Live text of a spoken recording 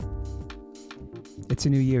It's a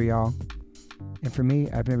new year, y'all. And for me,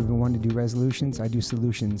 I've never been one to do resolutions. I do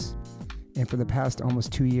solutions. And for the past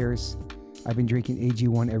almost 2 years, I've been drinking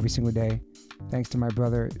AG1 every single day, thanks to my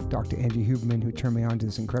brother, Dr. Andrew Huberman, who turned me on to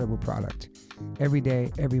this incredible product. Every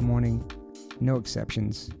day, every morning, no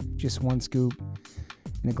exceptions. Just one scoop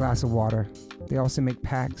and a glass of water. They also make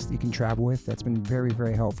packs that you can travel with. That's been very,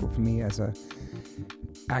 very helpful for me as a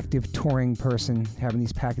active touring person. Having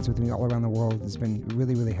these packets with me all around the world has been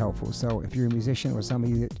really, really helpful. So if you're a musician or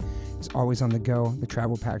somebody that is always on the go, the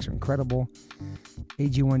travel packs are incredible.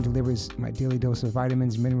 AG1 delivers my daily dose of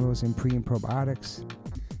vitamins, minerals, and pre and probiotics.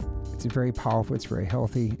 It's very powerful, it's very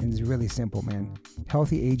healthy, and it's really simple, man.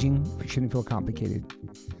 Healthy aging shouldn't feel complicated.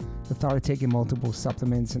 The thought of taking multiple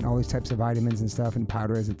supplements and all these types of vitamins and stuff and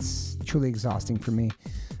powders, it's truly exhausting for me.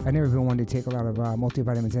 I've never been one to take a lot of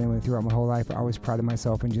multivitamins anyway throughout my whole life. I always prided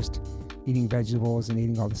myself in just eating vegetables and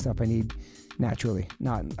eating all the stuff I need naturally,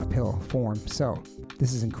 not in a pill form. So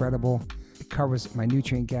this is incredible. It covers my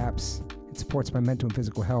nutrient gaps. It supports my mental and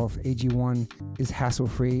physical health. AG1 is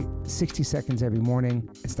hassle-free, 60 seconds every morning.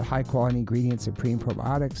 It's the high-quality ingredients of pre and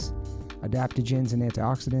probiotics, adaptogens and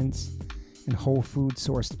antioxidants, and whole food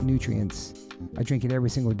sourced nutrients. I drink it every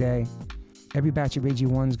single day. Every batch of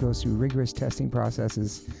AG1s goes through rigorous testing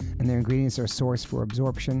processes, and their ingredients are sourced for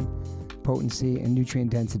absorption, potency, and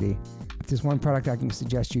nutrient density. If there's one product I can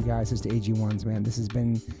suggest you guys, is the AG1s, man. This has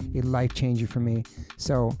been a life changer for me.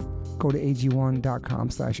 So go to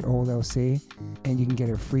ag1.com/OLC and you can get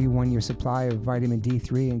a free 1-year supply of vitamin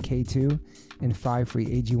D3 and K2 and 5 free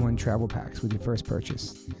AG1 travel packs with your first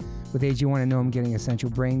purchase. With AG1, I know I'm getting essential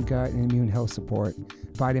brain, gut, and immune health support,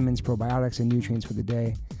 vitamins, probiotics, and nutrients for the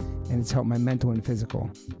day, and it's helped my mental and physical.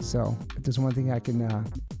 So if there's one thing I can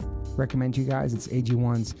recommend to you guys, it's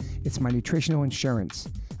AG1s. It's my nutritional insurance.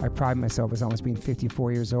 I pride myself as almost being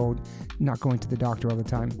 54 years old, not going to the doctor all the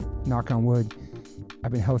time, knock on wood.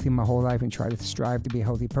 I've been healthy my whole life and try to strive to be a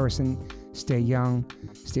healthy person, stay young,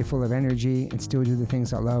 stay full of energy, and still do the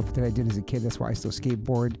things I love that I did as a kid. That's why I still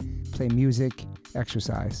skateboard, play music,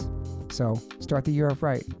 exercise. So start the year off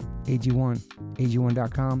right. AG1,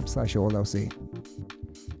 ag1.com/OLC.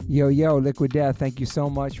 Yo, Liquid Death, thank you so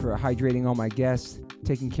much for hydrating all my guests,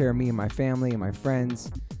 taking care of me and my family and my friends.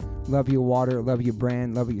 Love your water, love your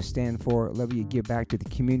brand, love what you stand for, love what you give back to the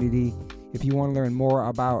community. If you want to learn more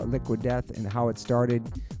about Liquid Death and how it started,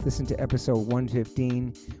 listen to episode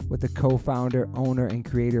 115 with the co-founder, owner, and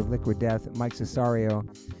creator of Liquid Death, Mike Cesario.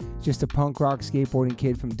 Just a punk rock skateboarding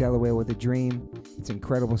kid from Delaware with a dream. It's an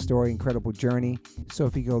incredible story, incredible journey. So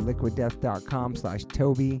if you go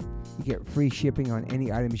liquiddeath.com/Toby, you get free shipping on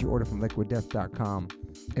any items you order from liquiddeath.com.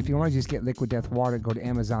 If you want to just get Liquid Death water, go to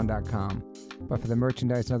amazon.com. But for the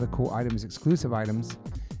merchandise and other cool items, exclusive items,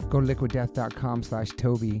 go to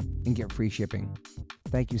liquiddeath.com/Toby and get free shipping.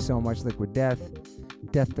 Thank you so much, Liquid Death.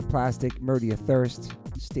 Death to plastic, murder your thirst,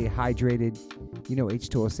 stay hydrated. You know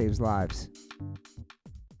H2O saves lives.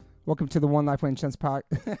 Welcome to the One Life One Chance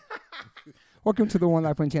Welcome to the One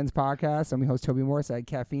Life One Chance podcast. I'm your host, Toby Morris. I had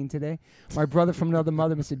caffeine today. My brother from another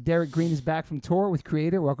mother, Mr. Derek Green, is back from tour with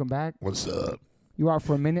Creator. Welcome back. What's up? You were out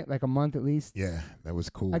for a minute, like a month at least. Yeah, that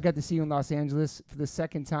was cool. I got to see you in Los Angeles for the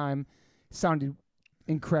second time. Sounded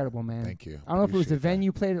incredible, man. Thank you. I don't know if it was the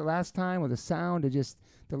venue played it last time or the sound or just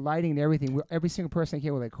the lighting and everything. Every single person I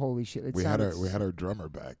came with like, holy shit. We had our drummer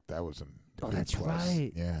back. That was a big that's plus.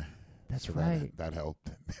 right. Yeah. That's so right. That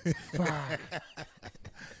helped. Fuck.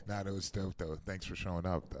 Nah, that was dope, though. Thanks for showing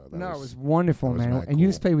up, though. It was wonderful, man. And cool. you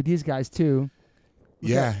just played with these guys, too.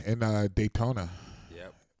 Yeah, in Daytona.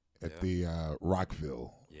 Yep. At the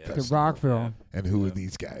Rockville. Yep. The Festival. Rockville. And who are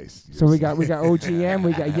these guys? So we got OGM,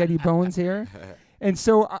 we got Yeti Bones here. And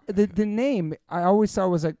so the name, I always thought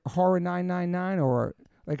was like Ho99o9 or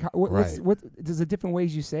like, there's a different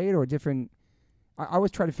ways you say it or different... I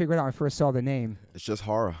always try to figure it out when I first saw the name. It's just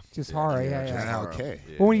horror. Horror, yeah. Okay.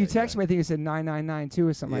 Yeah, Well, when you text me, I think it said 999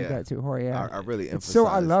 or something like that too. Horror, yeah. I really it's emphasize.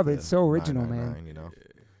 I love it. It's so original, man. You know.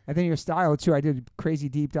 And then your style too. I did a crazy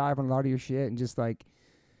deep dive on a lot of your shit, and just like,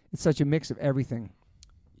 it's such a mix of everything.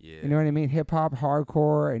 Yeah. You know what I mean? Hip hop,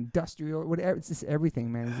 hardcore, industrial, whatever. It's just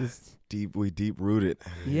everything, man. It's just We deep rooted.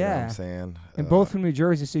 Yeah. You know what I'm saying? And both from New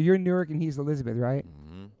Jersey. So you're Newark and he's Elizabeth, right?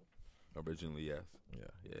 Mm-hmm. Originally, yes. Yeah.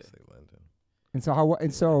 Say London. And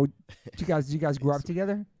so did you guys grow up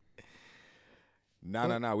together? No.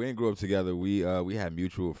 We didn't grow up together. We had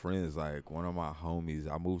mutual friends. Like one of my homies,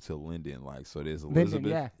 I moved to Linden. Like so, there's Elizabeth. Linden,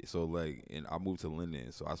 yeah. So like, and I moved to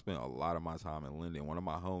Linden. So I spent a lot of my time in Linden. One of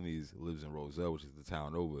my homies lives in Roselle, which is the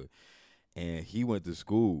town over, and he went to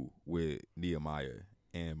school with Nehemiah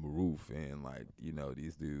and Maroof and like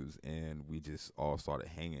these dudes, and we just all started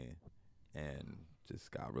hanging and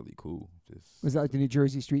just got really cool. Just Was that like the New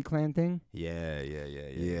Jersey Street Clan thing? yeah.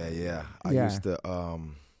 I Yeah. used to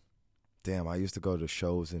I used to go to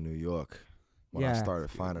shows in New York when I Yeah. started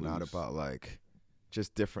finding out about like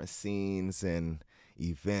just different scenes and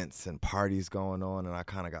events and parties going on, and I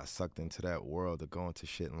kind of got sucked into that world of going to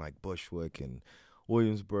shit in like Bushwick and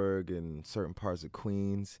Williamsburg and certain parts of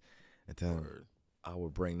Queens, and then I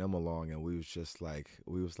would bring them along, and we was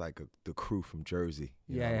like the crew from Jersey.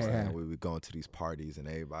 You know what I'm saying? We would go into these parties, and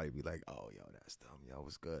everybody would be like, "Oh, yo, that's them. Yo,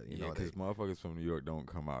 what's good?" You know, because motherfuckers from New York don't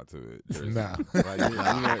come out to it. Jersey. Nah. Like, you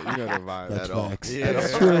know the vibe. That's at all. facts. Yeah,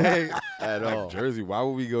 That's true. at Like all. Jersey, why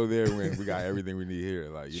would we go there when we got everything we need here?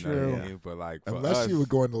 Like, you know what I True. mean? But like, for Unless us, you were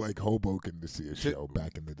going to like Hoboken to see a show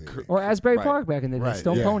back in the day. Or Asbury Right. Park back in the day, Right,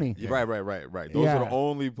 Stone yeah. Pony. Yeah. Right. Those Yeah. are the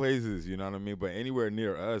only places, you know what I mean? But anywhere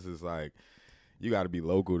near us is like, you got to be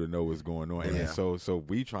local to know what's going on. And Yeah. so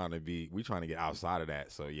we trying to get outside of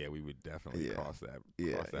that. So yeah, we would definitely cross that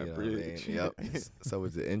you bridge. know what I mean? Yep. So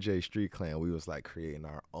with the NJ Street Clan, we was like creating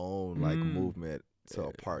our own like movement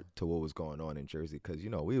apart to what was going on in Jersey, because you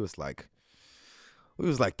know we was like the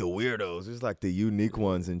weirdos. We was like the unique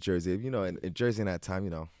ones in Jersey. You know, in Jersey in that time, you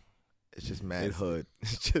know, it's just mad hood.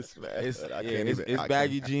 It's just mad. Hood. It's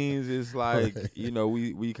baggy jeans. It's like you know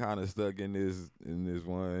we kind of stuck in this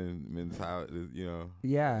one mentality. You know.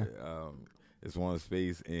 Yeah. It's one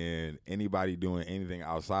space, and anybody doing anything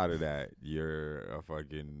outside of that, you're a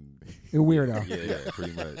fucking A weirdo. yeah,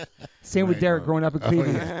 pretty much. Same with Derek growing up in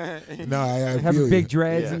Cleveland. No, I feel Having you. big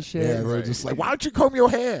dreads and Yeah, shit. they're just like, why don't you comb your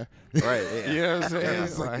hair? Right. Yeah. You know what I'm saying?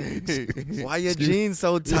 It's like- Why your jeans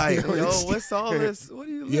so tight? Yeah, Yo, what's all this? What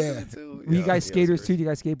are you listening to? Were you Yo, guys yeah, skaters it's too? Do you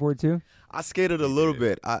guys skateboard too? I skated a little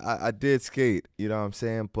bit. I did skate, you know what I'm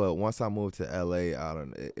saying? But once I moved to LA,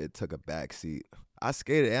 it took a back seat. I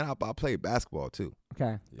skated and I played basketball too.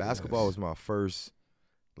 Okay. Basketball was my first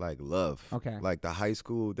like love. Okay. Like the high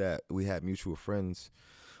school that we had mutual friends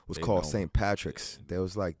was They called know. St. Patrick's. They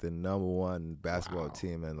was like the #1 basketball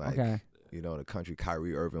team, and like Okay. you know the country.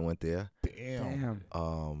 Kyrie Irving went there. Damn.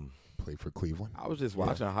 Damn. Played for Cleveland. I was just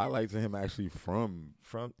watching highlights of him actually from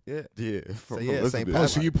From from St. Elizabeth. Oh,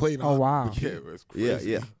 so you played Oh wow. Yeah, it was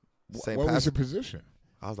crazy. yeah. What St. was your Patrick's. position?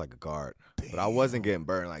 I was like a guard, but I wasn't getting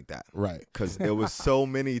burned like that Right. because it was so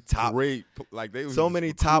many top. Great, like they was So just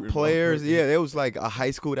many top recruiting players. motherfuckers. Yeah, there was like a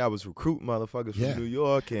high school that was recruiting motherfuckers Yeah. from New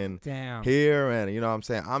York and Damn. here, and you know what I'm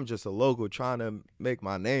saying? I'm just a local trying to make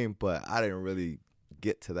my name, but I didn't really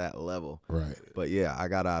get to that level. Right. But yeah, I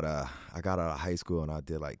got out of high school and I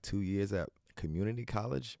did like 2 years at community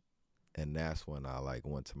college, and that's when I like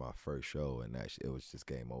went to my first show, and it was just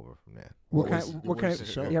game over from there. What was kind the of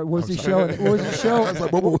show? yeah? What was I'm the sorry. show? What was the show? I was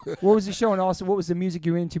like, what? What was the show? And also, what was the music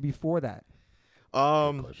you were into before that?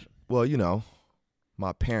 Well, you know,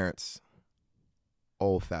 my parents,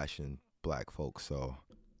 old-fashioned black folks, so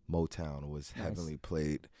Motown was Nice. heavily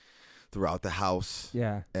played throughout the house.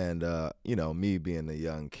 Yeah. And you know, me being a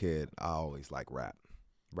young kid, I always like rap.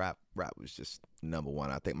 Rap was just #1.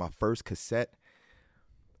 I think my first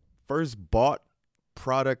bought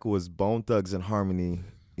product was Bone Thugs and Harmony,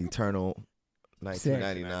 Eternal,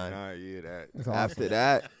 1999. Yeah, that. That's awesome. After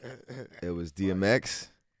that, it was DMX.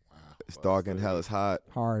 Wow. It's Dark and Hell is Hot.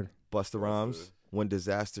 Hard. Busta Rhymes. When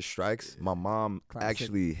Disaster Strikes, my mom Classic.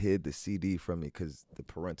 actually hid the CD from me because the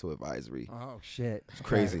parental advisory. Oh shit. It's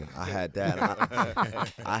crazy. I had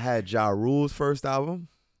that. I had Ja Rule's first album.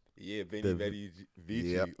 Yeah, The- Benny Betty Vici.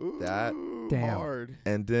 Yep, Ooh, that. Damn. hard.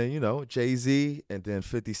 And then, you know, Jay-Z and then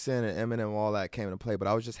 50 Cent and Eminem, all that came into play. But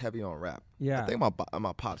I was just heavy on rap. Yeah. I think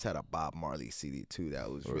my pops had a Bob Marley CD too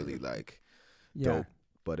that was really like Yeah. dope.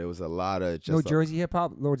 But it was a lot of just No Jersey hip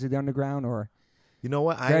hop, Lords of the Underground, or You know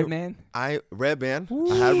what? Redman. Redman.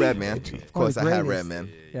 I had Redman. Of course, the I had greatest.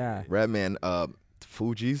 Redman. Yeah. Redman.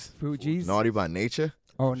 Fugees. Fugees. Naughty by Nature.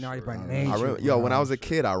 Oh, Naughty by Nature. I when bro. I was a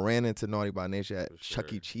kid, I ran into Naughty by Nature at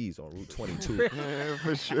Chuck E. Cheese on Route 22.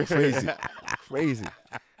 For sure. Crazy.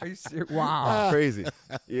 Are you serious? Wow. Crazy.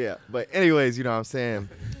 Yeah. But anyways, you know what I'm saying?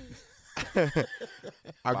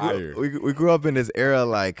 We grew up in this era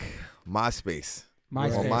like MySpace.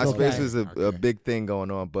 MySpace. MySpace okay. was a big thing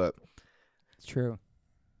going on, but It's true.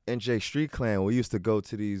 NJ Street Clan, we used to go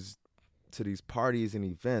to these parties and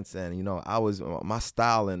events, and you know, my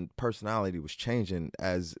style and personality was changing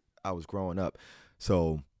as I was growing up.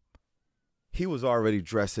 So he was already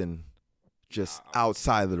dressing just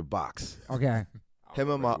outside of the box. Okay. Him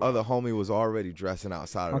and my other homie was already dressing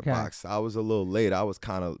outside of the box. I was a little late. I was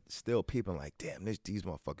kind of still peeping like, damn, these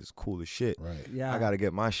motherfuckers cool as shit. Right. Yeah. I got to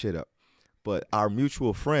get my shit up. But our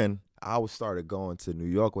mutual friend, I started going to New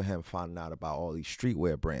York with him, finding out about all these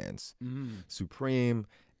streetwear brands. Mm. Supreme,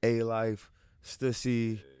 A-Life,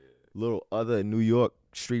 Stussy, little other New York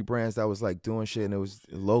street brands that was like doing shit, and it was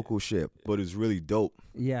local shit, but it was really dope.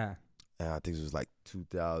 Yeah. And I think it was like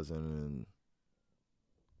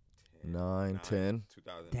 2009, 10.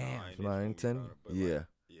 2009. Damn. 9, 10? Yeah.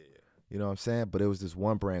 Yeah. You know what I'm saying? But it was this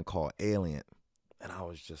one brand called Alien. And I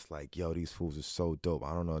was just like, yo, these fools are so dope.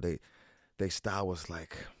 I don't know. They style was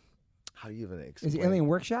like, how do you even explain? Is it Alien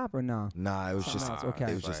Workshop or no? Nah, it was just okay.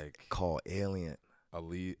 it was just Like called Alien. a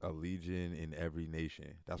legion in every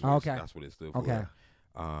nation. That's Oh, what okay. that's what it stood for. Okay.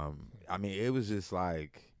 I mean, it was just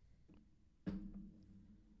like,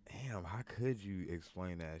 damn, how could you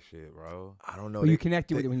explain that shit, bro? I don't know. Well, you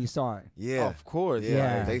connected with it when you saw it. Yeah. Of course. Yeah.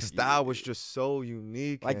 Yeah. They style was just so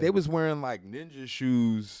unique. Like and- they was wearing like ninja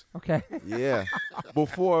shoes Okay. Yeah.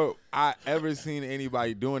 before I ever seen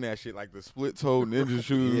anybody doing that shit, like the split toe ninja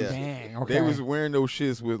shoes. Yeah. Dang. Okay. They was wearing those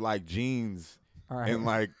shits with like jeans All right. and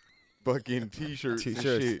like fucking t-shirts and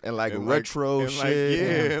shit. and like And, retro and, like, shit.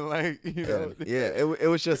 yeah, and, like, you know. It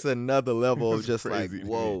was just another level of It's just crazy like, to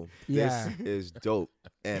whoa, Yeah. this is dope.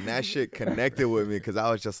 And that shit connected with me because I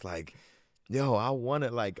was just like, yo, I want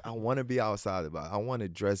to be outside about it. I want to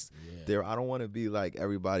dress there. I don't want to be like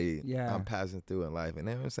everybody Yeah. I'm passing through in life. And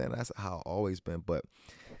you know what I'm saying? That's how I've always been. But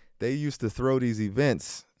they used to throw these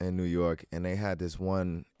events in New York, and they had this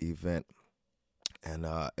one event, and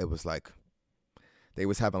it was like, they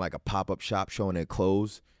was having like a pop-up shop showing their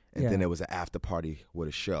clothes, and then Yeah. there was an after party with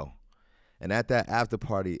a show. And at that after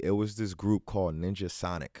party, it was this group called Ninja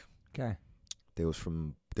Sonic. Okay. They was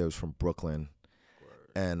from Brooklyn.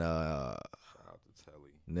 And Shout out to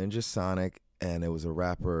Telly. Ninja Sonic, and it was a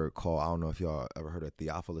rapper called, I don't know if y'all ever heard of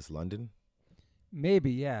Theophilus London.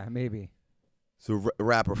 Maybe. Yeah. Maybe. So a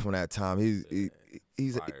rapper from that time.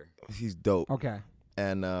 He's Fire. dope. Okay.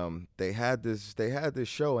 And they had this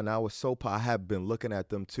show, and I was so I had been looking at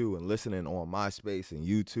them too and listening on MySpace and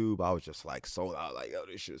YouTube. I was just like sold out, like, yo,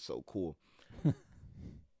 this shit's so cool.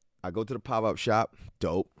 I go to the pop-up shop,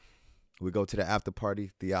 dope. We go to the after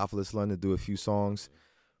party, Theophilus London, do a few songs.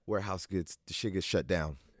 The shit gets shut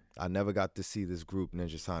down. I never got to see this group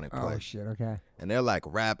Ninja Sonic play. Oh shit. Okay. And they're like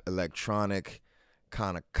rap, electronic,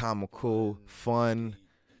 kind of comical, fun,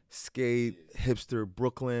 skate, hipster,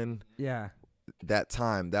 Brooklyn. Yeah. That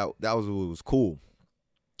time, that was what was cool.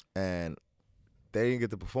 And they didn't get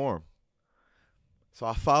to perform. So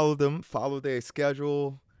I followed their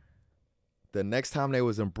schedule. The next time they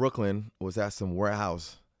was in Brooklyn was at some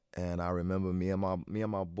warehouse. And I remember me and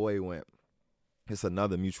my boy went. It's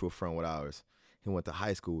another mutual friend with ours. He went to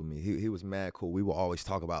high school with me. He was mad cool. We would always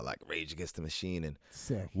talk about like Rage Against the Machine and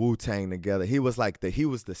Sick. Wu-Tang together. He was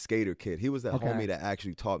the skater kid. He was the Okay. homie that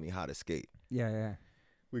actually taught me how to skate. Yeah. Yeah.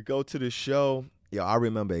 We go to the show. Yo, I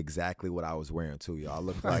remember exactly what I was wearing too, yo. I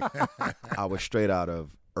looked like I was straight out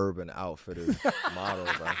of Urban Outfitters model,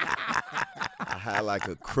 bro. I had like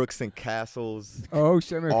a Crooks and Castles Oh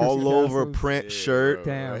shit. I remember all Christian over Castles. print shirt,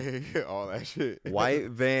 Damn. all that shit. white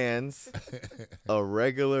Vans, a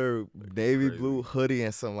regular navy Crazy. blue hoodie,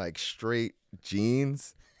 and some like straight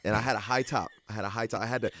jeans. And I had a high top. I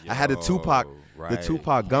had the Tupac, the right.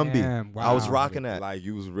 Tupac Gumby. Damn, I was wow. rocking that. Like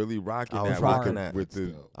you was really rocking I that. was with rocking the- that. with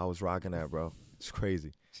the. I was rocking that, bro. It's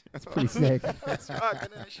crazy. It's pretty sick. I was rocking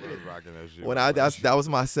that shit. When that was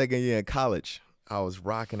my second year in college. I was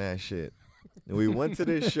rocking that shit. And we went to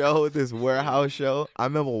this show, this warehouse show. I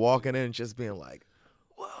remember walking in and just being like,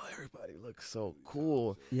 "Wow, everybody looks so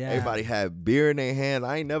cool." Yeah. Everybody had beer in their hands.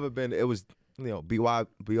 I ain't never been. It was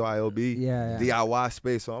BYOB, Yeah. DIY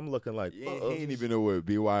space. So I'm looking like, He ain't even know what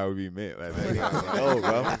BYOB meant. Like that. no,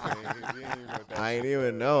 bro. I ain't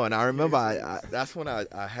even know. And I remember that's when I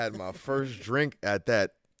had my first drink at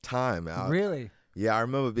that time. Really? Yeah, I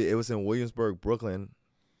remember it was in Williamsburg, Brooklyn.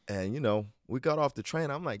 And, we got off the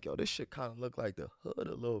train. I'm like, yo, this shit kind of look like the hood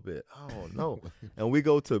a little bit. I don't know. And we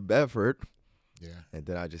go to Bedford. Yeah. And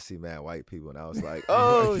then I just see mad white people. And I was like,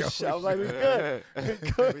 oh, shit. I was like, we good.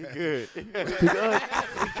 We good.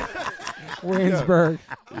 Williamsburg.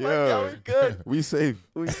 Yo, we good. We safe.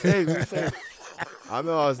 We safe. I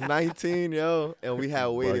remember I was 19, yo, and we had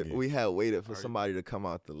Bugging. waited for somebody to come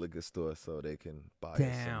out the liquor store so they can buy us some.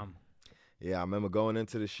 Damn. Yeah, I remember going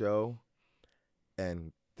into the show,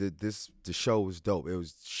 and the show was dope.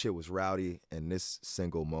 Shit was rowdy, and this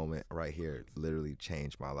single moment right here literally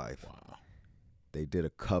changed my life. Wow. They did a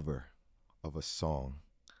cover of a song.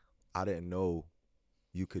 I didn't know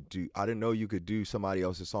you could do somebody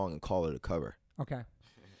else's song and call it a cover. Okay.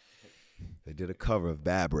 They did a cover of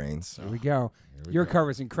Bad Brains. Here we go. Here we Your go.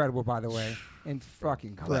 cover's incredible, by the way, and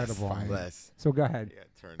fucking incredible. Bless. man. Bless. So go ahead. Yeah,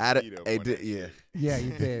 turn Atti- the heat up they on did- that yeah. shit. Yeah,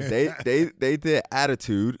 you did. They did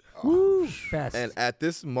Attitude, Woo, best. and at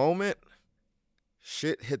this moment,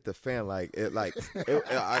 shit hit the fan. Like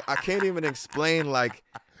I can't even explain. Like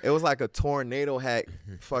it was like a tornado had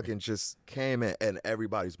fucking just came in, and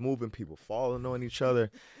everybody's moving, people falling on each other,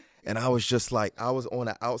 and I was just like, I was on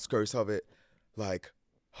the outskirts of it, like.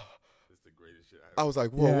 It's the greatest shit I was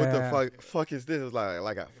like, whoa, what the fuck is this? It was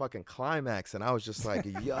like a fucking climax, and I was just like,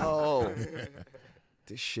 yo,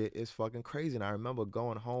 this shit is fucking crazy. And I remember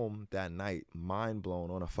going home that night, mind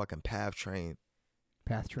blown, on a fucking PATH train.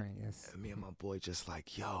 PATH train, yes. And me and my boy just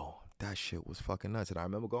like, yo, that shit was fucking nuts. And I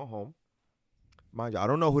remember going home. Mind you, I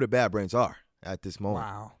don't know who the Bad Brains are at this moment.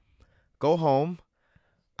 Wow. Go home.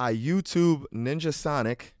 I YouTube Ninja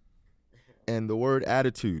Sonic and the word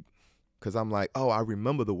attitude. Because I'm like, oh, I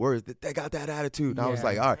remember the words. They got that attitude. And I was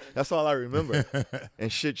like, all right, that's all I remember.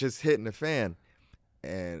 And shit just hitting the fan.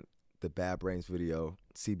 And the Bad Brains video,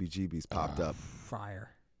 CBGB's popped up.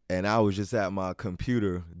 Fire. And I was just at my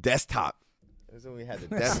computer desktop. That's when we had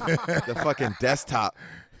the fucking desktop.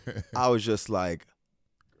 I was just like,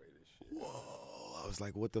 whoa. I was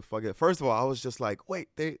like, what the fuck? First of all, I was just like, wait,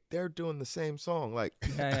 they're doing the same song. Like,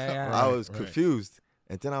 Yeah. I was confused.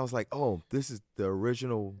 And then I was like, oh, this is the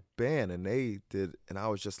original band. And they did, and I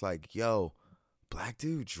was just like, yo, black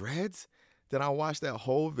dude, dreads? Then I watched that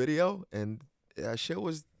whole video, and that shit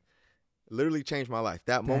was literally changed my life.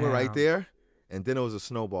 That moment right there. And then it was a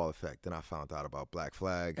snowball effect. Then I found out about Black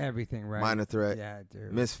Flag. Everything, right? Minor Threat. Yeah,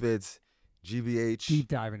 dude. Misfits. GBH. Deep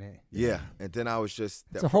diving in. Yeah. And then I was just.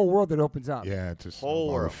 It's a whole world that opens up. Yeah, just whole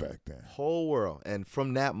snowball world. effect. Yeah. Whole world. And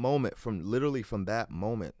from that moment, from that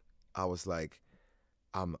moment, I was like,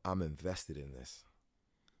 I'm invested in this.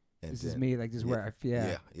 And This is me. Like, this is where I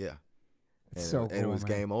feel. Yeah. It's And, so and it cool, was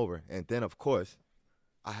man. game over. And then, of course,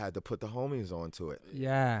 I had to put the homies onto it.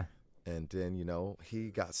 Yeah. And then, he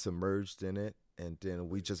got submerged in it. And then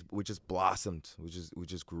we just blossomed. We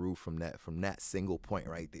just grew from that single point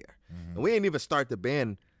right there. Mm-hmm. And we didn't even start the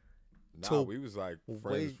band. Nah, we was like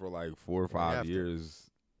friends for like 4 or 5 after. years,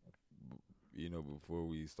 before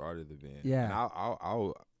we started the band. Yeah. And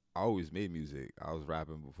I always made music. I was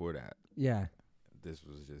rapping before that. Yeah. This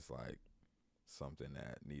was just like something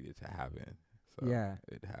that needed to happen. So Yeah.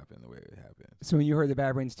 it happened the way it happened. So when you heard the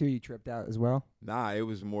Bad Brains too, you tripped out as well? Nah, it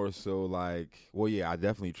was more so like, well, yeah, I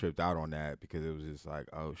definitely tripped out on that because it was just like,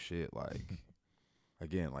 oh shit, like,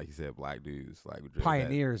 again, like you said, black dudes, like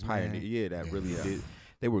Pioneers, man. Yeah, that really did.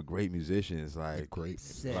 They were great musicians, like Great.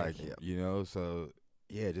 Sick. like Yep. So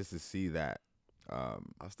yeah, just to see that. I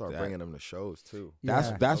started bringing them to shows too.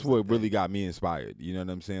 Yeah. That's what really got me inspired. You know what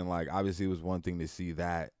I'm saying? Like, obviously, it was one thing to see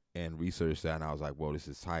that and research that, and I was like, whoa, this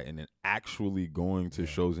is tight. And then actually going to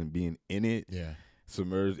shows and being in it,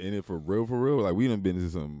 submerged in it for real. Like, we done been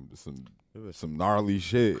to some gnarly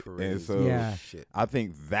shit. Crazy And so shit. I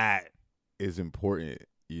think that is important,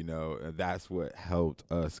 and that's what helped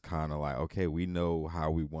us kind of like, okay, we know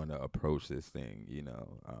how we want to approach this thing,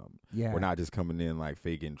 Yeah. We're not just coming in like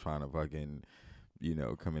faking, trying to fucking,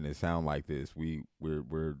 come in and sound like this. We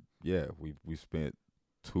spent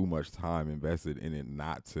too much time invested in it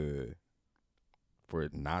for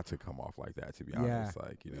it not to come off like that, to be honest.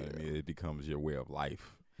 Like, you know what I mean? It becomes your way of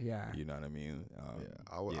life. Yeah. You know what I mean?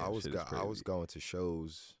 I was going to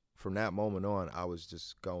shows from that moment on. I was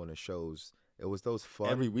just going to shows. It was those fun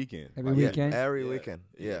Every weekend. Every weekend? Every weekend.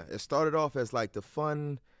 Yeah. It started off as like the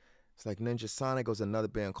fun. It's like Ninja Sonic. It was another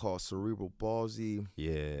band called Cerebral Ballsy.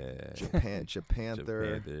 Yeah.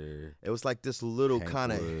 Japanther. It was like this little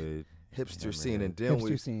kind of hipster scene, and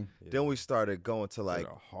then we started going to like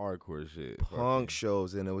hardcore shit, punk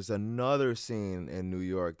shows, and it was another scene in New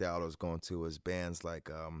York that I was going to was bands like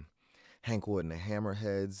Hank Wood and the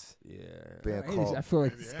Hammerheads. Band called, I feel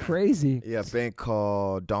like it's crazy. Yeah, band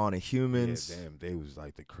called Dawn of Humans. Yeah, damn, they was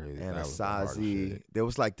like the crazy. And Asazi. There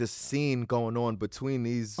was like this scene going on between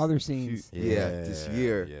these other scenes. This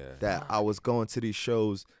year that I was going to these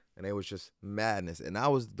shows, and it was just madness. And I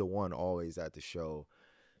was the one always at the show,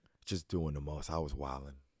 just doing the most. I was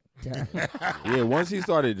wilding. Yeah. Once he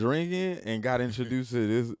started drinking and got introduced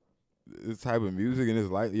to this type of music and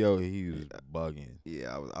his life, he was bugging.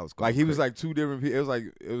 Yeah, I was like, he was like two different people.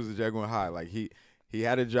 It was a Jekyll and Hyde. Like, he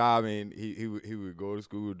had a job and he would go to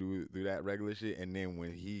school, do that regular shit, and then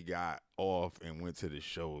when he got off and went to the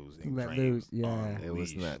shows and Let drank, loose. Yeah. It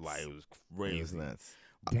was nuts. Like, it was crazy. It was nuts.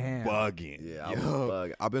 Damn. Bugging. Yeah, I was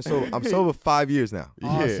bugging. I've been sober. I'm sober 5 years now.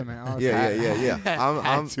 Awesome, man. Awesome. Yeah.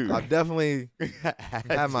 I've definitely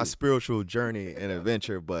had my spiritual journey and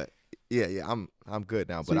adventure, but Yeah. I'm good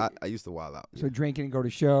now, So but I used to wild out. So drinking and go to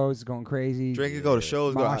shows, going crazy. Drinking, go to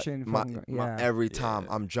shows, moshing, every time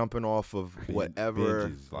I'm jumping off of whatever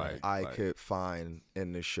binges, I could find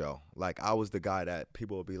in the show. Like I was the guy that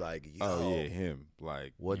people would be like, "Yo, oh yeah, him."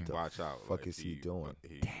 Like, what the watch out, fuck like, is he doing?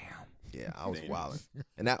 Damn. Yeah, I was dangerous.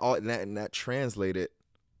 wilding, and that translated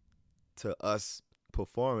to us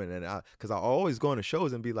performing, and because I always go into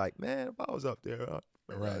shows and be like, "Man, if I was up there,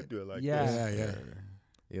 I'd do it like this." Yeah.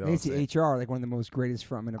 You know, Nancy HR, like one of the most greatest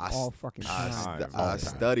frontmen of all fucking time. I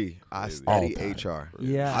study HR.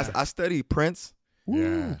 Yeah. I study Prince.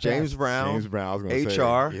 Yeah. James Brown. I was gonna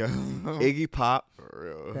HR. say, Iggy Pop.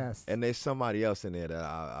 For real. Best. And there's somebody else in there that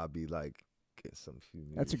I'll be like, get some few.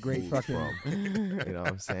 That's a great foods fucking. from. You know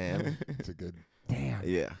what I'm saying? It's a good. Damn.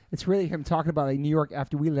 Yeah. It's really him talking about like New York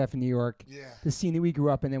after we left New York. Yeah. The scene that we grew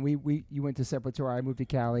up in, and you went to Sepultura, I moved to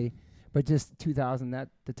Cali. But just 2000,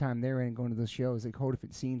 the time they were in, going to those shows, like whole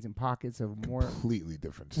different scenes and pockets of more. Completely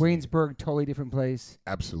different. Waynesburg, totally different place.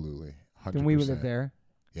 Absolutely. 100%. Than we would live there.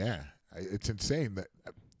 Yeah. It's insane that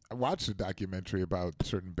I watched a documentary about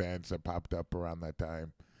certain bands that popped up around that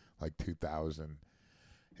time, like 2000.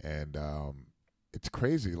 And it's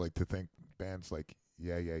crazy, like, to think bands like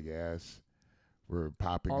Yeah, Yes were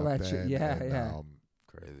popping all up that then. shit. Yeah, and, yeah.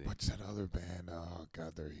 Crazy. What's that other band? Oh,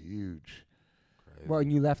 God, they're huge. Well,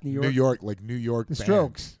 and you left New York. New York. The The bands.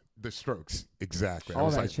 Strokes. The Strokes, exactly. All I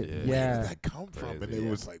was that like, shit. where Yeah. did that come from? Crazy, And it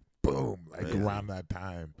was like, boom, like Crazy. around that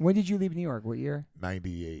time, When did you leave New York? What year?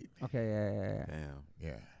 98. Okay, yeah. Damn.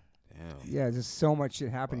 Yeah, Yeah, just so much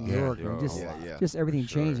shit happened in New Yeah. York. And just, Yeah. just everything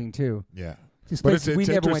Sure. changing, too. yeah. Just But places it's we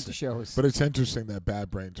never went to interesting. shows. But it's interesting that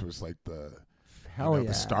Bad Brains was like the Hell yeah.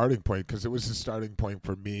 the starting point, because it was the starting point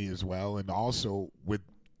for me as well, and also with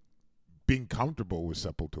being comfortable with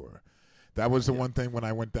Sepultura. That was the one thing when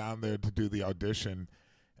I went down there to do the audition,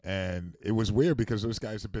 and it was weird because those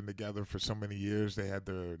guys had been together for so many years. They had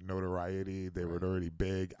their notoriety. They were already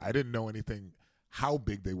big. I didn't know anything how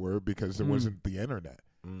big they were because there wasn't the internet.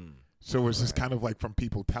 So it was just kind of like from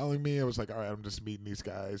people telling me. I was like, all right, I'm just meeting these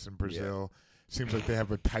guys in Brazil. Seems like they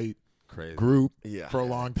have a tight Crazy. group Yeah. for a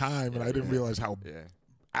long time, and I didn't realize how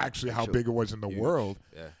big it was in the world.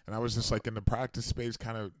 Yeah. And I was just like in the practice space,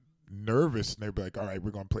 kind of nervous, and they'd be like, all right,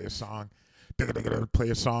 we're going to play a song. Play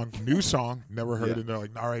a song, new song, never heard it. And they're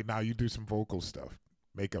like, all right, now you do some vocal stuff,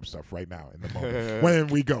 makeup stuff right now in the moment. When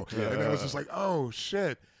we go. And I was just like, oh,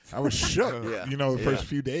 shit. I was shook, the first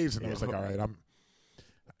few days. And I was like, all right,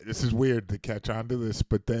 this is weird to catch on to this.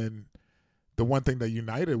 But then the one thing that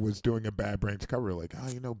united was doing a Bad Brains cover. Like, oh,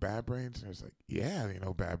 you know Bad Brains? And I was like, yeah,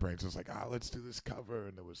 Bad Brains. I was like, let's do this cover.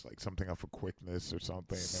 And it was like something off of Quickness or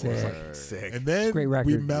something. And it was like, Sick. and then Great record.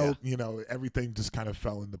 we melt, everything just kind of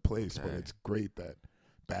fell into place. But it's great that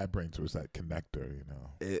Bad Brains was that connector,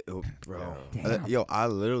 Bro. Damn.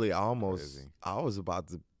 I was about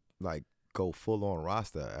to like go full on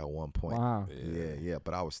Rasta at one point. Wow. Yeah.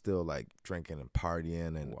 But I was still like drinking and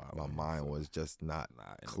partying, and my mind was just not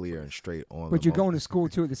clear and straight on. But you're going to school,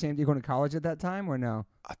 too, at the same time? You're going to college at that time, or no?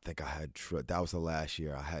 I think I had that was the last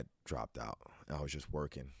year I had dropped out. I was just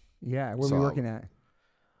working. Yeah. Where were you working at?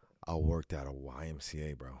 I worked at a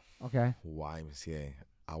YMCA, bro. Okay. YMCA.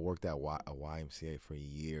 I worked at a YMCA for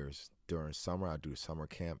years. During summer, I'd do summer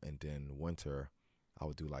camp, and then winter, I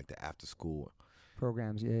would do like the after school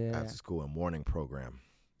Programs, after school and morning program.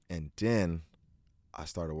 And then I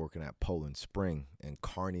started working at Poland Spring in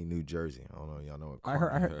Kearney, New Jersey. I don't know, y'all know what I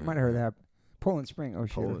might have heard that. Poland Spring. Oh,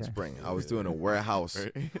 shit. Poland Spring. I was doing a warehouse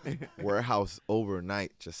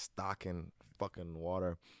overnight, just stocking fucking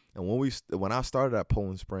water. And when I started at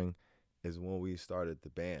Poland Spring is when we started the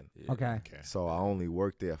band. Okay. So I only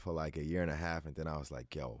worked there for like a year and a half, and then I was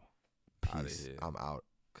like, yo, peace, I'm out.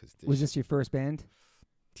 Was this your first band?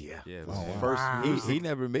 Yeah. First Wow. music. He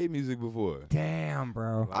never made music before. Damn,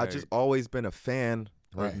 bro. I just always been a fan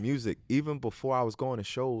Right. of music. Even before I was going to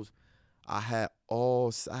shows, I had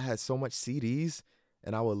so much CDs,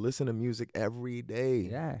 and I would listen to music every day.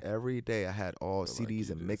 Yeah. Every day I had all Feel like CDs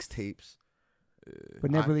you and just- mixtapes. But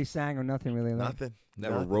never really sang or nothing really. Like. Nothing.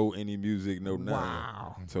 Never Nothing. wrote any music, no nothing.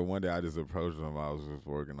 Wow. So one day I just approached him. I was just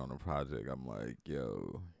working on a project. I'm like,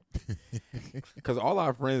 yo. Because all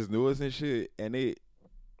our friends knew us and shit. And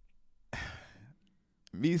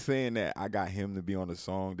me saying that I got him to be on the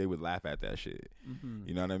song, they would laugh at that shit. Mm-hmm.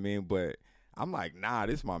 You know what I mean? But I'm like, nah,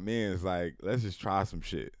 this my man's. Like, let's just try some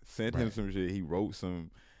shit. Sent him some shit. He wrote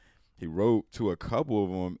to a couple of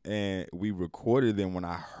them, and we recorded them. When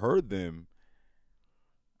I heard them,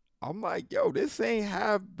 I'm like, yo, this ain't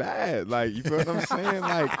half bad. Like, you feel what I'm saying?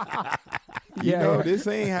 Like, you know, this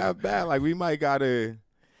ain't half bad. Like, we might gotta,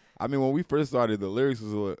 I mean, when we first started, the lyrics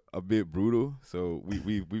was a bit brutal. So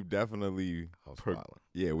we've definitely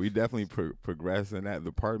we definitely progressed in that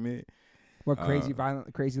department. What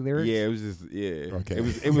violent, crazy lyrics? Yeah, it was just Okay.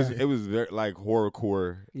 It was very like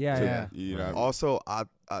horrorcore. Yeah. You know. Also,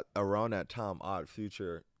 around that time, Odd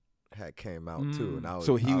Future had came out too, and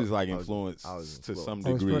so he was influenced to some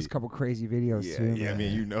degree. His first couple crazy videos too. Yeah, I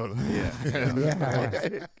mean, you know.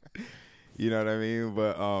 Yeah. You know what I mean?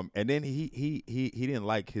 But and then he didn't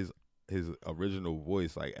like his original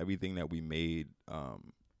voice. Like everything that we made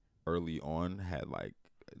early on had like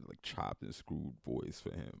chopped and screwed voice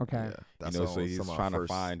for him. Okay. Yeah, so he's trying to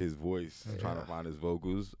find his voice, trying to find his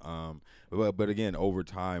vocals. But again, over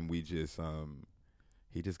time we just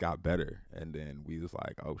he just got better, and then we was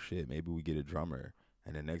like, oh shit, maybe we get a drummer.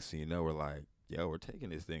 And the next thing you know, we're like, yo, we're taking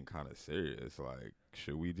this thing kind of serious. Like,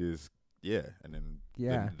 should we just and then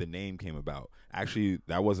the name came about. Actually,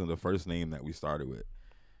 that wasn't the first name that we started with.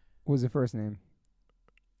 What was the first name?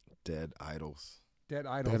 Dead Idols. Dead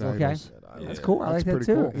Idols. Dead Okay. Idols. That's cool. I like that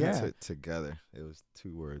too. Cool. Yeah. Together, it was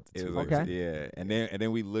 2 words. It was and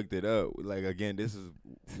then we looked it up. Like again, we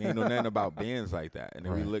ain't know nothing about bands like that. And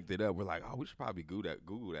then we looked it up. We're like, oh, we should probably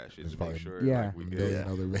Google that shit to make sure. Yeah. Like, we did.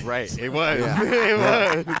 Right. It was. It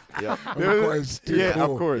was. Yeah.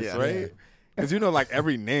 Of course. Right. Because like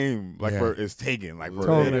every name is taken like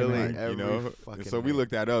Totally. you know. So we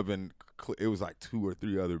looked that up, and it was like 2 or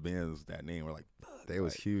 3 other bands that name were like. They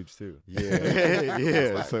was huge too.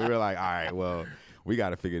 Yeah. So we're like, all right, well, we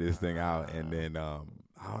got to figure this thing out. And then I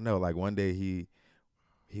don't know, like one day he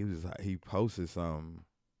was like, he posted some.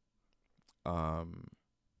 I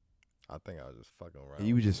think I was just fucking around.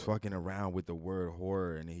 He was just fucking around with the word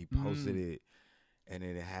horror, and he posted it, and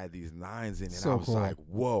then it had these 9s in it. So and I was cool. like,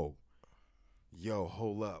 whoa, yo,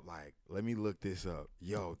 hold up, like let me look this up.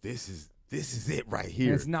 Yo, this is it right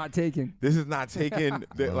here. It's not taken. This is not taken.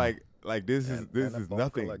 Like this is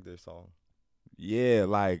nothing. Like their song. Yeah,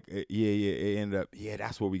 like it ended up. Yeah,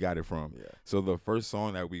 that's where we got it from. Yeah. So the first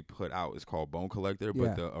song that we put out is called Bone Collector, but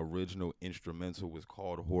Yeah. the original instrumental was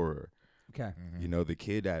called Horror. Okay. You know, the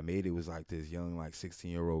kid that made it was like this young, like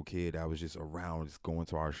 16-year-old kid that was just around, just going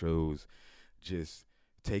to our shows, just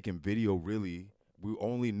taking video. Really, we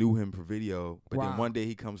only knew him for video. But then one day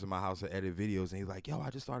he comes to my house to edit videos, and he's like, "Yo, I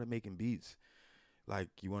just started making beats. Like,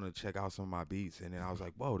 you want to check out some of my beats?" And then I was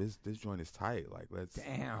like, whoa, this joint is tight. Like, let's.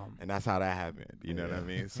 Damn. And that's how that happened. You know what I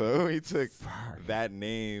mean? So he took that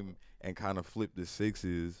name and kind of flipped the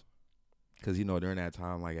 6s. Because, during that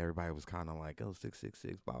time, like, everybody was kind of like, oh,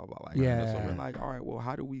 666, blah, blah, blah. Like, yeah. So we're like, all right, well,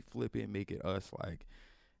 how do we flip it and make it us? Like,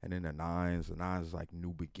 and then the 9s is like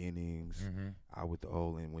new beginnings. Out with the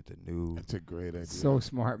old and with the new. That's a great idea. So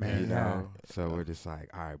smart, man. You know? So we're just like,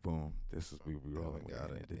 all right, boom. This is we rolling with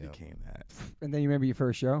it. It became that. And then you remember your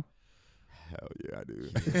first show? Hell yeah, I do.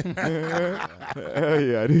 Hell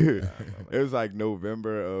yeah, I do. It was like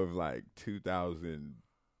November of like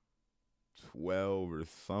 2012 or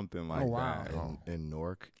something like that. In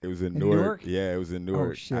Newark. It was in Newark. Yeah, it was in Newark.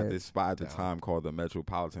 Oh, shit. At this spot at the time called the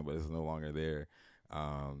Metropolitan, but it's no longer there.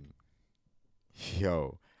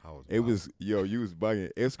 You was bugging.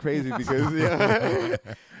 It's crazy because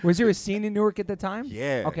Was there a scene in Newark at the time?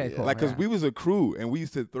 Yeah. Okay, cool. Like, because we was a crew, and we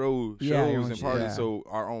used to throw shows and parties, yeah. so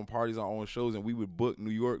our own parties, our own shows, and we would book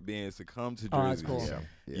New York bands to come to Jersey. Oh, that's cool. Yeah.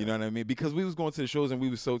 You know what I mean? Because we was going to the shows, and we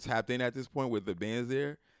was so tapped in at this point with the bands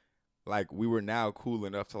there. Like, we were now cool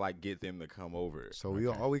enough to like get them to come over. So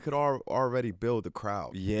we could already build the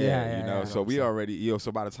crowd. Yeah, So we already,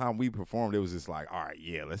 so by the time we performed, it was just like, all right,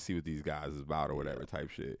 let's see what these guys is about or whatever type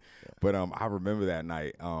shit. Yeah. But I remember that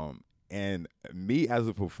night. And me as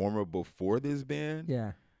a performer before this band,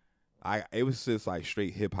 it was just like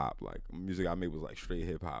straight hip hop. Like, music I made was like straight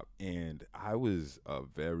hip hop, and I was a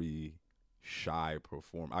very shy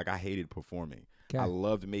performer. Like, I hated performing. I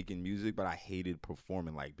loved making music, but I hated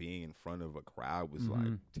performing. Like, being in front of a crowd was like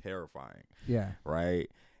terrifying. Yeah.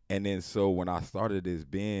 Right. And then so when I started this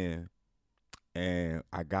band, and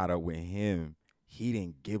I got up with him, he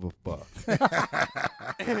didn't give a fuck.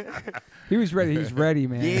 He was ready. He was ready,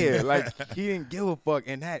 man. Yeah, like, he didn't give a fuck.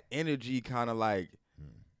 And that energy kind of like,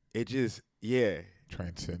 it just,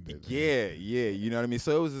 transcended. Yeah, you know what I mean?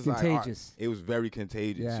 So it was just contagious. Like, it was very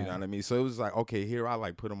contagious, you know what I mean? So it was like, okay, here I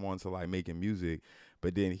like put him on to like making music,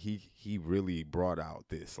 but then he really brought out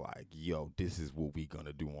this like, yo, this is what we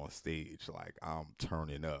gonna do on stage. Like, I'm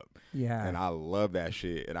turning up. Yeah. And I love that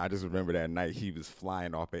shit. And I just remember that night he was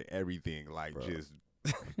flying off at everything, like just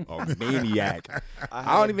a maniac.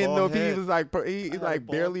 I don't even know if he was like he like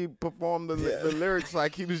barely performed the lyrics.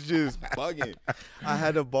 Like, he was just bugging. I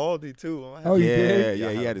had a baldy too. You did? Yeah,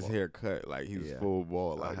 he had his hair cut. Like, he was full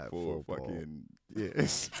bald, like full fucking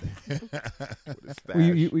Yes. Were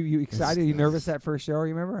you excited? You nervous that first show?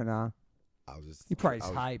 You remember or nah? I was just. You probably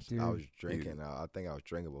hyped, dude. I was drinking. I think I was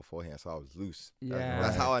drinking beforehand, so I was loose. Yeah.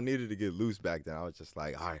 That's how I needed to get loose back then. I was just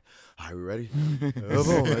like, all right, we ready? Let's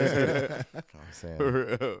get it. I'm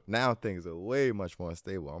saying, now things are way much more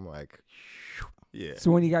stable. I'm like, yeah.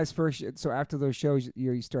 So when you guys so after those shows,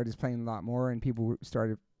 you started playing a lot more, and people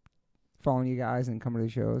started following you guys and coming to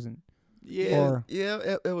the shows, and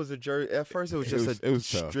it was a Jersey. At first, it was just it was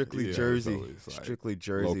strictly tough. Jersey, Like strictly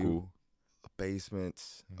Jersey, local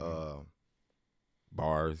basements,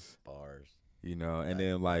 bars, you know, and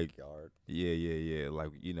then like backyard. yeah,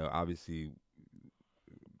 like, you know, obviously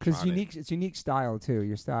because it's unique style too.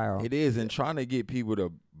 Your style, it is, and trying to get people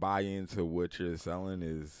to buy into what you're selling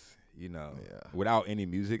is. You know, without any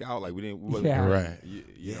music out, like we wasn't right.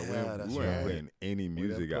 You know, we weren't putting any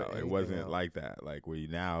music out. It wasn't like that. Like where you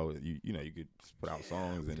know, you could put out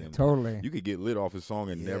songs and then totally you could get lit off a song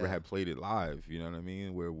and never have played it live. You know what I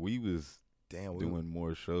mean? Where we was doing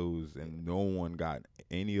more shows and no one got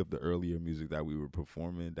any of the earlier music that we were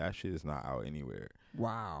performing. That shit is not out anywhere.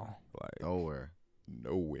 Wow. Like Nowhere.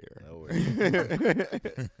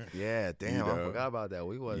 Yeah, damn, you know, I forgot about that.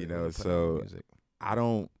 We wasn't, you know, putting so out music. I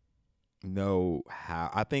don't know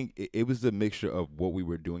how. I think it was the mixture of what we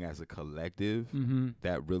were doing as a collective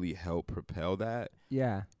that really helped propel that.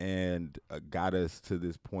 Yeah, and got us to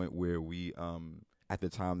this point where we at the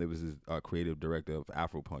time there was this creative director of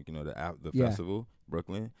Afropunk, you know, the festival,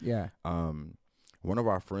 Brooklyn. Yeah. One of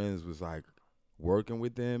our friends was like working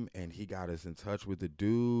with them, and he got us in touch with the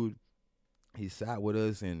dude. He sat with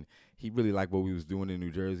us, and he really liked what we was doing in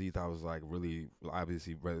New Jersey. He thought it was like really,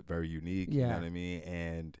 obviously, very unique. Yeah. You know what I mean?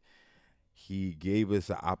 And he gave us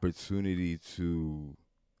an opportunity to,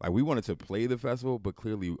 like, we wanted to play the festival, but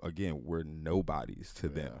clearly, again, we're nobodies to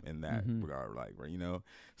them in that regard, like, you know?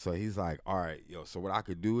 So he's like, all right, so what I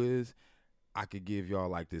could do is I could give y'all,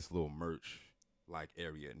 like, this little merch, like,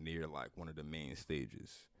 area near, like, one of the main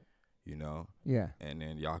stages, you know? Yeah. And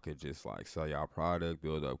then y'all could just, like, sell y'all product,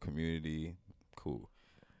 build up community. Cool.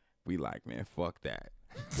 We like, man, fuck that.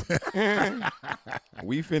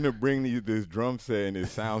 We finna bring this drum set and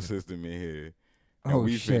this sound system in here. And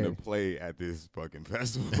we finna play at this fucking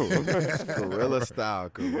festival. Guerrilla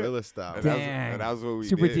style. Damn. And that's what we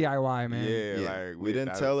Super did. DIY, man. Yeah, like we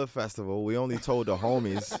didn't tell the festival. We only told the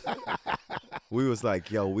homies. We was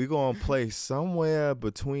like, yo, we gonna play somewhere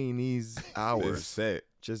between these hours. Set.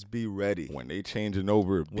 Just be ready. When they changing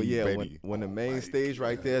over, be ready. When the main stage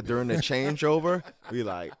right there during the changeover, we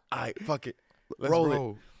like, all right, fuck it. Let's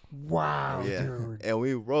roll. Wow, dude. And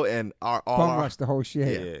we wrote, and all rush the whole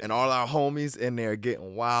shit. Yeah. And all our homies in there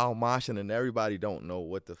getting wild, moshing, and everybody don't know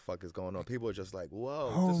what the fuck is going on. People are just like,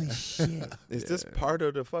 whoa. Holy shit. Is this part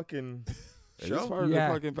of the fucking show? Is this part of the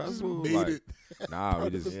fucking festival? Made it. Nah,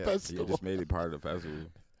 we just made it part of the festival.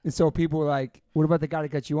 And so people were like, what about the guy that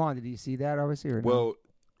got you on? Did you see that, obviously? Or well,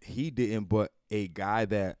 he didn't, but a guy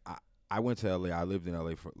that I went to LA. I lived in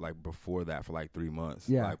LA for like before that for like 3 months.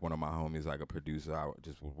 Yeah. Like one of my homies, like a producer, I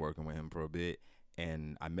just was working with him for a bit,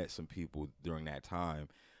 and I met some people during that time.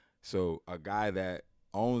 So a guy that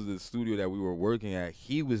owns the studio that we were working at,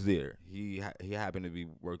 he was there. He happened to be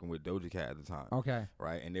working with Doja Cat at the time. Okay.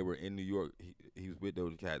 Right, and they were in New York. He was with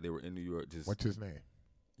Doja Cat. They were in New York. Just what's his name?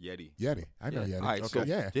 Yeti. I know Yeti. All right, okay.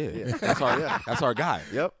 Yeah. That's our guy.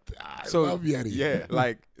 Yep. I love Yeti. Yeah,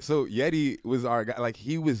 like, so Yeti was our guy. Like,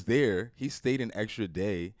 he was there. He stayed an extra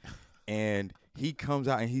day, and he comes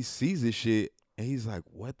out and he sees this shit, and he's like,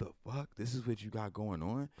 "What the fuck? This is what you got going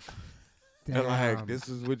on?" And like, this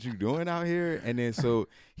is what you doing out here? And then so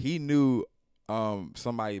he knew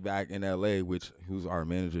somebody back in LA, who's our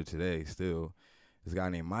manager today still. This guy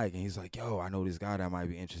named Mike, and he's like, yo, I know this guy that might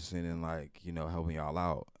be interested in, like, you know, helping y'all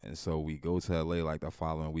out. And so we go to LA like the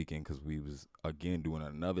following weekend because we was, again, doing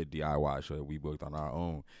another DIY show that we booked on our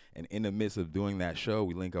own. And in the midst of doing that show,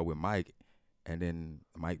 we link up with Mike, and then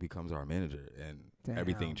Mike becomes our manager, and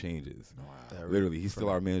everything changes. Wow. Literally, he's still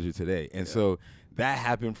our manager today. And so that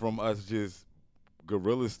happened from us just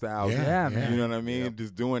guerrilla style. Yeah, man. You know what I mean?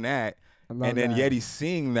 Just doing that. And then Yeti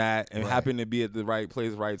seeing that and happened to be at the right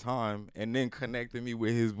place, right time, and then connected me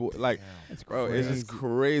with his boy. Like, bro, it's just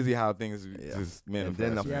crazy how things just manifest.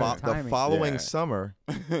 And then the following summer,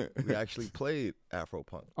 we actually played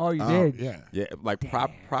Afropunk. Oh, you did? Yeah, like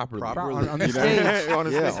properly. On the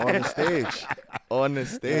stage. On the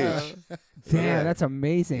stage. Damn, that's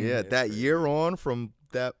amazing. Yeah, that year on from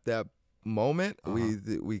that moment,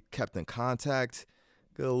 we kept in contact,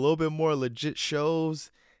 got a little bit more legit shows.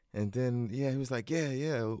 And then, he was like,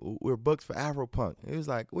 we're booked for Afropunk. We was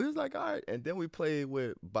like, all right. And then we played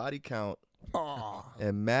with Body Count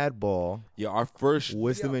and Madball. Yeah, our first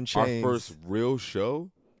Wisdom and Chains. Our first real show.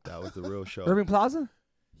 That was the real show. Irving Plaza?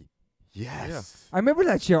 Yes. I remember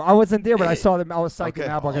that show. I wasn't there, but I saw them. I was psyched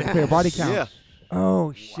out. I got to play a body count. Yeah.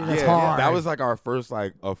 Oh, shit, that's Yeah, hard. that was like our first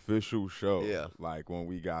like official show. Yeah. Like when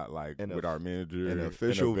we got like In a- with our manager. An in a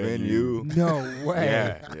official venue. No way.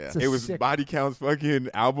 Yeah. It's a It was sick- Body Count's fucking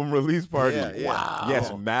album release party. Yeah, yeah. Wow.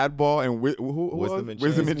 Yes, Madball and Wisdom and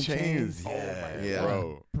Wisdom and Chains. Chains. Yeah, Yeah.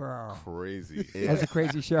 bro. Bro. Crazy. That was a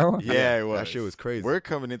crazy show. Yeah, it was. That shit was crazy. We're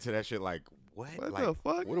coming into that shit like, what? What like, the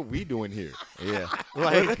fuck? What are we doing here? Yeah.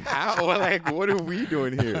 Like how? Like what are we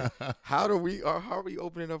doing here? How are we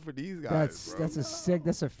opening up for these guys?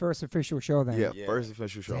 That's a first official show then. Yeah, Yeah. first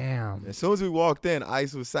official show. Damn. As soon as we walked in,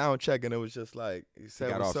 Ice was sound checking. It was just like he said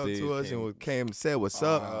got what's off up stage, to us came- and came and said what's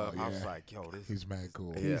up. I was yeah. like, yo, this He's mad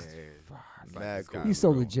cool. Yeah. It's Mad this cool. guy's He's so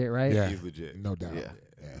real. legit, right? Yeah. He's legit. No doubt. Yeah.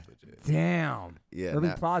 Yeah. He's legit. Damn. Yeah, Irving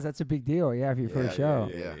that- Plaza, that's a big deal. Yeah, for your first show.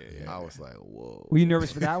 Yeah. Yeah. I was like, whoa. Were you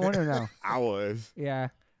nervous for that one or no? I was. Yeah.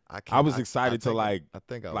 I was excited to think- like I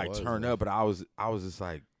think I like was, turn man. up, but I was just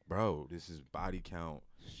like, bro, this is Body Count.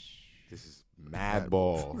 This is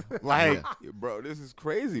Madball. Like, bro, this is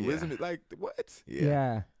crazy. Yeah. Isn't it like what?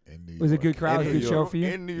 Yeah. In New Was it a York. good crowd? In A New good show York- for you?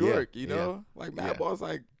 in New Yeah. York, you Yeah. know, like Yeah. Madball's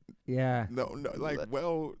like Yeah. no, like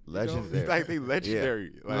well, legendary. like they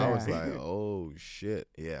legendary. Like, I was Yeah. like, oh shit.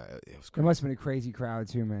 Yeah, it was It crazy. must have been a crazy crowd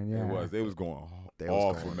too, man. Yeah. They was going They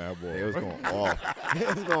was off going- for Madball. It was going off.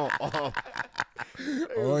 It was going off.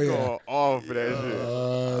 Oh yeah. going off for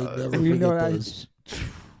that shit. Never You know forget that those.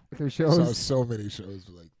 their Saw shows. so many shows.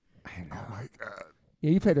 Like, I know. oh my god.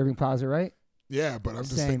 Yeah, you played Irving Plaza, right? Yeah, but I'm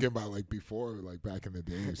just Same. thinking about like before, like back in the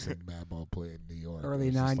day, seeing Madball play in New York. Early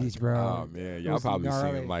It was just 90s, like, bro. Oh man, y'all was probably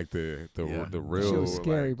gnarly. seen like the Yeah. the This real shit was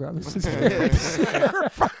scary, like, bro. This is scary.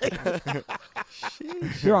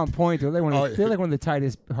 They're on point, though. They're like one of the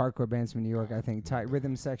tightest hardcore bands from New York, I think. Tight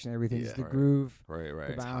rhythm section, everything. Yeah. Just the Right. groove, right, the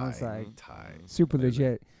right. balance, like Tight. super Maybe.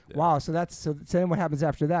 legit. Yeah. Wow. So then what happens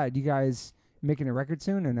after that? You guys making a record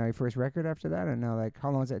soon, or no? Your first record after that, or no? Like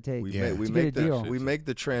how long does that take? We Yeah. make we To get make a deal. the we make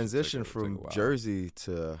the transition Took a from while. Jersey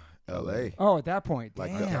to LA. Oh, at that point,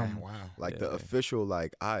 Like damn. Wow. Like Yeah. the official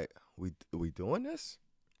like we doing this?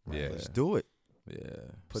 Yeah. Let's do it. Yeah.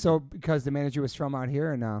 So because the manager was from out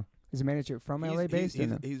here, or no? Is the manager from LA based? or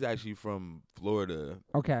no? He's actually from Florida,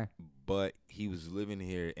 Okay. but he was living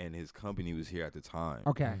here and his company was here at the time.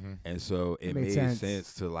 Okay. Mhm. And so it Made made sense.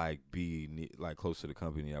 sense to like be like close to the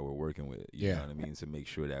company that we're working with. You Yeah. know what I mean? To make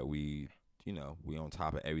sure that we on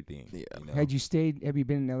top of everything. Yeah. You know? Had you stayed? Have you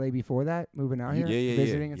been in LA before that? Moving out here,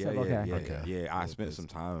 visiting and stuff. Okay. Yeah, Okay. yeah. I Yeah, spent visit. some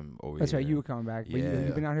time over That's here. right. You were coming back. But Yeah.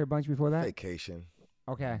 you've been out here a bunch before that. Vacation,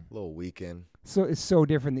 Okay. little weekend. So it's so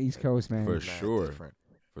different the East Coast, man. For Mad sure. different.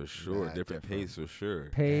 For sure, Mad different different. pace for sure.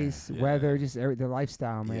 Pace, Yeah. weather, just the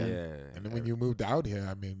lifestyle, man. Yeah. And then when you moved out here,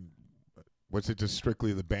 I mean, was it just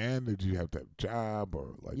strictly the band? Did you have to have a job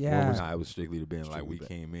or like? Yeah. What was Nah, it was strictly the band. Like Strictly we band.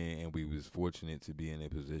 came in and we was fortunate to be in a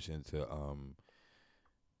position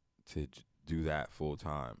to do that full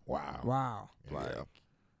time. Wow. Wow. Yeah. Like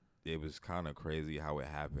it was kind of crazy how it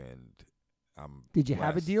happened. Did you have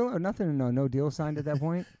a blessed. deal or nothing? Or no deal signed at that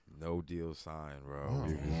point. No deal signed, bro. Oh,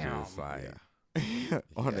 It was damn. just like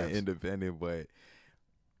on the Yes. independent, but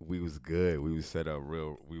we was good. We was set up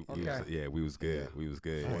real. We was Okay. we was good. Yeah. We was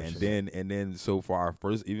good. Fortunate. And then so for our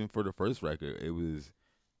first, even for the first record, it was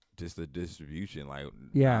just a distribution, like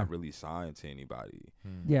Yeah. not really signed to anybody.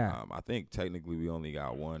 Yeah. I think technically we only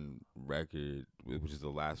got one record, which is the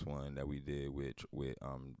last one that we did with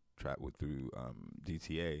through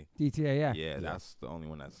DTA. DTA. Yeah. Yeah, that's the only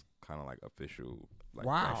one that's kind of like official. Like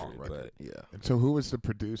Wow. record, but Yeah. And so, who was the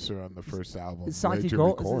producer on the first album? Is Where'd Santi you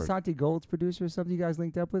Gold? Is record? it Santi Gold's producer or something you guys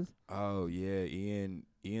linked up with? oh yeah, Ian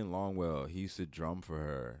Longwell, he used to drum for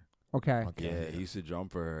her. Okay. Okay. Yeah, he used to drum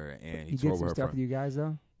for her, and He he did toured some with her. stuff with you guys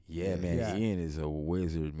though. Yeah, man, Yeah. Ian is a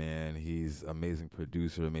wizard, man. He's amazing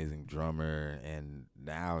producer, amazing drummer, and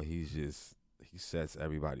now he sets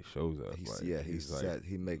everybody's shows up.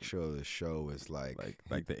 He makes sure the show is like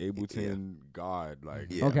the Ableton god, like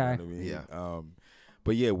Yeah. Okay. You know what I mean? Yeah.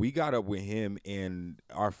 But yeah, we got up with him, and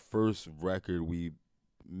our first record, we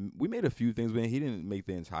made a few things with him. He didn't make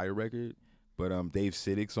the entire record, but Dave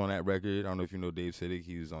Siddick's on that record. I don't know if you know Dave Siddick.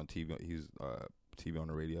 He was on TV. He's TV on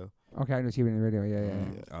the radio. Okay, I know you in the radio.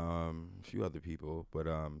 Yeah. A few other people, but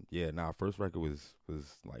yeah. Now our first record was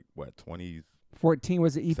like what 14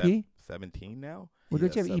 was it EP? 17 now. Well,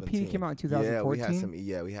 did you have EP 17. came out in Yeah,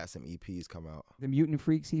 2014? we had some EPs come out. The Mutant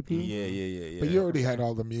Freaks EP. Yeah. But you already had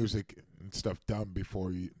all the music and stuff done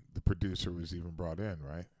before the producer was even brought in,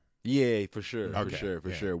 right? Yeah, for sure, Okay,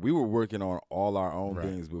 for sure. We were working on all our own Right.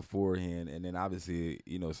 things beforehand, and then obviously,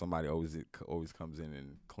 you know, somebody always comes in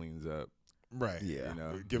and cleans up. Right. You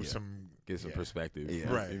know, Give some perspective.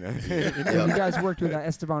 Yeah. Right. You know? You guys worked with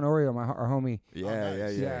Esteban Oreo, our homie,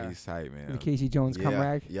 Yeah. He's tight, man. the Casey Jones cum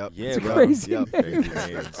rag. Yep. Yeah, It's bro. crazy. Yep. Crazy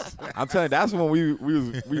names. I'm telling you, that's when we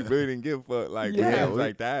really didn't give a fuck. Like names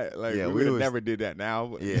like that. Like we would have never did that now.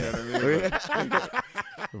 But, you know what I mean?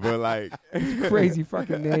 But like Crazy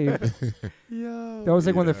fucking name. Yo. That was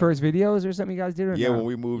like one of the first videos or something you guys did. Or no? when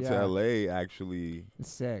we moved to LA, actually,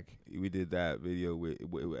 It's sick. we did that video with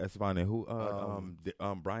Esteban and who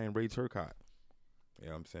Brian Ray Turcotte. You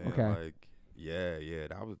know what I'm saying? Okay. Like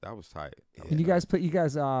that was tight. And you guys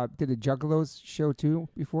did a Juggalos show too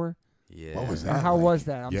before? Yeah. What was Or that? how like? was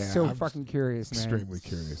that? I'm Yeah, so I'm fucking curious, man. Extremely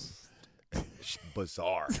curious.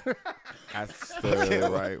 Bizarre. That's the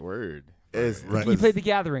right word. It's You played The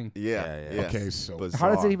Gathering. yeah. Okay, so Bizarre.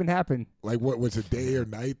 How does it even happen? like, what was it, day or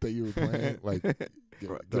night that you were playing? Like,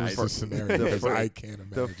 give us a scenario the because fir- I can't imagine.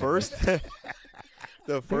 The first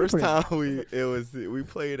the first time we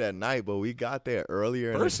played at night, but we got there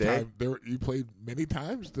earlier First in the day. time you played many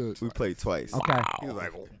times. We played twice. Okay. He was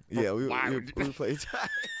like, Yeah, we played twice.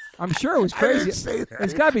 I'm sure it was I didn't crazy. say that.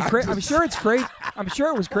 It's gotta be crazy. I'm sure it's crazy. I'm sure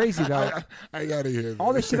it was crazy though. I gotta hear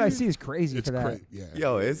All the this. shit I see is crazy It's for that. crazy. Yeah.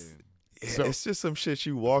 Yo, it's So- it's just some shit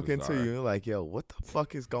you walk into, bizarre. you're like, yo, what the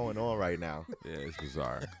fuck is going on right now? Yeah, it's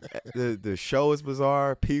bizarre. The show is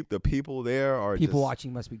bizarre. The people there are People just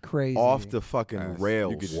watching must be crazy. off the fucking That's-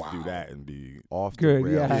 rails. You could just do that and be Off Good, the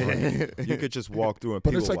rails. yeah. Like, you could just walk through and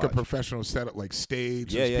But people it's like watch. a professional setup, like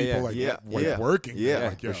stage. Yeah, There's yeah, people yeah. like working. Yeah,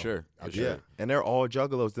 like, yo, for sure. I'm Yeah, and they're all juggalos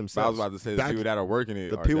But I was themselves. about to say the That- people that are working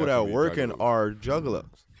it. The are people that are definitely working juggalos. are juggalos.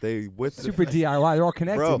 They with the Super DIY. They're all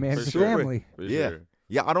connected, Bro, man. for It's a sure. family. For Yeah. sure.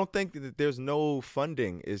 Yeah, I don't think that there's no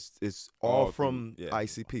funding. It's all All from through- yeah.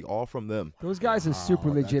 ICP, all from them. Those guys are super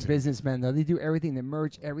Wow, legit that's- businessmen though. They do everything, the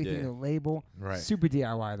merch, everything, Yeah. the label. Right. Super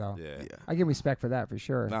DIY though. Yeah. I give respect for that for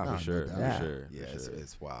sure. Nah, Nah, for sure. no For doubt. sure. Yeah, for sure.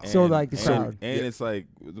 it's wild. So, like, the crowd. And it's like,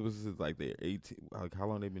 was it like they're 18? Like, how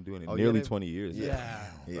long they been doing it? Oh, yeah, Nearly they- 20 years. Yeah.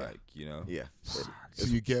 Yeah. Like, you know. Yeah. So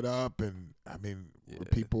you get up, and I mean, were Yeah.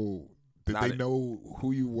 people, did Not they it- know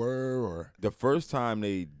who you were, or The first time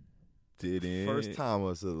they didn't. First time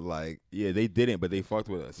was like, Yeah, they didn't, but they fucked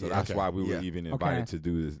with us. So Yeah, that's okay. why we were Yeah. even invited Okay. to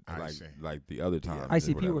do this, I see. like the other time.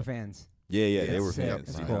 ICP were fans. Yeah, Yeah, they were sick. fans.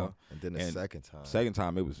 That's you cool. know? and then the And second time. Second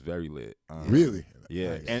time, it was very lit. really?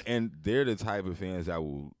 Yeah, Nice. and they're the type of fans that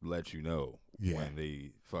will let you know Yeah. when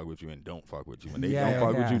they fuck with you and don't fuck with you. When they Yeah, don't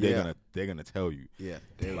fuck yeah. with you, Yeah. they're gonna tell you. Yeah,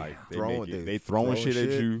 They like they throwing- make it, they they throwing shit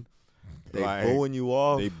at you. They like, booing you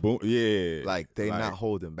off. They boom. Yeah, like they not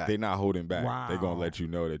holding back. They not holding back. They Wow. gonna let you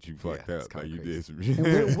know that you fucked it's up. Like kinda you crazy. did some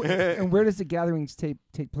And where, shit. and where does the gatherings take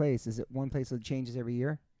place? Is it one place that changes every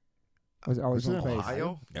year? Or is it always Is it one place?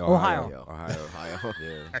 Ohio? Ohio. Ohio.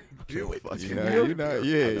 Yeah. Do it. Fucking You know,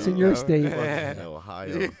 yeah. It's in your state. Fucking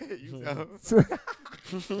Ohio. You know. So,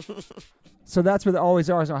 so that's where the always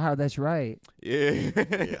are. So how? That's right. Yeah.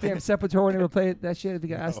 Damn, Sepultura never played that shit if you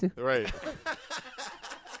got asked to. Right.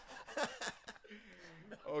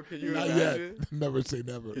 Oh, can you Not imagine? yet. Never say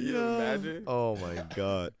never. Can you imagine? Oh my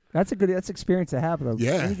god. That's experience to have though.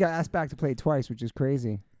 Yeah. And you got asked back to play it twice, which is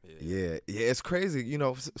crazy. Yeah, it's crazy. You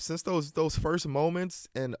know, since those first moments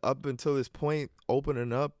and up until this point,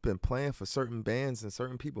 opening up and playing for certain bands and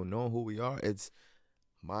certain people knowing who we are, it's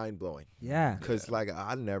mind blowing. Yeah. Cause like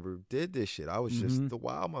I never did this shit. I was just Mhm. the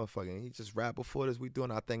wild motherfucker. And he just rapped before this. We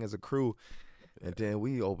doing our thing as a crew, and then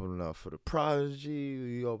we opening up for the Prodigy.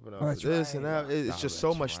 We open up for that's this and right. that. It's Oh, just so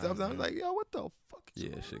that's much right, stuff. And I was man. like, yo, what the fuck? Is Yeah,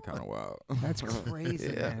 going shit on? kind of wild. That's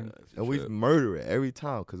crazy, Yeah. man. And we murder it every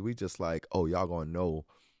time because we just like, oh, y'all gonna know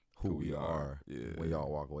who we are Yeah. when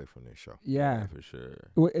y'all walk away from this show. Yeah. for sure.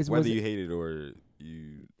 Was Whether it- you hate it or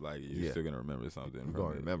you like, you're Yeah. still gonna remember something. You're from gonna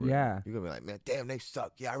it. remember. Yeah. You're gonna be like, man, damn, they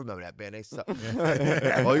suck. Yeah, I remember that band. They suck.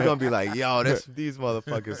 Or you're gonna be like, yo, these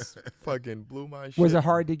motherfuckers fucking blew my shit. Was it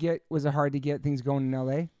hard to get things going in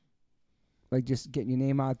LA? Like just getting your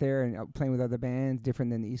name out there and playing with other bands,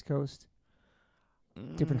 different than the East Coast?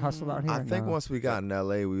 Different hustle out here? I or think no? once we got in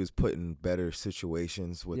LA, we was put in better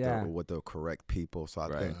situations with Yeah. the correct people. So I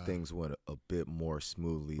Right. think things went a bit more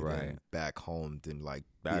smoothly than Right. back home than like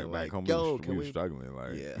Back being back like, home, yo, we can were we? struggling.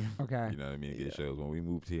 Like, Yeah. Okay. you know what I mean? Get Yeah. shows. When we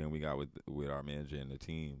moved here and we got with our manager and the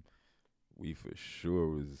team, we for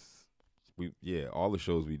sure all the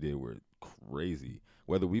shows we did were crazy.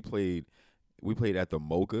 Whether we played at the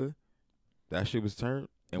Mocha, that shit was turned.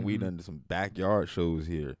 and we done some backyard shows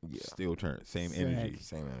here. Still same energy.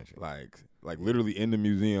 Same energy. Like literally in the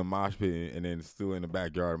museum mosh pit, and then still in the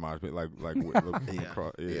backyard mosh pit. Like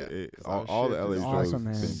all the LA shows awesome,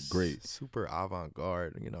 been great. Super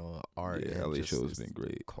avant-garde, art. Yeah, LA shows been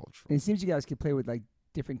great. Cultural. And it seems you guys could play with like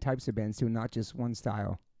different types of bands too, not just one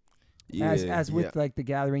style. Yeah, As with like the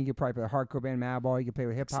Gathering, you could probably play a hardcore band, Madball. You could play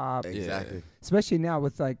with hip hop. Exactly. Especially now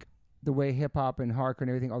with like the way hip hop and hardcore and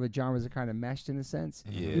everything, all the genres are kind of meshed in a sense.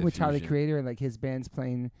 Yeah, even with Tyler the fusion. Creator and like his band's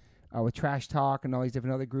playing with Trash Talk and all these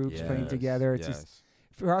different other groups playing together. It's just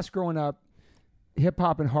for us growing up, hip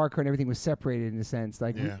hop and hardcore and everything was separated in a sense.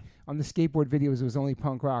 Like on the skateboard videos, it was only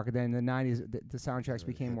punk rock. And then in the 90s, the soundtracks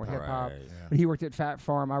became more hip hop. But he worked at Fat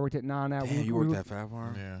Farm. I worked at Nana. Damn, you worked at Fat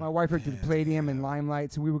Farm? Yeah. My wife worked at the Palladium and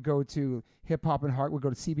Limelight. So we would go to hip hop and hard. We'd go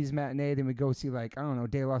to CB's Matinee. Then we'd go see like, I don't know,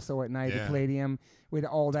 De La Soul at night, the Palladium. We had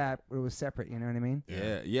all that. But it was separate. You know what I mean?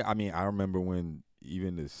 Yeah. I mean, I remember when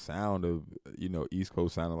even the sound of, East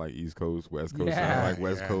Coast sounded like East Coast, West Coast sounded like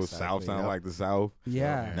West Coast, exactly. South sounded like the South.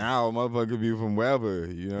 Yeah. Now a motherfucker could be from wherever,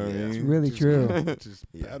 you know what I mean? It's really true. It's just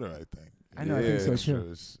better, I think. I know, I think so too.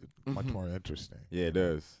 It's much more interesting. Yeah, it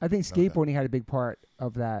does. I think skateboarding had a big part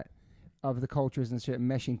of that, of the cultures and shit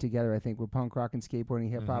meshing together. I think with punk rock and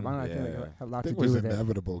skateboarding, hip hop. I don't know. I think it had a lot to it do was with it.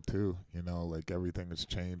 inevitable too. Like everything is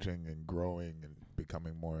changing and growing and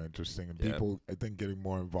becoming more interesting, and people, I think, getting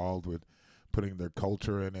more involved with putting their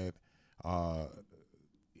culture in it. I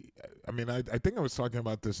mean, I think I was talking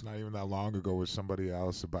about this not even that long ago with somebody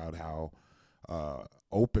else about how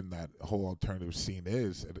open that whole alternative scene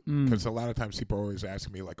is, because a lot of times people are always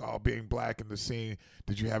asking me like, oh, being black in the scene,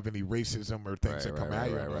 did you have any racism or things that come at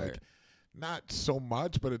you? Like, not so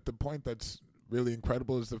much, but at the point that's really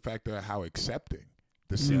incredible is the fact that how accepting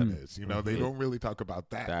the scene is. They don't really talk about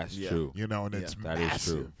that. That's true. And it's that massive. is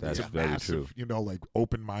true. That's it's very massive, true. Like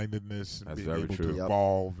open-mindedness and That's being very able true. to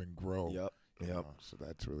evolve and grow. Yep. So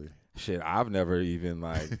that's really Shit, I've never even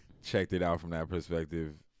checked it out from that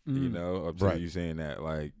perspective. Up to you saying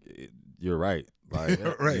that, you're right.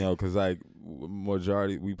 Because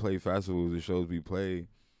majority we play festivals, the shows we play.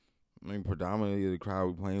 I mean, predominantly the crowd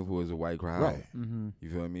we're playing for is a white crowd. Right. Mm-hmm. You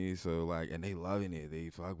feel me? So and they loving it, they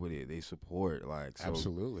fuck with it, they support. So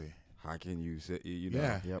absolutely. How can you say?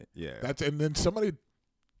 Yeah. And then somebody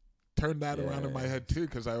turned that around in my head too,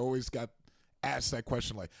 because I always got asked that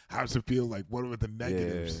question, like, how does it feel? Like, what are the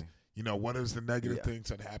negatives? What is the negative things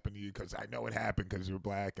that happen to you? Because I know it happened because you're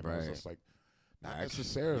black, and I was just like, not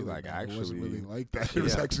necessarily. Actually, it wasn't really like that. It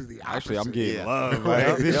was actually the opposite. Actually, I'm getting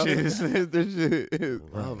love. This shit is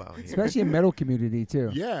love out here. Especially in metal community too.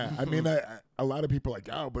 Yeah, I mean, a lot of people are like,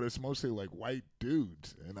 oh, but it's mostly like white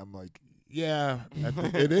dudes, and I'm like, yeah, I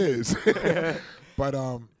think it is. But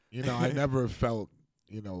I never felt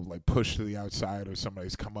like pushed to the outside, or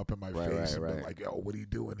somebody's come up in my face and been like, yo, what are you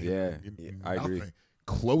doing here? I agree.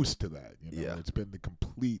 Close to that, it's been the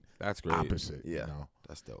complete opposite.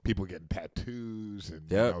 That's dope. People getting tattoos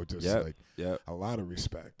and a lot of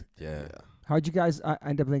respect. How'd you guys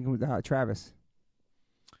end up linking with Travis?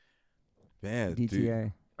 Man,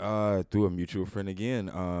 DTA. Dude, through a mutual friend again.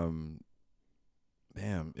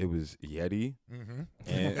 It was Yeti.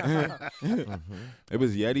 And it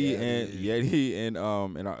was Yeti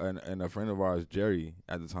and a friend of ours, Jerry,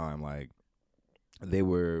 at the time.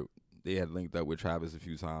 They had linked up with Travis a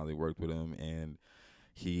few times. They worked with him, and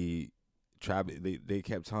they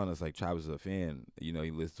kept telling us Travis is a fan. He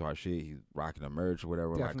listens to our shit. He's rocking the merch or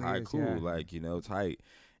whatever. Definitely all right, cool. Yeah. Tight.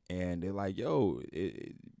 And they're like, yo,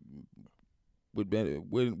 it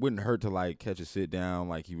wouldn't hurt to catch a sit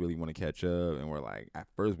down. He really want to catch up. And we're at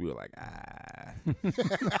first we were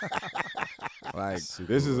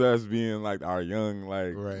this is us being our young,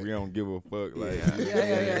 we don't give a fuck.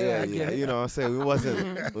 Yeah. You know what I'm saying?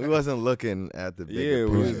 We wasn't looking at the bigger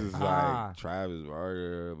we was picture. just Travis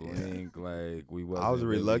Barker, Blink, we wasn't. I was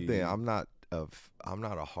reluctant. Really, I'm not a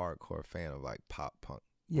hardcore fan of pop punk.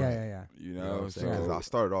 Yeah. You know what I'm saying? Because I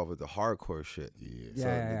started off with the hardcore shit.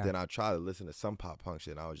 Yeah. Then I tried to listen to some pop punk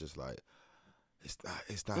shit, and I was just like, it's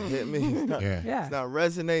not hitting me. It's not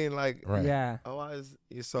resonating. Yeah.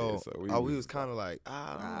 We was kind of like,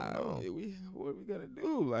 I don't know. What are we gonna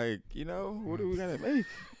do? What are we gonna make?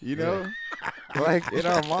 In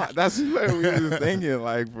our mind, that's what we was thinking.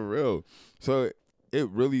 For real. So it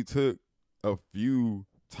really took a few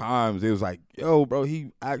times. It was yo, bro,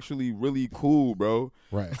 he actually really cool, bro.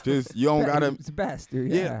 Right. Just you don't gotta. It's the best,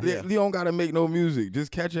 dude. You don't gotta make no music.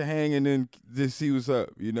 Just catch a hang and then just see what's up,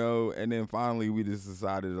 And then finally we just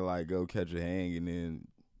decided to go catch a hang, and then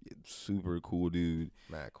super cool dude.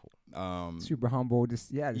 Mad cool. Super humble.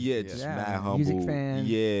 Just mad humble. Music fan.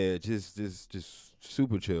 Yeah, just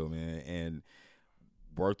super chill, man. And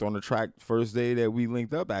worked on the track first day that we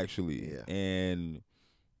linked up, actually. Yeah. And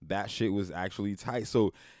that shit was actually tight.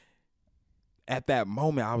 So at that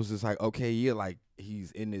moment, I was just like, okay, yeah, like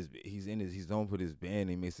he's known for his band,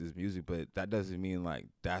 he makes his music, but that doesn't mean like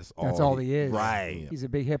that's all he is. Right. He's a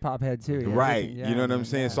big hip hop head too. Yeah. Right. Yeah, you know what I'm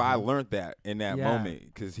saying? yeah. So I learned that in that Yeah. moment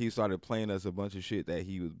because he started playing us a bunch of shit that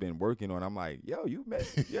he was been working on. I'm like, yo, you met.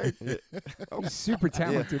 Yeah. He's super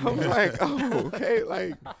talented. I was man. like, oh, okay,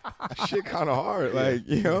 like shit kind of hard, like,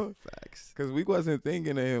 you know, Facts. because we wasn't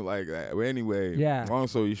thinking of him like that. But anyway, Yeah. long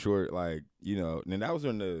story short, like, you know, and that was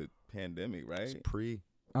during the pandemic, right? It's pre.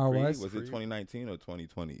 Oh, Pre? was? Was it 2019 or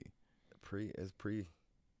 2020? It's pre.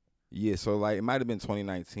 Yeah, so like it might have been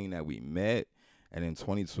 2019 that we met, and then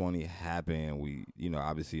 2020 happened. We, you know,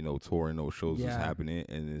 obviously no touring, no shows was Yeah. happening,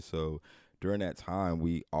 and then so during that time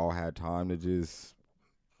we all had time to just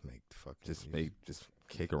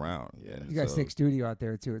kick around. Yeah. And You got a so, sick studio out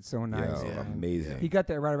there too. It's so nice. yeah, man. amazing. He got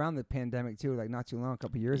that right around the pandemic too, like not too long, a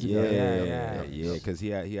couple years ago. Yeah. Because he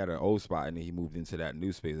had an old spot and then he moved into that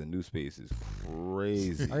new space. The new space is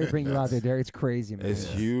crazy. I bring you out there, Derek. It's crazy, man. It's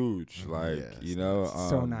huge, like Yeah, you know, It's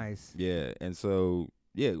so nice. Yeah, and so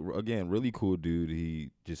yeah, again, really cool dude. He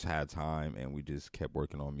just had time, and we just kept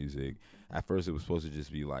working on music. At first, it was supposed to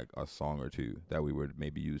just be like a song or two that we would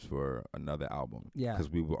maybe use for another album. Yeah. because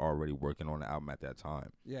we were already working on the album at that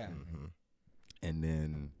time, Yeah. Mm-hmm. and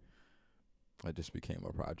then it just became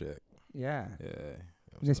a project. Yeah. Yeah.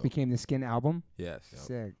 And this became the Skin album. Yes.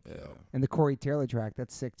 Sick. Yeah. And the Corey Taylor track,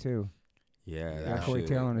 that's sick too. Yeah. Yeah, That Corey shit.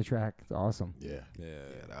 Taylor on the track. It's awesome. Yeah. Yeah.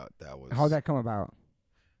 Yeah, that was. How'd that come about?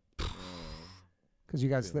 Because you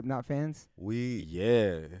guys Yeah. Slipknot fans? We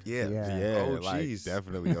Yeah. yeah Yeah. Like, OGs.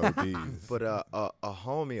 definitely OGs. But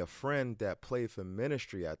a friend that played for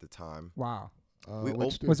Ministry at the time. Wow. We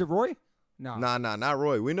which op- dude? Was it Roy? No. Nah, not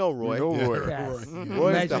Roy. We know Roy. We know Roy. Yes. Roy's the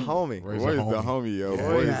Legend. homie. Roy's Roy's a the homie. homie, yo. Yeah.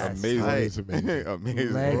 Roy's Yes. amazing. Tight. He's amazing.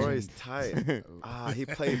 Amazing. Legend. Roy's tight. He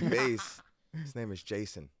played bass. His name is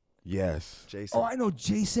Jason. Yes. Jason. Oh, I know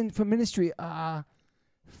Jason from Ministry.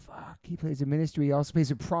 Fuck. He plays a Ministry. He also plays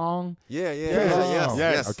a Prong. Yeah. Oh.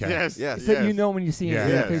 Yes. Okay. Yes. So you know when you see him. Yeah.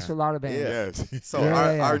 He Yeah. plays for a lot of bands. Yes. So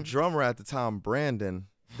Yeah. our drummer at the time, Brandon,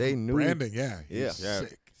 they knew. Brandon, yeah. Yeah. He's Yeah.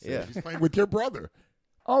 sick. Yeah. He's playing with your brother.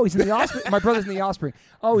 Oh, he's in the Offspring. My brother's in the Offspring.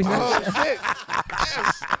 Oh, he's in shit.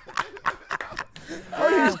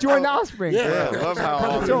 Oh, he's joined the Offspring. Yeah. Love how all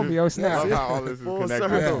Brother this, told me, oh snap. Love how all this is Full connected.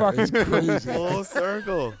 circle. Fuck is crazy. full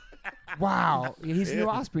circle. Wow. He's the new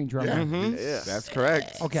Offspring drummer. Yeah. Mhm. Yeah. That's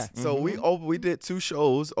correct. Okay. So we did 2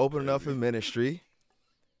 shows, opening up in Ministry,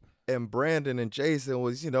 and Brandon and Jason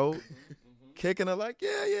was, kicking it like,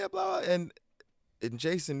 yeah, blah, blah. And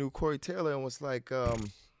Jason knew Corey Taylor and was like,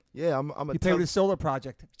 yeah, I'm He gonna played with a solo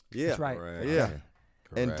project. yeah, That's right. yeah.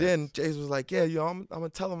 And Correct. then Jason was like, yeah, I'm gonna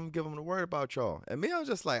tell him, give him the word about y'all. And me, I was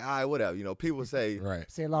just like, all right, whatever. People say,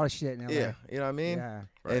 Right. Say a lot of shit in LA. yeah, you know what I mean? Yeah.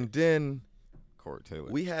 Right. And then Corey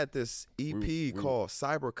Taylor. we had this EP We- called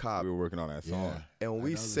Cyber Cop. we were working on that song. Yeah. And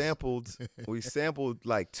we sampled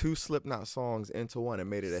like 2 Slipknot songs into one and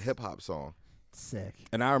made it a hip hop song. Sick.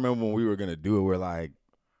 And I remember when we were gonna do it, we're like,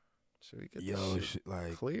 Should we get yo, this shit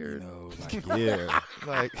like, cleared? like, yeah,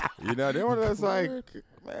 like, they were just like,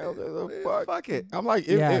 man, what the fuck? fuck it. I'm like,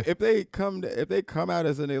 if they come at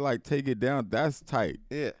us and they like take it down, that's tight.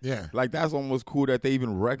 Yeah. Yeah. Like that's almost cool that they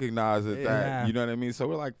even recognize it. Yeah. That you know what I mean. So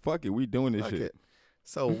we're like, fuck it, we doing this Fuck shit. it.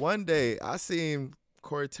 So one day I seen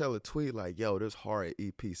Corey Taylor tweet like, yo, this horror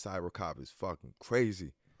EP Cyber Cop is fucking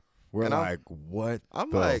crazy. We're And I'm- like, what? I'm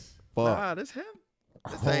the like, fuck? nah, this him.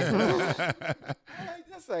 This ain't him. I'm like,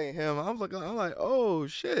 this ain't him. I'm like, oh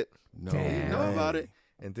shit. No, You Damn. know way. about it?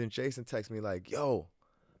 And then Jason texts me like, yo,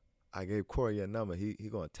 I gave Corey your number. He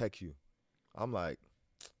gonna text you. I'm like,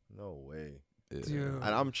 no way. Yeah. Dude. And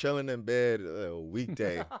I'm chilling in bed a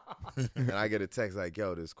weekday, and I get a text like,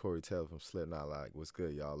 yo, this Corey Taylor from Slipknot. Like, what's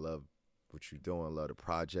good? Y'all love what you doing. Love the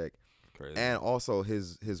project. Crazy. And also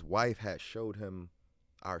his wife had showed him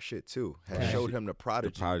our shit too. Had Okay. showed him the the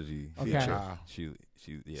Prodigy. Prodigy Okay. feature. Wow. She,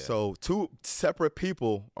 yeah. So 2 separate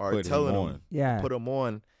people are Put him telling on. him, Yeah. put him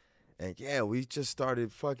on. And yeah, we just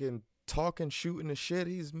started fucking talking, shooting the shit.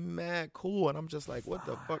 He's mad cool. And I'm just like, what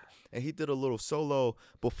the fuck? And he did a little solo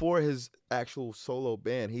before his actual solo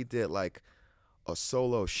band. He did like a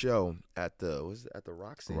solo show at the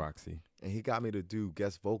Roxy. Roxy. And he got me to do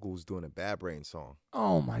guest vocals doing a Bad Brain song.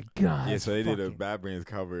 Oh my God. Yeah, so they did a Fucking- Bad Brains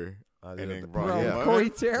cover I And did then the bro, part. Bro, yeah. Corey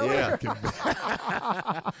Taylor.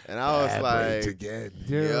 Yeah. And I was like, again.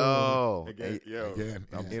 Dude. yo. Again, yo. Again,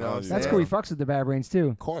 I'm yeah. You know what I'm telling That's saying? cool. He fucks with the Bad Brains too.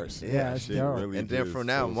 Of course. Yeah, that's shit dope. really And then just from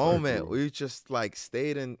that full moment, circle. we just like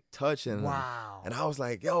stayed in touch. And Wow. and I was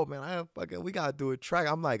like, yo, man, we got to do a track.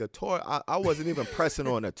 I'm like, a tour. I wasn't even pressing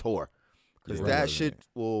on a tour. Because Yeah, that right. shit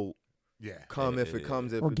will Yeah. come Yeah, if it yeah,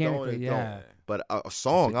 comes. yeah. If it don't, Organically, it yeah. don't. But a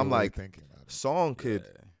song, I'm like, thinking about it. song could,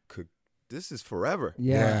 this is forever.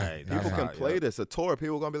 Yeah. Right, People that's can how- play yep. this. A tour,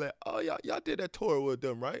 people gonna be like, oh, y'all did that tour with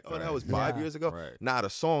them, right? Oh, that was 5 Yeah. years ago. Right. Not a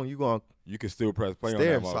song. You gonna You can still press play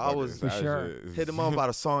There, on that so I motherfucker. was- For That sure. shit is- hit him up about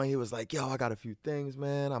a song. He was like, yo, I got a few things,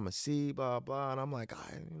 man. I'm a see, blah, blah. And I'm like,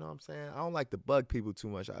 you know what I'm saying? I don't like to bug people too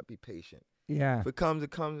much. I'd be patient. Yeah. If it comes,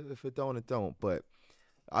 it comes. If it don't, it don't. But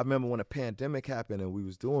I remember when the pandemic happened and we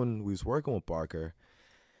was working with Barker,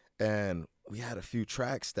 and we had a few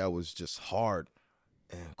tracks that was just hard.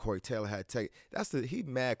 And Corey Taylor had he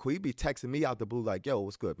mad cool. He be texting me out the blue like, yo,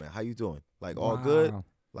 what's good, man? How you doing? Like, all good? Wow.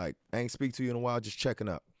 Like, I ain't speak to you in a while, just checking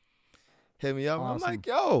up. Hit me up. Awesome. I'm like,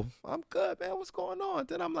 yo, I'm good, man. What's going on?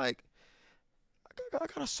 Then I'm like, I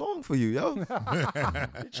got a song for you, yo.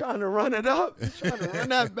 You trying to run it up? You trying to run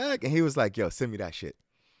that back? And he was like, yo, send me that shit.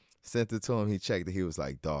 Sent it to him. He checked it. He was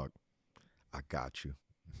like, dog, I got you.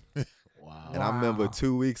 Wow. And I remember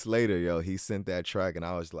 2 weeks later, yo, he sent that track, and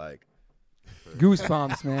I was like,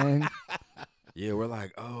 Goosebumps, man. Yeah, we're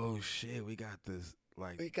like, oh shit, we got this.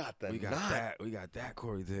 Like, we got we got that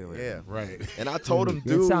Corey Taylor. Yeah. Right. And I told him, It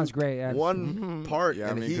dude, sounds great. Yeah. one part, Yeah, I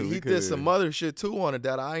and mean, 'cause he we did some could- other shit too on it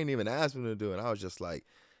that I ain't even asked him to do. And I was just like,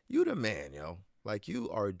 you the man, yo. Like, you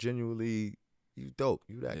are genuinely, you dope.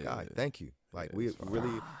 You that guy. Thank you. Like, Yeah, we it's fine.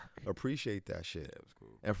 really appreciate that shit. Yeah, it was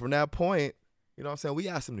cool. And from that point, you know what I'm saying, we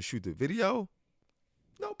asked him to shoot the video.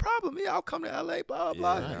 No problem. Yeah, I'll come to LA, blah,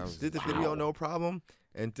 blah. Yeah, that was- Did the video, no problem.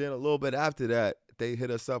 And then a little bit after that, they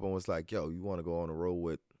hit us up and was like, yo, you want to go on the road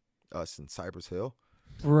with us in Cypress Hill?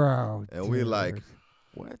 Bro. And we like, dude.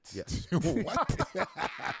 What? yes. What?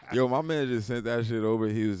 Yo, my man just sent that shit over.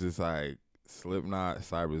 He was just like, Slipknot,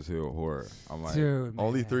 Cypress Hill, Horror. I'm like, Dude,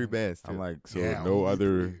 Only man. 3 bands, too. I'm like, so Yeah, no only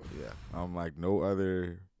other. three. Yeah. I'm like, no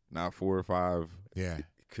other. Not 4 or 5. Yeah.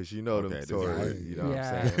 Because you know Okay, them this stories. is- You know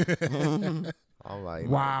Yeah. what I'm saying? I'm like,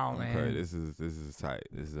 Wow, Okay, man. this is tight.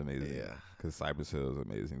 This is amazing. Yeah. Because Cypress Hill is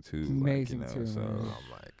amazing too. Amazing like, too, So man.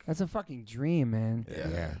 I'm like, That's a fucking dream, man. yeah,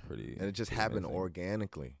 Yeah. pretty. and it just pretty happened amazing.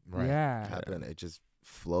 organically. Right. Yeah. It just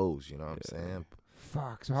flows, you know what I'm Yeah. saying?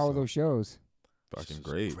 Fuck. So how were So- those shows? Fucking This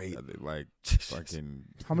was great. great. Like fucking.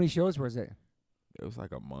 How many shows was it? It was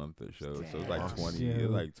like a month or so. So it was Damn, like 20. It dude.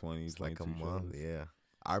 was like 20. It's like a 22 month, shows. yeah.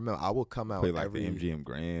 I remember I would come out Played like every the MGM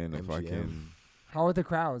Grand. And MGM. fucking. How were the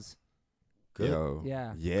crowds? good, Yo.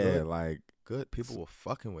 Yeah. Yeah. Good. Like. good. People were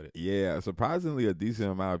fucking with it. Yeah. Surprisingly, a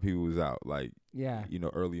decent amount of people was out. Like. Yeah. You know,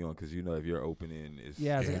 early on, because you know if you're opening, it's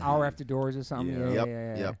Yeah, it's like an Yeah. hour after doors or something. Yeah. Yeah, Yep,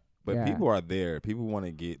 yeah, yeah. yep. But Yeah. people are there. People want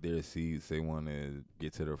to get their seats. They want to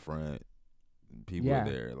get to the front. People Yeah. are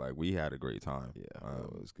there. Like, we had a great time. Yeah,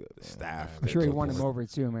 it was good. Man. Staff. I'm that sure you took won us- them over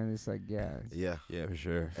too, man. It's like, yeah. Yeah, Yeah, for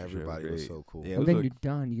sure. For everybody sure. was Great. so cool. Yeah, it And was then a- you're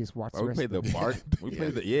done. You just watch the we rest played of the it. Bark.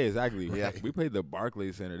 Exactly. Yeah. We played the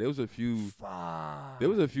Barclays Center. There was a few. Fuck. There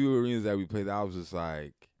was a few arenas that we played that I was just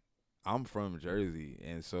like, I'm from Jersey,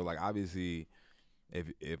 and so like obviously,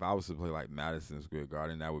 if I was to play like Madison Square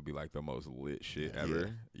Garden, that would be like the most lit shit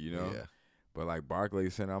ever, you know. Yeah. But like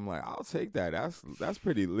Barclays Center, I'm like, I'll take that. That's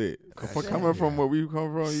pretty lit. That's For it. coming from Yeah. where we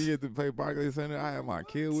come from, you get to play Barclays Center. I have my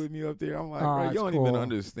kid with me up there. I'm like, Oh, bro, you that's don't cool. even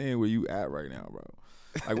understand where you at right now, bro.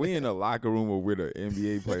 Like we in the locker room with the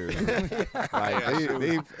NBA players. Like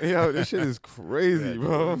they this shit is crazy,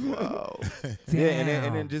 bro. Wow. Yeah, and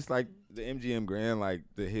then Damn. just like the MGM Grand, like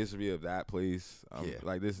the history of that place. Yeah.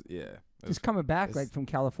 Like this, yeah. Just coming back it's- like from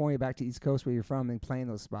California back to East Coast where you're from and playing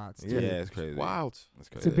those spots. Yeah, Dude. it's crazy. Wild. It's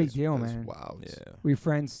It's a crazy. big deal, That's man. wild. Yeah. We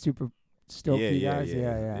friends, super stoked for you guys.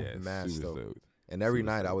 Yeah. it's Mad super stoked. stoked. And every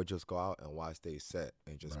Super night I stoked. would just go out and watch they set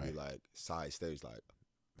and just be Right. like side stage, like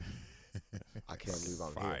I can't believe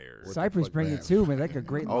I'm Fire. here. What the Cypress fuck, bring man? it too, man. Like a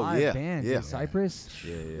great Oh, live yeah, band. yeah. dude. Cypress.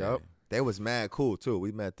 Yeah, yeah. Yep. They was mad cool too.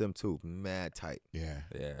 We met them too. Mad tight. Yeah.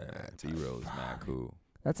 Yeah. T-Roll is mad cool.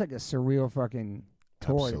 That's like a surreal fucking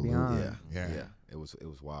tour to be Absolutely. on. Yeah. Yeah. It was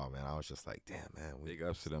wild, man. I was just like, damn, man. Big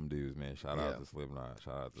ups to them dudes, man. Shout Yeah. out to Slipknot.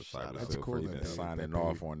 Shout out to Shout Cypress out. Hill That's cool for that even they- signing that they-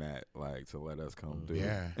 off on that, like to let us come through.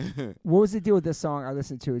 Yeah. What was the deal with this song? I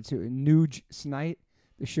listened to it too. Nuge Snight.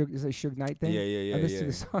 The Suge is a Suge Knight thing. Yeah, yeah, I yeah, listened to yeah.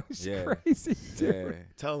 the song. It's Yeah. crazy, dude. Yeah.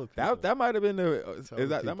 Tell the people. That might have been the Tell the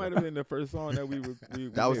that people. might have been the first song that we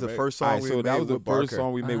That was made, the right? first song Alright, we so that made was the with first Barker.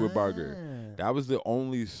 song we made with Barker. Ah. That was the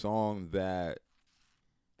only song that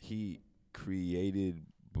he created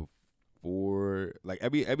like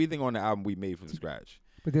everything on the album we made from scratch.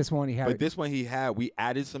 But this one he had. But this one we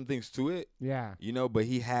added some things to it. Yeah. You know, but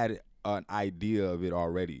he had an idea of it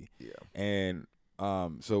already. Yeah. And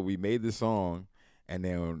so we made the song, and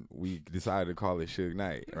then we decided to call it Suge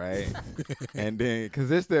Knight, right? And then,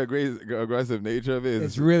 because it's the aggressive nature of it.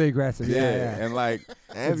 It's really aggressive. Yeah. And like,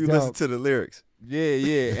 and you listen to the lyrics.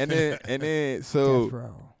 Yeah. And then so Death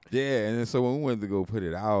Row. yeah, and then so when we went to go put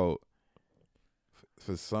it out,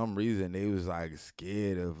 for some reason they was like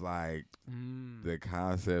scared of like the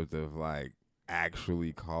concept of like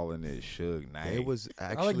actually calling it Suge Knight. It was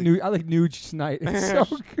actually I like Nuge Knight. It's so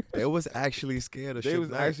good. They was actually scared of they Suge was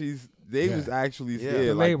Knight. actually scared.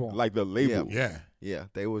 The label. Like the label. Yeah,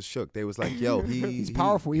 they was shook. They was like, yo, he's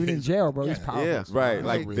powerful. Even in jail, bro. He's powerful. Yeah. Right,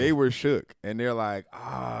 like they were shook, and they're like,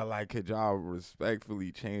 like could y'all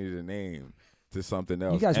respectfully change the name to something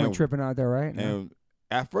else? You guys weren't tripping out there, right? And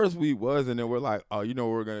at first we was, and then we're like, oh, you know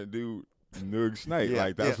what we're gonna do? Nuge Knight.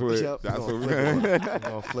 Like that's what we're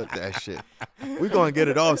gonna flip that shit. We're gonna get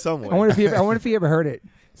it off somewhere. I wonder if he ever heard it.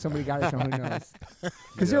 Somebody got it, so who knows?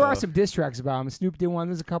 Because there are some diss tracks about him. Snoop did one.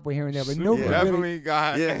 There's a couple here and there, but nobody definitely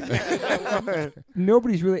got.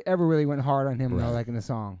 Nobody's really ever went hard on him though, like in the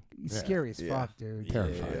song. He's scary as fuck, dude.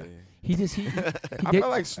 Terrifying. He I feel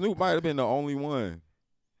like Snoop might have been the only one.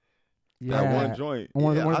 Yeah, that one joint. On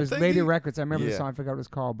one of his later records. I remember the song. I forgot what it was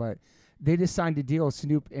called, but they just signed a deal,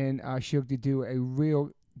 Snoop and Suge, to do a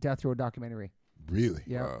real Death Row documentary. Really?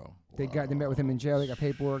 Yeah. Wow. They met with him in jail. They got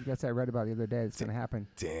paperwork. That's what I read about the other day. It's gonna happen.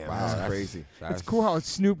 Damn, that's crazy. It's cool how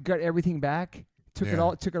Snoop got everything back. Took it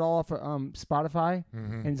all off of Spotify,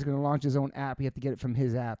 and he's gonna launch his own app. You have to get it from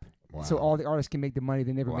his app, so all the artists can make the money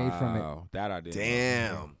they never made from it. That I did.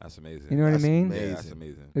 Damn, that's amazing. You know what I mean? Amazing. Yeah, that's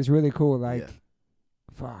amazing. It's really cool. Like,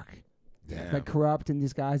 fuck. Damn. Like Corrupt and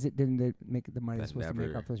these guys that didn't make the money they're supposed to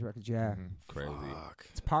make off those records. Yeah, crazy.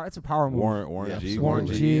 Fuck. It's a power move. Warren G. Warren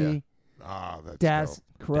G. That's Das,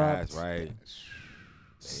 Corrupt. That's right.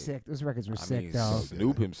 Sick. Those records were sick, though.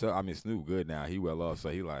 Snoop himself. Snoop good now. He well off, so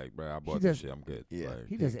he like, bro, I bought this shit. I'm good. Yeah, like,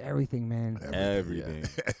 he does everything, man. Everything.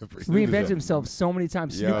 He reinvented himself so many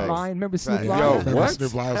times. Snoop Lion, remember Snoop Lion? Yo, what?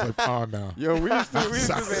 Snoop Lion's like, oh no. Yo, we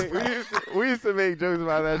used to make jokes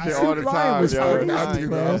about that shit all the time.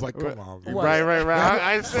 I was like, come on. Right.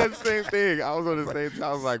 I said the same thing. I was on the same time.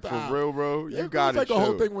 I was like, for real, bro, you got it. Like a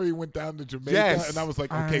whole thing where he went down to Jamaica, and I was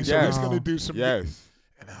like, okay, so he's gonna do some. Yes.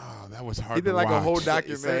 And that was hard. He did to like watch. a whole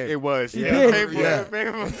document. It was. He did.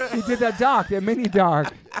 He did that doc, that mini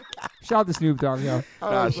doc. Shout out to Snoop Dogg, yo.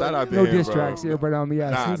 Shout out to no him, diss bro. tracks here, but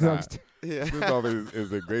Snoop Dogg's. Snoop Dogg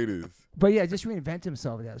is the greatest. But yeah, just reinvent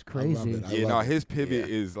himself. That was crazy. His pivot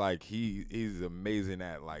is like he's amazing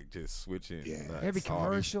at like just switching. Yeah. Every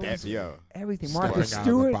commercial, everything. Martha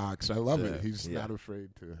Stewart. Box. I love it. He's not afraid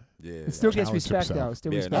to. Yeah. It still gets respect though.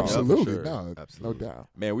 Still respect. Absolutely, sure. no doubt.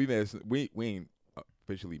 Man, we ain't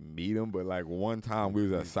officially meet him, but like one time we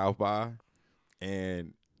was at South by,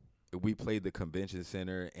 and we played the convention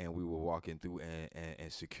center, and we were walking through,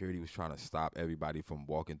 and security was trying to stop everybody from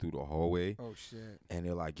walking through the hallway. Oh shit! And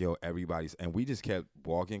they're like, "Yo, everybody's," and we just kept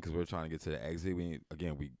walking because we were trying to get to the exit. We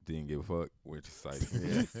didn't give a fuck. We're just like,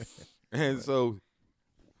 and so.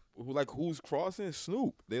 Like, who's crossing?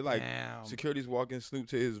 Snoop. They like security's walking Snoop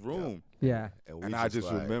to his room. Yeah. And I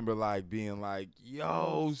just remember like being like,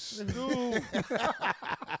 yo, Snoop.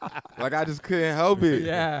 Like I just couldn't help it.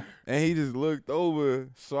 Yeah. And he just looked over,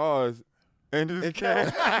 saw us, and just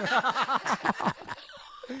kept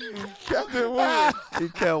it moving. He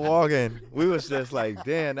kept walking. We was just like,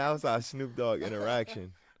 damn, that was our Snoop Dogg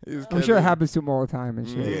interaction. I'm sure it happens to him all the time and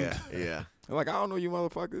shit. Yeah. I'm like, I don't know you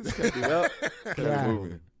motherfuckers. Kept it up. Kept it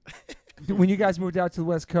moving. When you guys moved out to the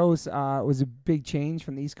West Coast, was a big change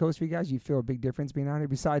from the East Coast for you guys? You feel a big difference being out here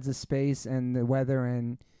besides the space and the weather,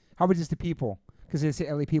 and how about just the people? Because they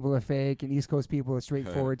say LA people are fake and East Coast people are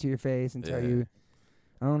straightforward to your face and tell you,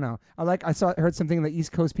 I don't know. Heard something that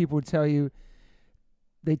East Coast people would tell you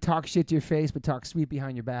they talk shit to your face but talk sweet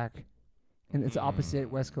behind your back, and it's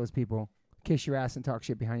opposite West Coast people. Kiss your ass and talk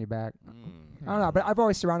shit behind your back. I don't know, but I've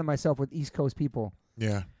always surrounded myself with East Coast people.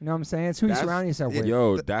 Yeah. You know what I'm saying? It's who you surround yourself with.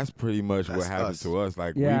 Yo, that's pretty much what happened to us.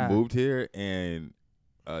 Like, we moved here, and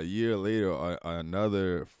a year later,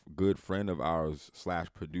 another good friend of ours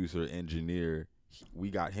 / producer, engineer, we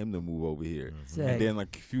got him to move over here. And then,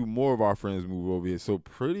 like, a few more of our friends moved over here. So,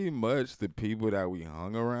 pretty much the people that we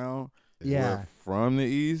hung around were from the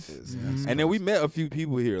East. And then we met a few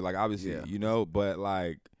people here, like, obviously, you know, but,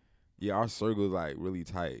 like, our circle's, like, really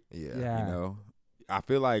tight. Yeah. You know? I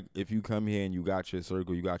feel like if you come here and you got your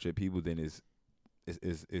circle, you got your people, then it's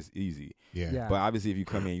it's easy. Yeah. But obviously, if you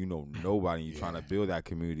come in, you know nobody, and you're trying to build that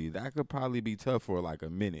community, that could probably be tough for like a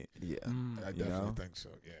minute. Yeah. I definitely think so.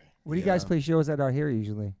 Yeah. Where do you guys play shows at out here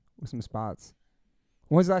usually? With some spots.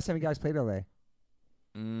 When was the last time you guys played LA?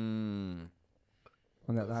 On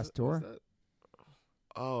that last tour?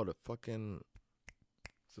 Oh, the fucking.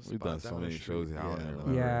 We've done so many shows. I don't even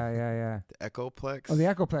remember. Yeah. The Echoplex. Oh, the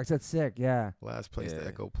Echoplex. That's sick. Yeah. Last place, the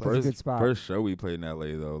Echoplex. That's a good spot. First show we played in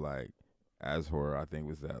LA though, like as horror, I think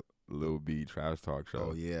was that Lil B Trash Talk show.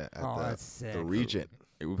 Oh yeah. That's sick. The Regent.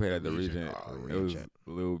 We played at the Regent. It was Regent.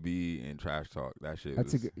 Lil B and Trash Talk. That shit.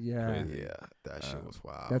 That's was a good. Yeah. crazy. Yeah, that shit was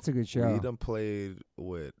wild. That's a good show. We done played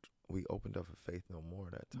with. We opened up for Faith No More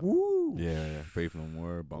that time. Woo. Yeah. Faith No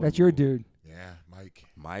More. That's your dude. Yeah, Mike.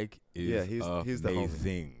 Mike is he's the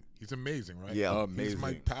amazing. He's amazing, right? Yeah, He's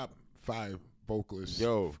my top 5 vocalists.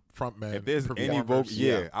 Yo, frontman. if there's any performers.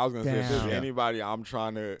 I was gonna say if Damn. there's anybody I'm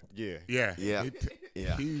trying to, Yeah. Yeah.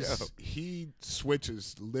 He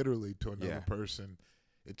switches literally to another person.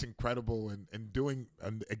 It's incredible, and doing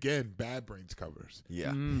again Bad Brains covers.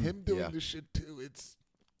 Yeah. Him doing this shit too. It's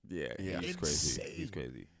he's crazy. He's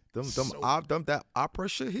crazy. That opera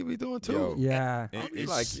shit he be doing too. Yo. Yeah. And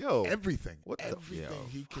it's like, yo, everything. everything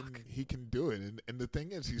He can do it, and the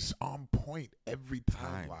thing is, he's on point every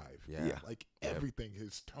time live. Yeah. Like everything,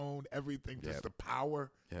 his tone, everything, just the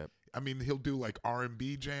power. Yep. I mean, he'll do like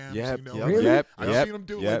R&B jams. Yep. You know, Really? I've seen him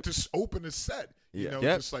do like just open a set. You know,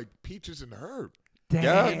 just like Peaches and Herb. Damn.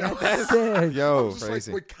 Yeah. That's sick. Yo, just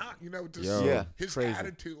crazy. like just his crazy.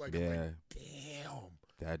 attitude. Like, I'm like, damn,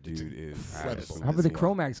 that dude is incredible. absolutely How about the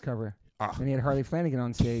wild. Chromax cover? And he had Harley Flanagan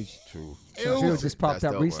on stage. True. Drew just popped That's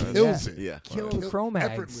up dope, recently. Kills it. Yeah. Killed Chromax.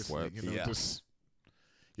 Effortlessly, you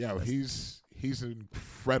know, he's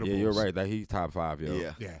incredible. Yeah, you're right. That he's top 5, yo.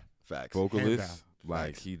 Yeah. Facts. Vocalist,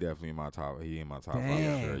 like he definitely in my top. He in my top 5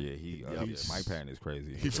 Damn. for sure. Yeah, Mike Patton is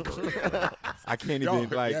crazy. He's I can't Yo,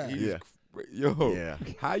 even like. yeah. He's, Yeah.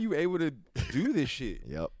 how you able to do this shit?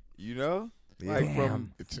 Yep. You know, Yeah. like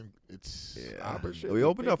from it's opera shit. We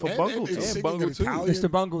opened up for Bungle and too. singing Bungle in too. Italian. Mr.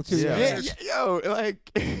 Bungle too. Yeah. yeah, yo, like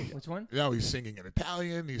Which one? No, he's singing in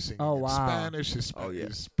Italian. He's singing Oh, in wow. Spanish.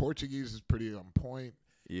 His Portuguese is pretty on point.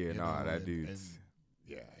 yeah, you no, know, that and- dude's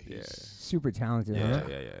He's Super talented. yeah, Huh?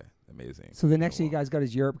 yeah, amazing. So the next thing you guys got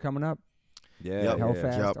is Europe coming up. Yeah, Yep.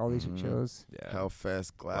 Hellfest, Yep. all these shows. yeah.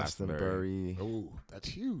 Hellfest, Glastonbury. Oh, that's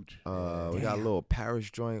huge. We got a little Paris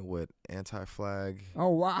joint with Anti-Flag. Oh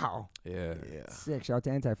wow, yeah, Yeah. sick! Shout out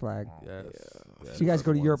to Anti-Flag. yes. So you guys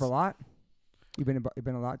go to Europe a lot? You've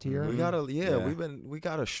been a lot to Europe. We got Yeah. we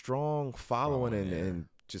got a strong following and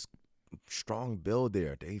just strong build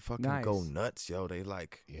there. They fucking go Nice. nuts, yo. They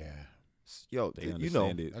like, They you know,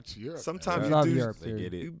 understand it. That's Europe. sometimes I you love do Europe, They dude.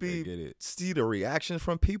 get it. you They get it. see the reaction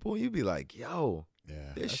from people, and you be like, yo, Yeah.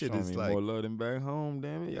 this That's shit showing is me like, more love than back home.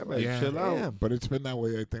 Damn it, y'all better Yeah. chill out. damn. But it's been that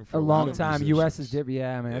way, I think, for A lot long of time. musicians. U.S. is different.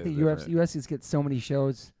 Yeah, man. I Yeah, think it's different. U.S. just gets so many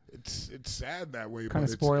shows. It's sad that way, Kinda but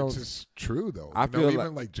spoiled. it's just true though. I You know, feel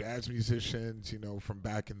even like jazz musicians, you know, from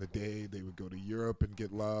back in the day, they would go to Europe and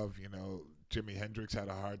get love. You know, Jimi Hendrix had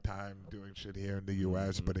a hard time doing shit here in the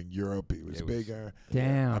U.S., but in Europe he was bigger.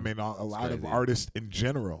 Damn. I mean, a lot of crazy. artists in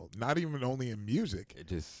general, not even only in music, It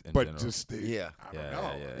just, in but general. just they, Yeah. I don't Yeah,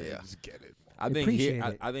 know, yeah, they yeah. just get it. I think appreciate here,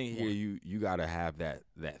 it. I think here you gotta have that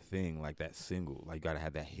thing, like that single, like you gotta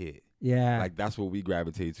have that hit. Yeah. Like that's what we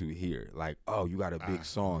gravitate to here. Like, oh, you got a big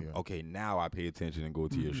song. yeah. Okay, now I pay attention and go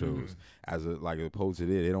to your shows. As opposed to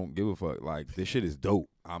this, they don't give a fuck. Like this shit is dope.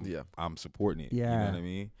 I'm supporting it. You know Yeah. what I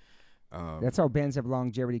mean? That's how bands have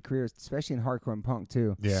longevity careers, especially in hardcore and punk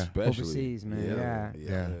too. Yeah, Especially. Overseas, man. Yeah.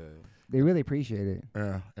 yeah. They really appreciate it.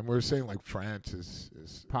 Yeah, and we're saying like France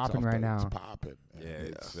is Popping off right the- now. It's popping. Yeah,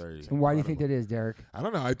 it's very. And why do you think incredible. that is, Derek? I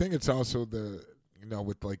don't know. I think it's also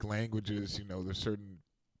with like languages, there's certain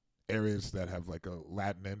areas that have like a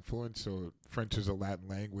Latin influence. So French is a Latin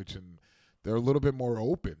language, and they're a little bit more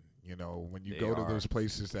open. When you They go to are. those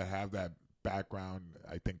places that have that background,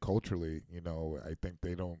 I think culturally, I think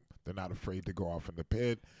they're not afraid to go off in the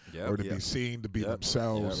pit or to be seen, to be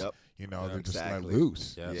themselves. Yep. They just let Exactly.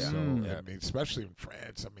 loose. Yep. Yeah. So, Yep. I mean, especially in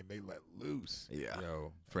France, they let loose. Yeah.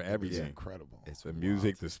 Yo, for It's everything. incredible. It's the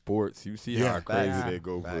music, the sports. You see Yeah. how crazy Facts. they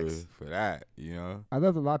go Facts. for that. You know. I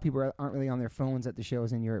love that a lot of people aren't really on their phones at the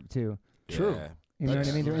shows in Europe too. True. Yeah. You know what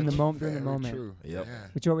I mean? They're in the moment. They're in the moment. True. Yep. Yeah.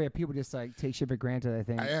 Which over here, people just like take shit for granted, I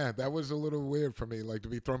think. Yeah, that was a little weird for me, like to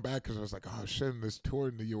be thrown back because I was like, oh shit, in this tour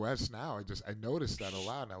in the U.S. now, I noticed that a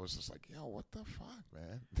lot, and I was just like, yo, what the fuck,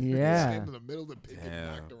 man? Yeah. Stand in the middle of the pit, get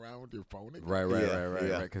knocked around with your phone. Again.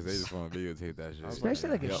 Right. Because they just want to videotape that shit.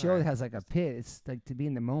 Especially like a show that has like a pit. It's like to be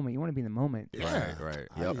in the moment. You want to be in the moment. Yeah. Right.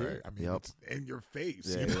 Yep. I mean, it's in your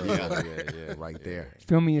face. Yeah, you know? yeah. Right there.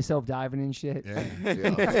 Filming yourself diving and shit. Yeah.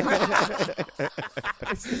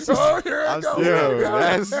 Oh, here I go.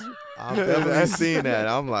 I've definitely seen that.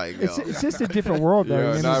 I'm like, yo. It's just a different world,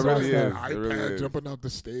 though. Yeah, You no, know, it really is. iPad It really is. jumping off the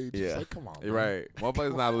stage. Yeah. It's like, come on. Man. Right.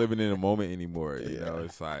 Motherfuckers not living in the moment anymore. You know,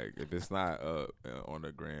 it's like if it's not up on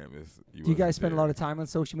the gram, it's Do you guys spend a lot of time on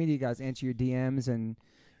social media? You guys answer your DMs and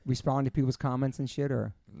respond to people's comments and shit,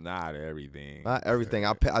 or not everything. Not everything.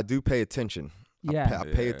 I do pay attention. yeah, I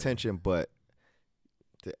pay attention, but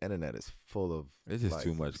the internet is full of. It's just like,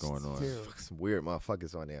 too much going on. Some weird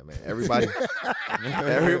motherfuckers on there, man. Everybody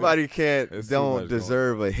don't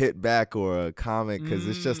deserve a hit back or a comment because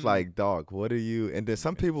it's just like, dog, what are you? And then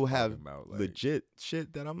some people have legit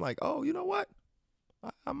shit that I'm like, oh, you know what?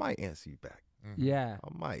 I might answer you back. yeah. I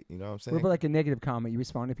might. You know what I'm saying? What about like a negative comment? You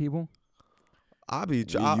respond to people? I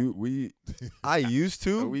used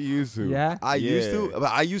to. We used to. Yeah. I used to,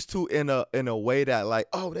 but I used to in a way that like,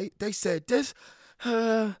 oh, they said this.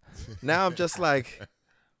 Now I'm just like,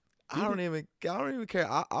 I don't even care.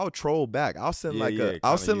 I'll troll back. I'll send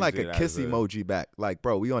I'll send like a kiss emoji back. Like,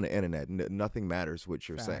 bro, we on the internet. Nothing matters what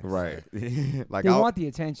you're saying. Right. Like They want the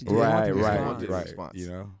attention. They want the response. You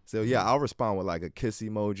know. So yeah, I'll respond with like a kiss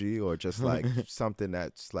emoji or just like something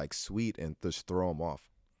that's like sweet and just throw them off.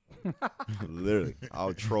 Literally,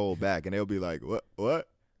 I'll troll back and they'll be like, "What?"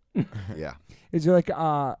 Yeah. Is there like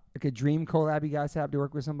a dream collab you guys have to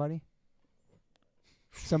work with somebody?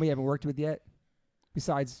 Somebody you haven't worked with yet,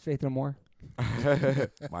 besides Faith No More.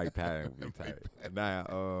 Mike Patton would be tight.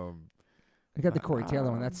 Nah, I got the Corey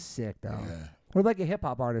Taylor one. That's sick though. Yeah. What about like a hip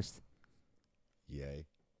hop artist? Yay.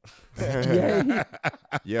 Yay.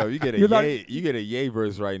 yo, you get a you get a Yay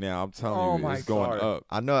verse right now. I'm telling you, it's going up.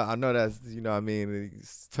 I know that's what I mean.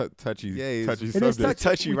 It's touchy subject.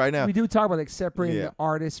 Touchy right now. We do talk about like separating the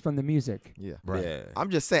artist from the music. Yeah, right. Yeah. I'm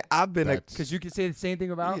just saying I've been because you can say the same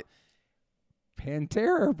thing about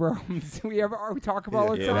Pantera, bro. we talk about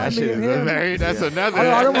all the time. That shit is that's another.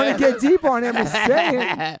 I don't want to get deep on him. I'm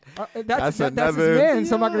saying that's his man,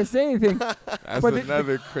 so I'm not going to say anything. That's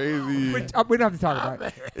another crazy. We don't have to talk about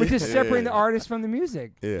it. But just separating the artist from the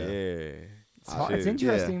music. Yeah. It's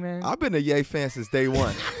interesting, man. I've been a Ye fan since day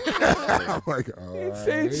one. I'm like,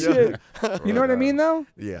 insane shit. You know what I mean, though?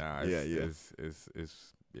 Yeah. It's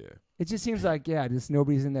It just seems like just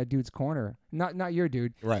nobody's in that dude's corner. Not your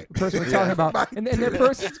dude, right? The person we're talking about, and that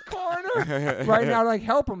person's corner right now. Like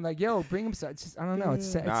help him, like yo, bring him. It's just I don't know. It's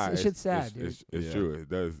sad. It's sad, dude. It's true. It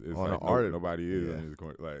does. It's on like art. Nobody is in his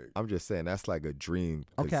corner. Like I'm just saying that's like a dream.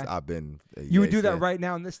 Okay, I've been. You would do that right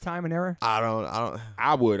now in this time and era? I don't.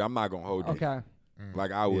 I would. I'm not gonna hold you. Okay.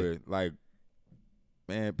 Like I would. Like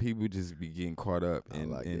man, people just be getting caught up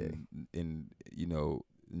in you know.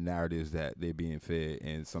 narratives that they're being fed,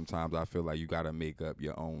 and sometimes I feel like you gotta make up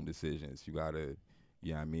your own decisions. You gotta,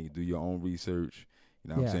 you know what I mean, do your own research. You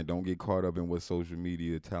know what I'm saying? Don't get caught up in what social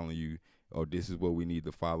media telling you, oh, this is what we need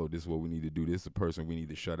to follow, this is what we need to do, this is the person we need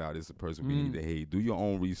to shut out, this is the person we need to hate. Do your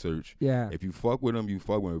own research. Yeah. If you fuck with them, you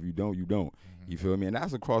fuck with them. If you don't, you don't. You feel me? And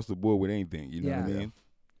that's across the board with anything. You know what I mean?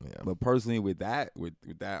 Yeah. But personally with that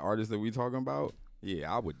artist that we talking about,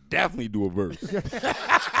 I would definitely do a verse.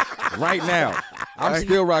 Right now. I'm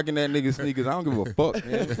still rocking that nigga sneakers. I don't give a fuck,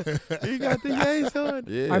 man. He got the Yays on.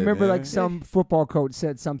 Yeah, I remember man. like some football coach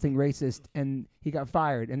said something racist and he got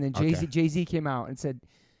fired. And then Jay-Z came out and said,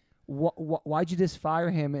 why'd you just fire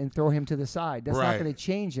him and throw him to the side? That's not going to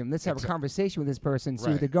change him. Let's have a conversation with this person,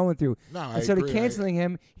 see what they're going through. No, instead of canceling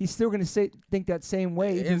him, he's still going to think that same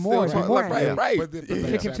way even more. Right. But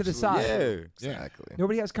pick him to the side. Yeah, exactly.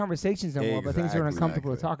 Nobody has conversations anymore, but things are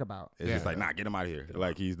uncomfortable to talk about. It's just like, get him out of here.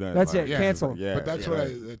 Like he's done. That's like, it. Cancel. But that's what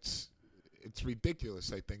it's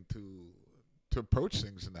ridiculous, I think, to approach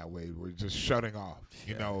things in that way. We're just shutting off.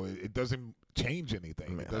 You know, it doesn't change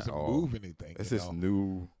anything. It doesn't move anything. It's this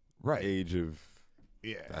new age of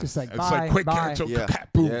just like it's like quick cancel,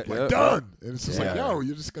 boom, done. And it's just like, yo,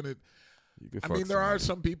 you're just gonna. I mean, there are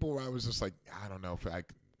some people where I was just like, I don't know if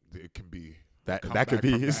it can be that could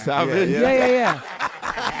be his salvation. Yeah.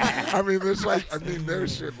 I mean,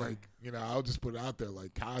 there's shit like, you know, I'll just put it out there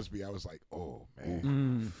like Cosby. I was like, oh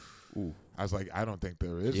man. Ooh. I was like, I don't think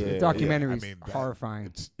there is. The documentary's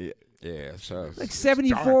horrifying. Yeah, it's tough. Like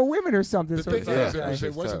 74 women or something. The So thing it's is,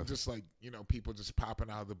 it wasn't tough. just like, people just popping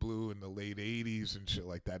out of the blue in the late 80s and shit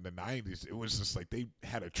like that in the 90s. It was just like they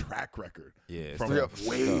had a track record from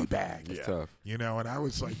way back. It's tough. And I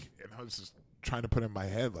was like, just trying to put in my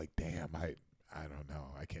head, like, damn, I don't know.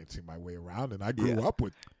 I can't see my way around. And I grew up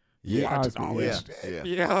with watching all this shit.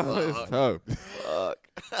 It's tough.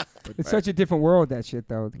 It's such a different world, that shit,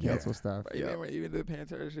 though, the cancel stuff. Even the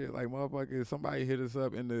Pantera shit, like, motherfuckers, somebody hit us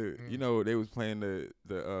up in the, they was playing the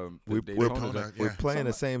We're Daytona. playing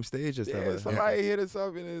the same stage as them. Somebody hit us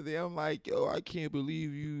up in the I'm like, yo, I can't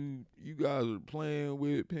believe you guys are playing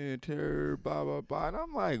with Pantera, blah, blah, blah. And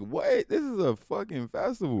I'm like, what? This is a fucking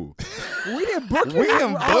festival. We didn't book We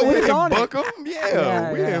didn't book them?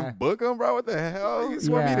 Yeah, we didn't book them, bro. What the hell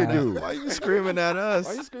you want me to do? Why you screaming at us?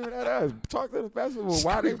 Why you screaming at us? Talk to the festival.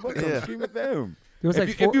 Why they book them? Scream at them. There was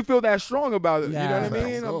If you feel that strong about it, you know what I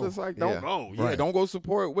mean? Go. I'm just like, don't go. Yeah, don't go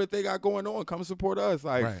support what they got going on. Come support us.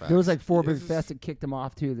 Like, there was like 4 big fests that kicked them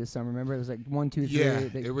off too this summer. Remember, it was like 1, 2, 3. Yeah,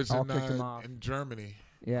 they it was all kicked them off. in Germany.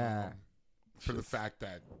 Yeah, For the fact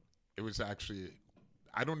that it was actually,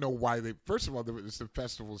 I don't know why they. First of all, it was the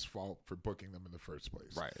festival's fault for booking them in the first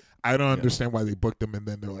place. right. I don't understand why they booked them, and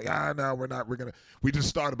then they're like, no, we're not. We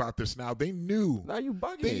just thought about this now. They knew. Now you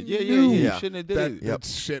bugging. They Yeah. knew You shouldn't have did that, it. that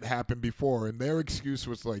shit happened before, and their excuse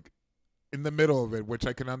was like, in the middle of it, which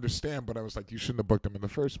I can understand, but I was like, you shouldn't have booked them in the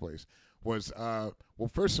first place. Was well,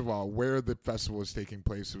 first of all, where the festival was taking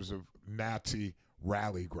place, it was a Nazi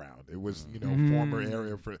rally ground. It was, former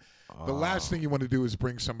area for. The last thing you want to do is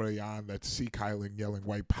bring somebody on that's Sikh Highland yelling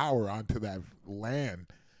white power onto that land.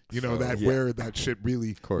 Where that shit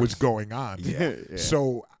really was going on. Yeah.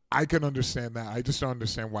 So I can understand that. I just don't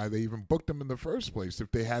understand why they even booked them in the first place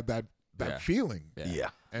if they had that feeling.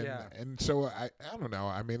 And so I don't know.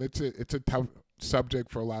 I mean, it's a tough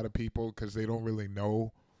subject for a lot of people because they don't really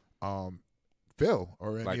know Phil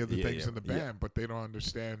or any of the things in the band, but they don't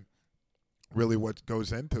understand really what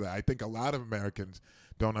goes into that. I think a lot of Americans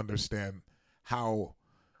don't understand how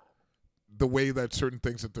the way that certain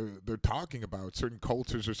things that they're talking about, certain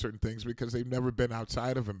cultures or certain things, because they've never been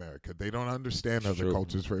outside of America. They don't understand other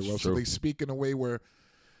cultures very well. So they speak in a way where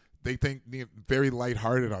they think very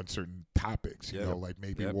lighthearted on certain topics, like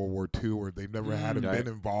maybe World War II, or they've never been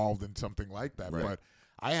involved in something like that. Right. But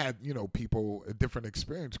I had, people, a different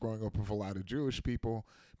experience growing up with a lot of Jewish people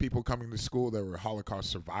coming to school that were Holocaust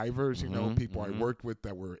survivors, people I worked with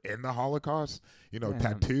that were in the Holocaust,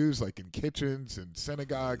 tattoos like in kitchens and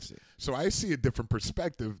synagogues. So I see a different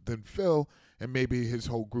perspective than Phil and maybe his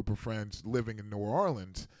whole group of friends living in New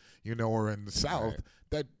Orleans, or in the South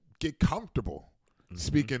that get comfortable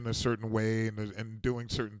speaking a certain way and doing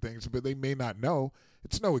certain things, but they may not know.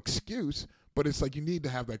 It's no excuse, but it's like you need to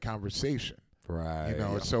have that conversation. Right.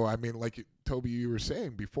 So I mean, like Toby, you were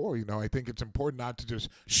saying before, I think it's important not to just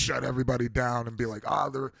shut everybody down and be like,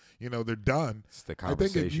 they're done. It's the I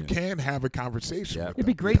think you can have a conversation. It'd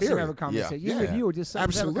be great to have a conversation. You would just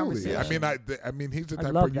absolutely. Have a conversation. I mean, he's the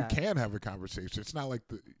type where you can have a conversation. It's not like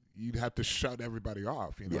you'd have to shut everybody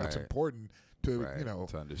off. It's important to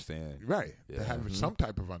to understand. Right. To have some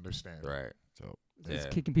type of understanding. Right. So. It's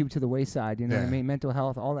kicking people to the wayside, what I mean? Mental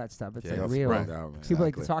health, all that stuff. It's like real. People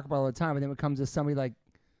like to talk about it all the time, but then when it comes to somebody like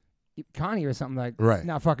Connie or something like,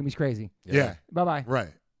 nah, fuck him, he's crazy. Yeah. Bye-bye. Right.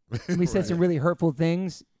 And we said some really hurtful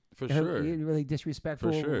things. For sure. Really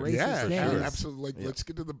disrespectful, racist things. Yeah, absolutely. Like, let's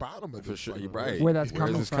get to the bottom of this. For sure. Like, You're right. Where that's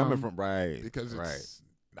coming from. Right. Because it's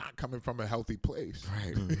not coming from a healthy place.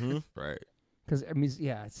 Right. Right. Because, I mean,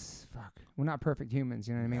 it's, fuck. We're not perfect humans,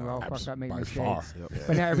 you know what I mean? We're all fucked up, make mistakes. Yep.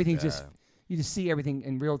 But now everything's just... You just see everything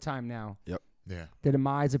in real time now. Yep. Yeah. The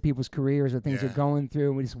demise of people's careers or things they're going through,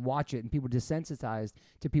 and we just watch it, and people desensitized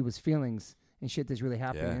to people's feelings and shit that's really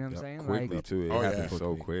happening. You know what I'm saying? Quickly, like, too. It happens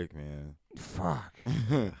so quick, man. Fuck.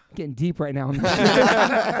 Getting deep right now.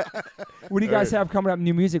 What do you guys have coming up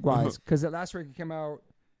new music-wise? Because last record came out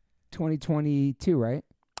 2022, right?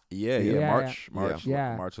 March of last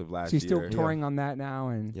year. So you're still touring on that now,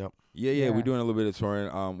 and we're doing a little bit of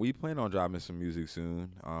touring. We plan on dropping some music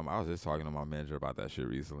soon. I was just talking to my manager about that shit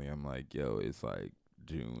recently. I'm like, yo, it's like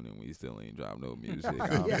June and we still ain't dropped no music.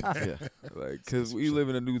 Like, cause we live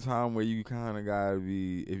in a new time where you kind of gotta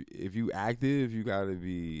be, if you active, you gotta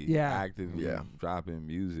be actively dropping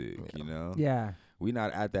music. We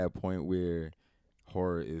not at that point where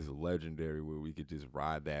horror is legendary where we could just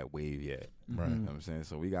ride that wave yet. Right. You know what I'm saying?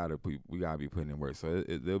 So we gotta be putting in work. So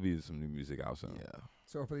there'll be some new music out soon. Yeah.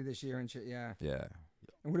 So hopefully this year and shit. Yeah. Yeah.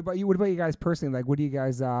 And what about you? What about you guys personally? Like, what do you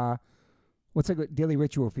guys? What's a good daily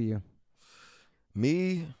ritual for you?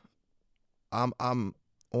 Me, I'm on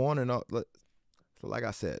and off. So like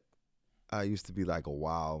I said, I used to be like a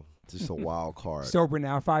wild card. Sober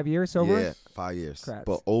now, 5 years sober? Yeah, 5 years. Congrats.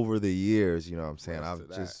 But over the years, you know what I'm saying, Congrats I've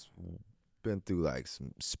to just been through like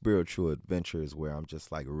some spiritual adventures where I'm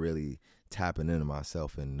just like really tapping into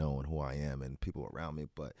myself and knowing who I am and people around me.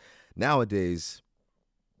 But nowadays,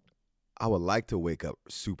 I would like to wake up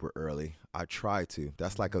super early. I try to.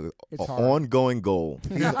 That's like a ongoing goal.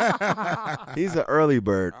 He's an early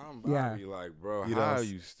bird. I'm about to be like, bro, You how know, are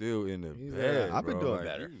you still in the bed? I've been bro? doing Like,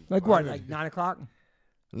 better. you Like what, fucking- like 9 o'clock?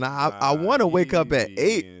 Nah, I want to wake up at he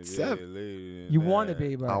 8, be in 7. bed later than You that. want to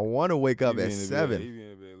be, but I want to wake He up be at in the bed- 7. He be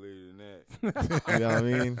in bed later than that. You know what I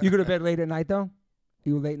mean? you go to bed late at night, though?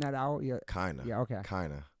 You a late night owl? Yeah. Kinda. Yeah, okay.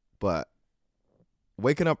 Kinda. But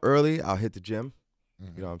waking up early, I'll hit the gym.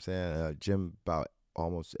 You know what I'm saying? Gym about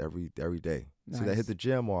almost every day. Nice. So I hit the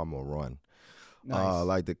gym or I'm gonna run. Nice.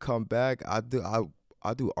 Like to come back, I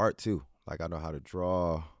do art too. Like I know how to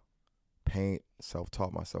draw, paint.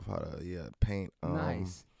 Self-taught myself how to paint.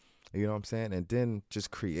 Nice. You know what I'm saying? And then just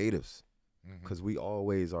creatives, because we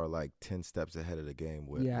always are like 10 steps ahead of the game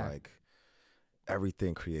with like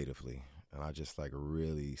everything creatively. And I just like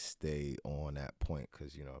really stay on that point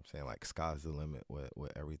because, you know what I'm saying, like sky's the limit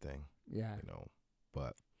with everything. Yeah. You know,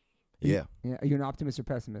 but yeah. Yeah. Are you an optimist or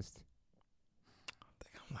pessimist? I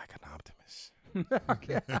think I'm like an optimist.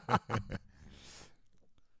 Okay.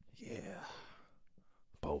 Yeah.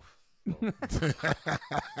 Both.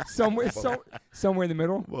 somewhere in the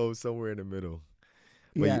middle. Well, somewhere in the middle.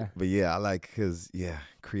 Yeah. But yeah, I like because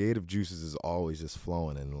creative juices is always just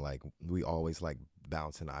flowing, and like we always like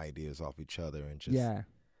bouncing ideas off each other and just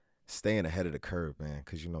staying ahead of the curve, man.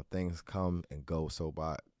 Because you know things come and go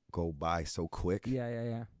by so quick.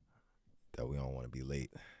 Yeah. That we don't want to be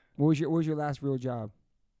late. What was your last real job?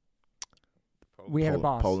 We had a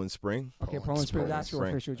boss. Poland Spring. Okay, Poland Spring. That's your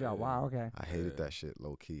official job. Wow. Okay. I hated that shit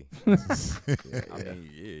low key. I mean,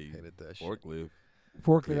 you hated that shit. forklift.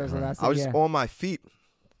 Forklift was the last. I was just on my feet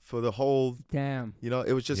for the whole. Damn. You know,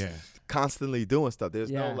 it was just constantly doing stuff. There's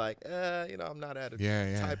no Yeah. like, you know, I'm not at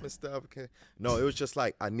a type of stuff. Okay. No, it was just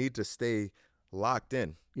like I need to stay locked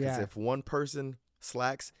in. Because if one person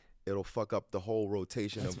slacks, it'll fuck up the whole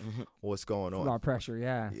rotation of what's going on. A lot of pressure.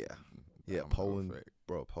 Yeah. Yeah. Poland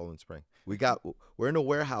Spring. We're in a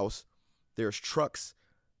warehouse. There's trucks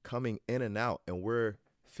coming in and out, and we're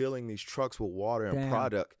filling these trucks with water and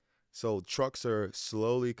product. So trucks are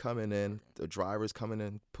slowly coming in. The driver's coming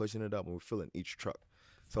in, pushing it up, and we're filling each truck.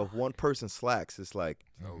 So if one person slacks, it's like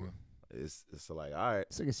it's like, all right.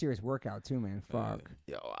 It's like a serious workout too, man. Fuck.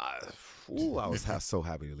 Yo, I was so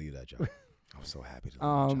happy to leave that job. I was so happy to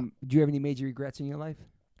leave that job. Do you have any major regrets in your life?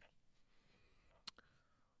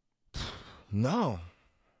 No.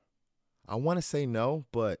 I want to say no,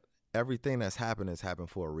 but everything that's happened has happened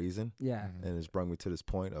for a reason. Yeah. And it's brought me to this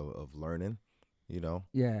point of learning, you know?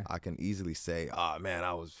 Yeah. I can easily say, oh, man,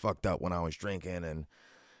 I was fucked up when I was drinking and,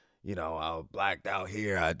 you know, I was blacked out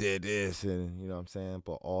here. I did this and, you know what I'm saying?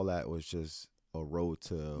 But all that was just a road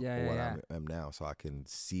to what I am now. So I can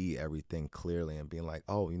see everything clearly and being like,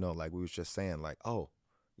 oh, you know, like we was just saying, like, oh,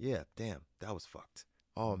 yeah, damn, that was fucked.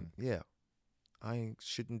 Oh, yeah, I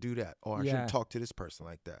shouldn't do that. Or I shouldn't talk to this person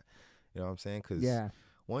like that. You know what I'm saying? Because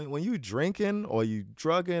when you drinking or you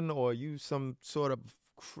drugging or you some sort of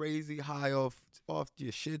crazy high off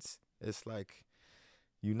your shits, it's like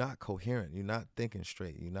you're not coherent. You're not thinking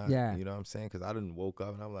straight. You're not, you know what I'm saying? Because I didn't woke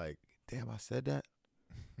up and I'm like, damn, I said that.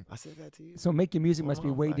 I said that to you. So making music must be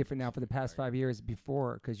way different now for the past 5 years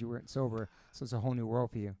before because you weren't sober. So it's a whole new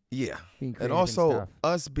world for you. Yeah. Being creative and also stuff.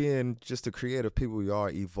 us being just the creative people we are,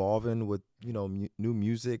 evolving with, you know, new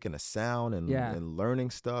music and a sound and learning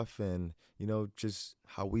stuff and, you know, just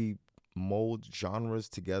how we mold genres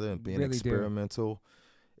together and being really experimental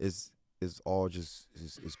is all just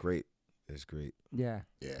is great. It's great. Yeah.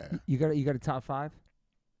 Yeah. You got a top 5?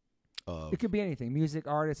 It could be anything. Music,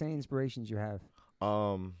 artists, any inspirations you have.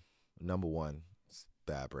 Number 1,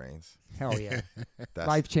 Bad Brains. Hell yeah. That's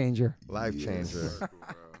Life changer. Life changer.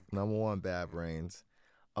 Number 1, Bad Brains.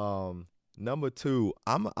 Number 2,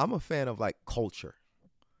 I'm a fan of like culture.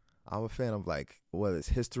 I'm a fan of like whether it's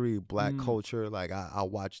history, black culture. Like I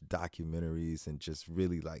watch documentaries and just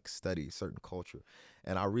really like study certain culture.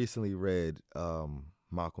 And I recently read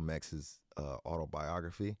Malcolm X's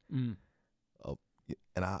autobiography. And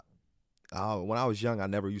I when I was young, I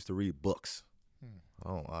never used to read books.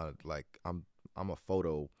 I'm a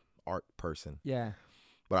photo art person. Yeah.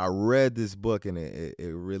 But I read this book and it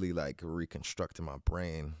really like reconstructed my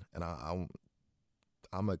brain. And I'm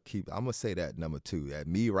gonna say that number 2. At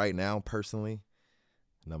me right now, personally,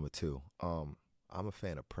 number 2. I'm a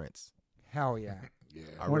fan of Prince. Hell yeah.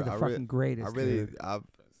 Yeah. One of the fucking greatest. I really, dude.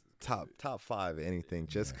 top 5 anything,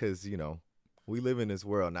 just because we live in this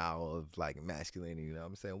world now of like masculinity. You know what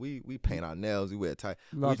I'm saying? We paint our nails, we wear tie.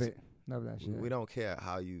 Love that shit. We don't care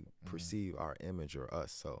how you perceive our image or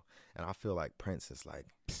us. So, and I feel like Prince is like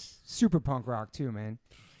super punk rock too, man.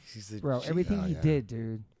 He's a Bro, G. everything he did,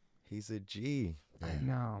 dude. He's a G. I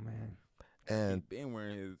know, man. And he been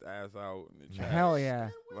wearing his ass out in the chat. Hell yeah.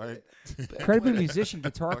 Like Incredible musician,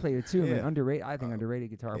 guitar player too, man. Underrated. I think underrated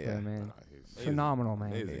guitar player, man. Amazing. Phenomenal,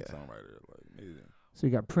 man. Amazing songwriter, like amazing. So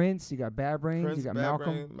you got Prince, you got Bad Brains, Prince, you got Bad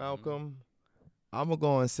Malcolm. Brain, Malcolm. I'm gonna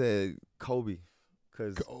go and say Kobe,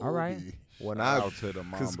 cause all right. when Shout out to the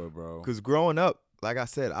Mamba, bro. Cause growing up, like I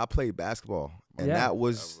said, I played basketball, and that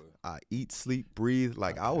was I eat, sleep, breathe.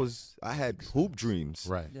 Like I had hoop dreams.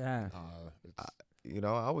 Right. Yeah.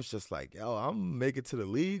 I was just like, yo, I'm gonna make it to the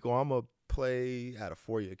league, or I'm gonna play at a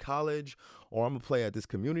 4-year college, or I'm gonna play at this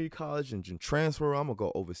community college and transfer. I'm gonna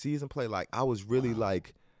go overseas and play. Like I was really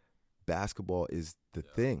like, basketball is the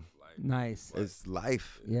thing. Nice. It's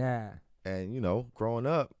life. Yeah. And growing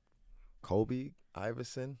up, Kobe,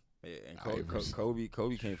 Iverson. Yeah, and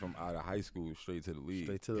Kobe came from out of high school straight to the league.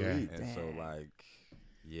 Straight to the league. And so like,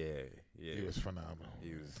 yeah. He was phenomenal.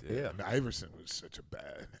 He was, And Iverson was such a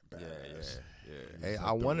bad ass. Yeah. Hey,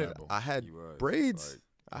 I had braids.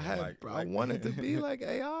 I wanted to be like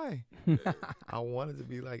AI. I wanted to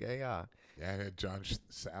be like AI. Yeah, I had John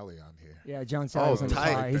Sally on here. Yeah, John Sally's on the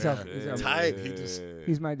tight. fly. He's up. Tight.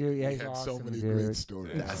 He's my dude. Yeah, He he's had awesome, so many dude. great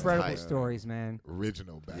stories. Incredible stories, man.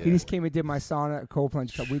 Original bad. He just came and did my sauna at Cold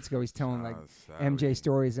Plunge a couple weeks ago. He's telling like MJ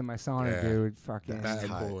stories in my sauna, dude. Fucking Bad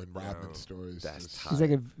Boy and Robin stories. That's tight. He's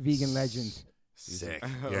like a vegan legend. Sick. Sick.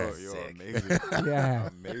 Amazing. Yeah.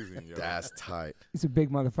 Amazing, yo. That's tight. He's a big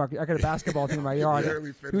motherfucker. I got a basketball team in my yard.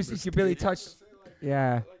 He could barely touch.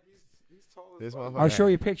 Yeah. I'll show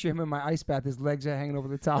you a picture of him in my ice bath. His legs are hanging over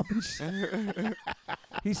the top.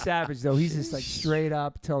 He's savage though. He's just like straight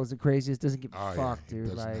up, tells the craziest. Doesn't give a fuck,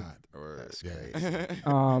 dude. Like, that's crazy.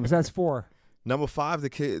 So that's 4. Number 5,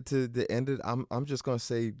 the end of. I'm just gonna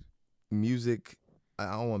say, music.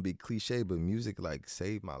 I don't want to be cliche, but music like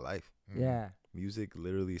saved my life. Yeah. Music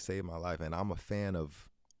literally saved my life, and I'm a fan of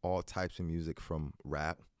all types of music, from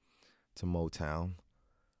rap to Motown,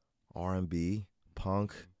 R&B,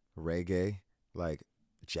 punk, reggae, like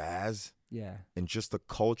jazz. Yeah. And just the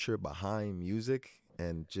culture behind music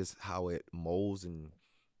and just how it molds, and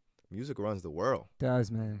music runs the world. Does,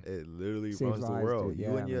 man. It literally Saves runs the lives, world.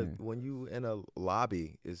 dude. When you in a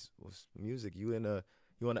lobby was music. You in an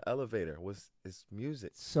elevator it's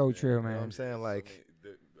music. So true, man. You know what I'm saying? Like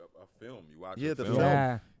a film. You watch the film. film.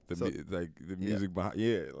 Yeah. The music behind,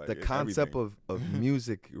 like the concept everything. of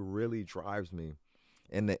music really drives me.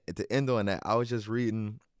 And to end on that, I was just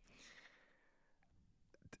reading.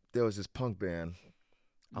 There was this punk band.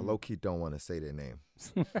 I low key don't want to say their name.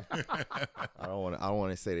 I don't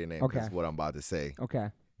want to say their name because what I'm about to say. Okay.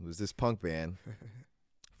 It was this punk band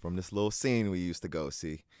from this little scene we used to go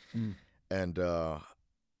see, and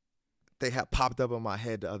they had popped up in my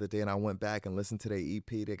head the other day, and I went back and listened to their EP.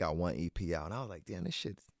 They got one EP out, and I was like, damn, this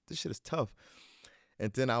shit is tough.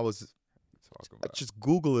 And then I was just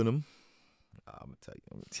Googling them. I'm gonna tell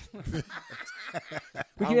you.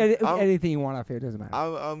 We can edit anything you want off here. It doesn't matter.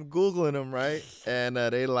 I'm Googling them, right? And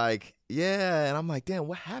they like, yeah. And I'm like, damn,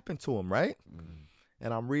 what happened to them, right?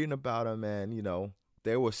 And I'm reading about them, and,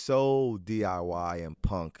 they were so DIY and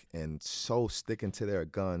punk and so sticking to their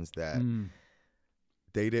guns that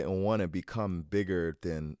they didn't want to become bigger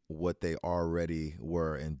than what they already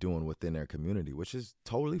were and doing within their community, which is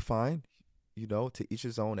totally fine. To each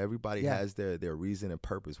his own. Everybody has their reason and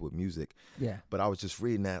purpose with music. Yeah. But I was just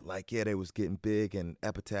reading that, like, they was getting big, and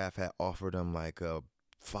Epitaph had offered them like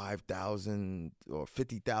 5,000 or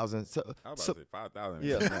 50,000. So, I was about to say 5,000.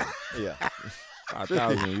 Yeah.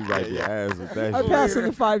 5,000. You wipe your ass with that. I passed on the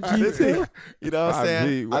 5G too. You know what I'm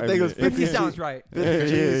saying? I think it was 50 sounds right. 50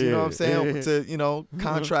 G's, you know what I'm saying? To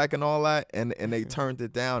contract and all that, and they turned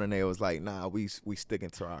it down, and they was like, nah, we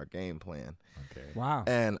sticking to our game plan. Okay. Wow.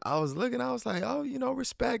 And I was looking, I was like, oh,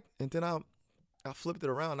 respect. And then I flipped it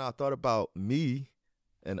around. And I thought about me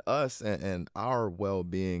and us and our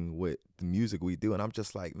well-being with the music we do. And I'm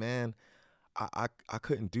just like, man, I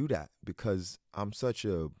couldn't do that because I'm such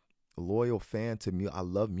a loyal fan to music. I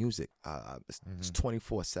love music. It's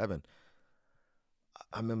 24/7.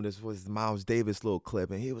 I remember this was Miles Davis little clip,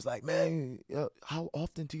 and he was like, man, how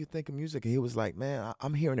often do you think of music? And he was like, man,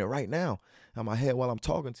 I'm hearing it right now in my head while I'm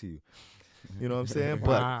talking to you. You know what I'm saying?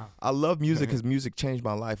 Wow. But I love music because music changed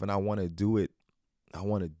my life, and I want to do it. I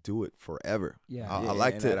want to do it forever. Yeah. I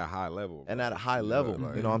like to at a high level. And at a high level.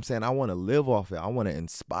 Like, you know what I'm saying? I want to live off it. I want to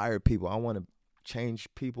inspire people. I want to change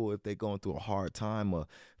people if they going through a hard time or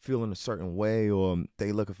feeling a certain way, or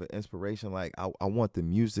they looking for inspiration. Like I want the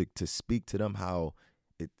music to speak to them how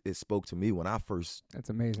it spoke to me when I first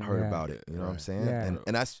That's amazing. heard about it. You know what I'm saying? Yeah.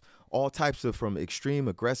 And that's all types of, from extreme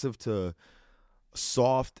aggressive to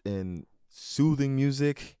soft and soothing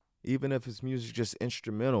music, even if it's music just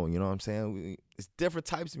instrumental. You know what I'm saying? It's different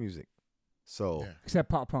types of music. So except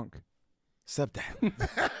pop punk. Except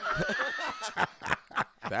that.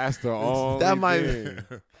 That's the only that might thing.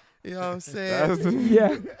 You know what I'm saying?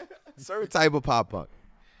 Yeah. Certain type of pop punk.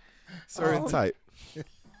 Certain type.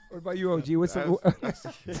 What about you, OG?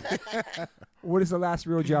 What is the last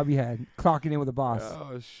real job you had? Clocking in with a boss.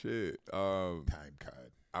 Oh shit. Time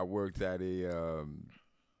card. I worked at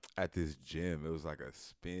at this gym. It was like a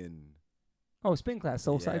spin. Oh, spin class,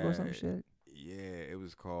 Soul Cycle or some shit. Yeah, it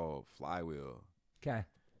was called Flywheel. Okay.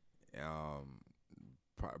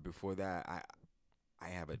 Before that, I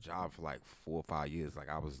have a job for like 4 or 5 years. Like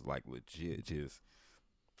I was like legit just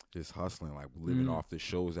hustling, like living off the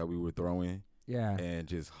shows that we were throwing. Yeah. And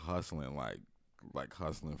just hustling, like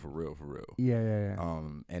hustling for real. Yeah.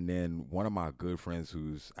 And then one of my good friends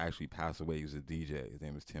who's actually passed away, he was a DJ. His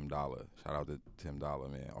name was Tim Dollar. Shout out to Tim Dollar,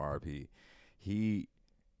 man. RIP. He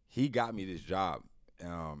got me this job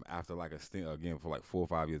after like a stint again for like 4 or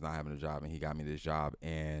 5 years not having a job, and he got me this job,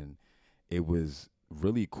 and it was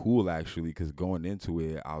really cool actually, because going into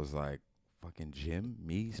it, I was like, fucking gym,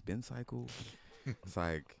 me, spin cycle. It's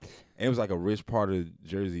like, and it was like a rich part of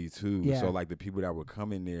Jersey too. Yeah. So like the people that were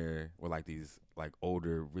coming there were like these like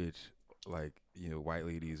older, rich, like, you know, white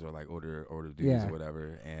ladies or like older dudes or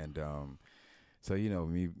whatever. And so, you know,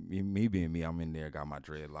 me being me, I'm in there, got my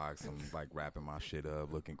dreadlocks, I'm like wrapping my shit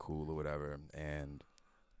up, looking cool or whatever. And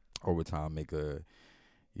over time, make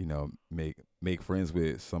friends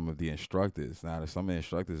with some of the instructors. Now, some of the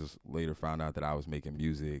instructors later found out that I was making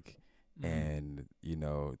music. And you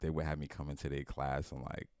know, they would have me come into their class and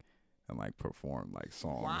perform like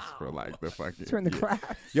songs for like the fucking Turn the class.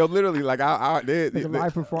 Yo, literally, like a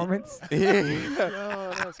live performance.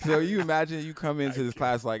 Yeah. So you imagine you come into this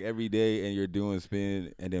class like every day and you're doing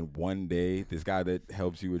spin, and then one day this guy that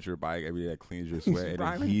helps you with your bike every day, that cleans your sweat, and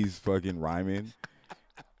then he's fucking rhyming.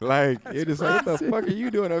 Like, you're just like, what the fuck are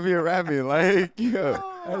you doing up here rapping? Like, yeah.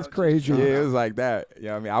 That's crazy. Yeah, it was like that. You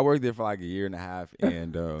know what I mean? I worked there for like a year and a half,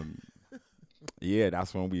 and yeah,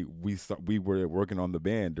 that's when we were working on the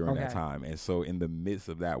band during that time. And so in the midst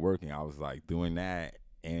of that working, I was like doing that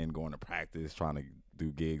and going to practice, trying to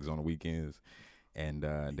do gigs on the weekends. And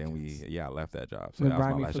then I left that job. So that was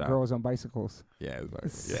my last job. Girls on bicycles. Yeah, it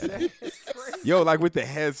was like, yo, like with the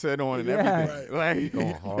headset on and everything. Like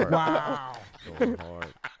going hard. Wow. Going hard.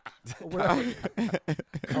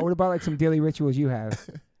 What about like some daily rituals you have?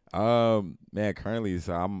 Man, currently,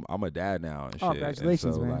 so I'm a dad now and shit. Oh,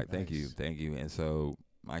 congratulations, and so, man. Like, thank you. And so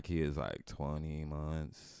my kid's like 20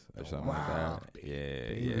 months or something like that.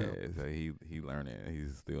 Yeah. So he learning.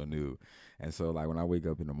 He's still new. And so like when I wake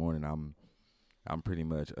up in the morning, I'm pretty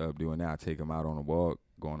much up doing that. I take him out on a walk,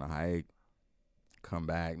 go on a hike, come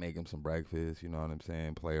back, make him some breakfast, you know what I'm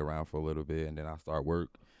saying? Play around for a little bit, and then I start work.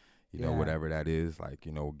 You know, whatever that is, like,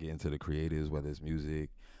 you know, get into the creatives, whether it's music.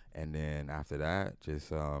 And then after that,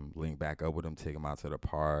 just link back up with him, take him out to the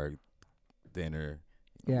park, dinner,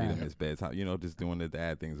 read him his bedtime, you know, just doing the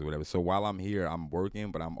dad things or whatever. So while I'm here, I'm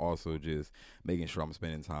working, but I'm also just making sure I'm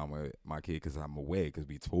spending time with my kid because I'm away, because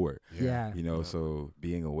we tour. Yeah. You know, so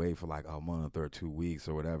being away for like a month or 2 weeks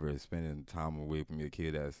or whatever, spending time away from your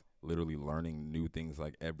kid that's literally learning new things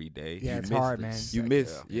like every day. Yeah, it's hard, man. You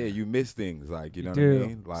miss things, like, you know what I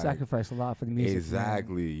mean? Like, sacrifice a lot for the music.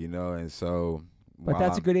 Exactly, man. You know, and so. But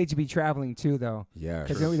that's a good age to be traveling too, though. Yeah,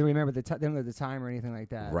 because they don't even remember they don't know the time or anything like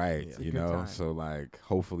that. Right, you know. Time. So like,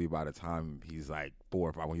 hopefully by the time he's like 4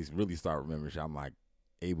 or 5, when he's really start remembering shit, I'm like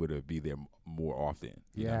able to be there more often.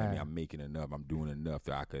 You know what I mean? I'm making enough. I'm doing enough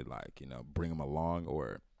that I could, like, you know, bring him along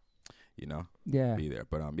or, you know, be there.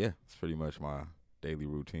 But it's pretty much my daily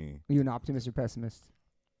routine. Are you an optimist or pessimist?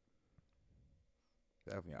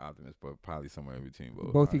 Definitely an optimist, but probably somewhere in between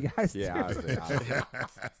both. Both you guys. Yeah, I say.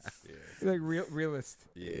 You're like realist.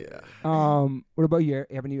 Yeah. What about you?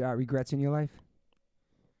 Have any regrets in your life?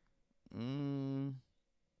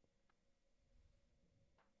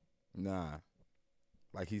 Nah.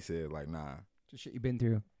 Like he said, like, nah. Just shit you've been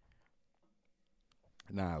through.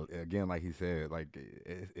 Nah, again, like he said, like,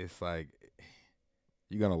 it's like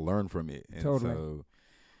you're going to learn from it. And totally. So,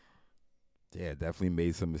 yeah, definitely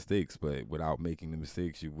made some mistakes, but without making the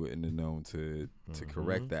mistakes, you wouldn't have known to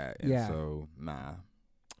correct that. And so, nah,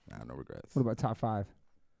 no regrets. What about top 5?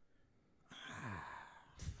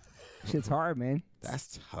 Shit's hard, man.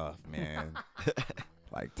 That's tough, man.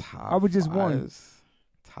 Like top. I would just one.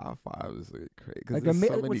 Top 5 is crazy. Like there's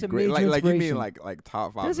so many great. Like you mean like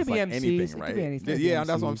top 5 is like MCs, anything, right? Yeah,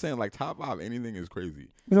 that's what I'm MCs. saying. Like top 5, anything is crazy.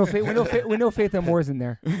 We know Faith and Moore's in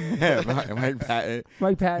there. Mike Patton.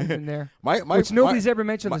 Mike Patton's in there. Which nobody's ever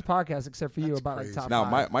mentioned on this podcast except for you about crazy. like top now,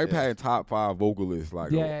 5. Mike Patton top 5 vocalists,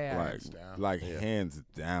 like hands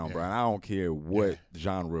down, bro. And I don't care what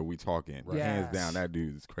genre we talking. Right. Hands down, that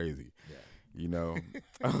dude is crazy. Yeah. You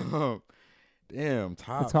know. Damn,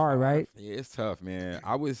 top. It's hard, 5. right? Yeah, it's tough, man.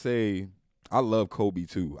 I would say I love Kobe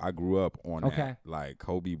too. I grew up on that. Like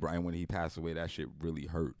Kobe Bryant, when he passed away, that shit really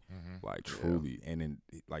hurt. Like truly. And then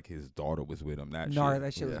like his daughter was with him. That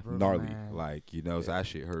shit was brutal, gnarly. man. Like, so that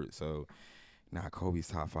shit hurt. So Kobe's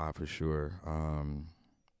top 5 for sure.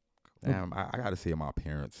 Damn, I gotta say my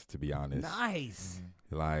parents, to be honest. Nice.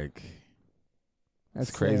 Like That's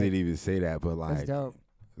it's crazy sick. to even say that, but like That's dope.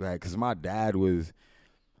 Like, cause my dad was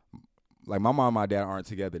like, my mom and my dad aren't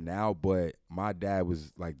together now, but my dad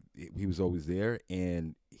was like, he was always there,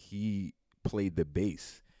 and he played the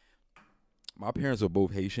bass. My parents are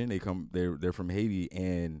both Haitian. They're from Haiti,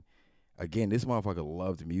 and again, this motherfucker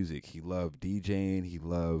loved music. He loved DJing. He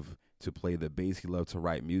loved to play the bass. He loved to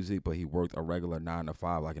write music, but he worked a regular 9 to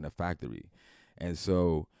 5, like in a factory. And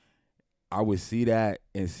so I would see that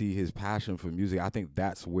and see his passion for music. I think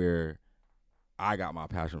that's where I got my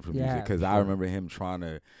passion for music, because I remember him trying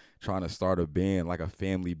to start a band, like a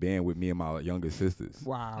family band, with me and my younger sisters.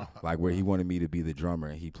 Wow. Like where he wanted me to be the drummer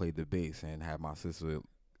and he played the bass, and had my sister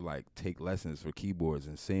like take lessons for keyboards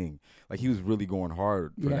and sing. Like he was really going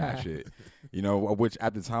hard for that shit, which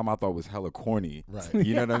at the time I thought was hella corny. Right.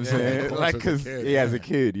 You know what I'm saying? Like, cause as a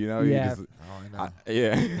kid, Yeah.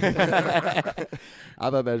 I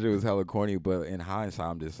thought that shit was hella corny, but in hindsight,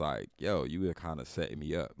 I'm just like, yo, you were kind of setting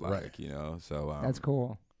me up, like, right. So that's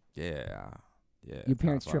cool. Yeah. Your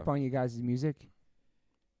parents trip on you guys' music?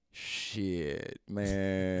 Shit,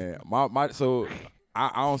 man. So I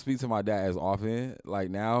don't speak to my dad as often. Like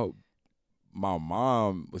now, my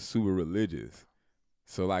mom was super religious.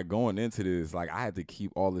 So like going into this, like I had to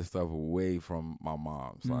keep all this stuff away from my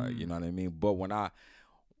mom's. Like, you know what I mean? But when I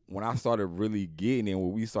started really getting in,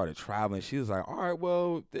 when we started traveling, she was like, all right,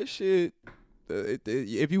 well, this shit,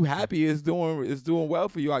 if you happy, it's doing well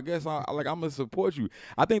for you. I guess I'm gonna support you.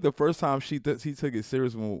 I think the first time she took it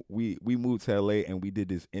serious when we moved to LA and we did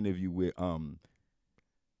this interview with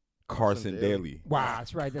Carson Daly. Wow,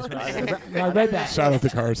 that's right. I read that. Shout out to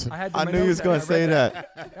Carson. I knew he was gonna say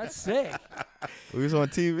that. That's sick. We was on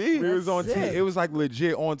TV. We was on TV. It was like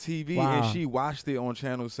legit on TV, wow. and she watched it on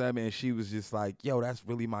Channel 7, and she was just like, yo, that's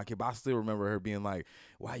really my kid. But I still remember her being like,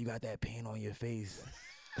 why you got that paint on your face?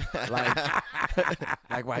 like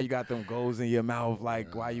why you got them goals in your mouth?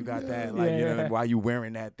 Like why you got that? Like why you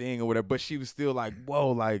wearing that thing or whatever? But she was still like,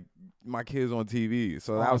 whoa, like my kid's on TV.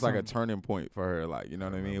 So that was like a turning point for her. Like, you know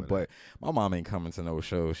what I mean? But my mom ain't coming to no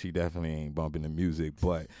show. She definitely ain't bumping the music.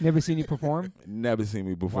 But never seen you perform? Never seen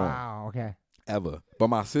me perform. Wow. Okay. Ever. But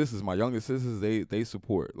my younger sisters, they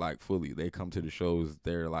support like fully. They come to the shows.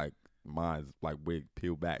 They're like, mine's like wig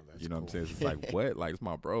peeled back. That's what I'm saying? It's like, what? Like, it's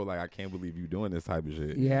my bro. Like, I can't believe you doing this type of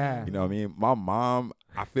shit. Yeah. You know what I mean? My mom,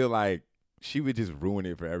 I feel like she would just ruin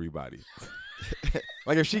it for everybody.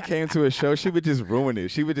 Like, if she came to a show, she would just ruin it.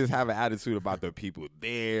 She would just have an attitude about the people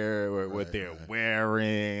there, or what they're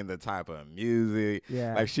wearing, the type of music.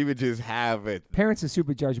 Yeah. Like, she would just have it. Parents are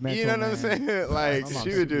super judgmental. You know what I'm saying? Like,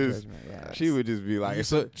 she would just be like,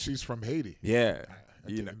 she's from Haiti. Yeah.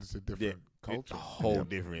 It's a different culture. It's a whole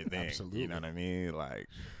different thing. Absolutely. You know what I mean? Like,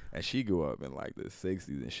 and she grew up in like the 60s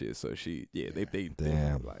and shit. So they like,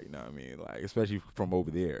 you know what I mean? Like, especially from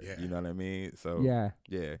over there. Yeah. You know what I mean? So yeah.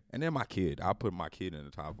 And then my kid, I put my kid in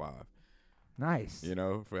the top 5. Nice. You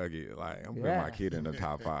know, fuck it. Like, I'm putting my kid in the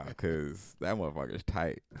top 5 because that motherfucker's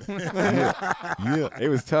tight. It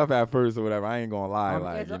was tough at first or whatever. I ain't gonna lie.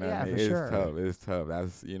 Like, you know what I mean? It's tough.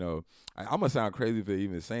 That's, I'm gonna sound crazy for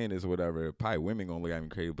even saying this or whatever. Probably women gonna look at me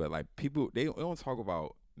crazy, but like people, they don't talk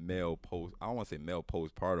about male post. I don't want to say male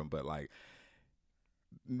postpartum, but like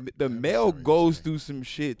the male goes through some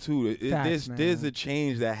shit too. There's a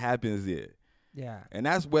change that happens there. Yeah. And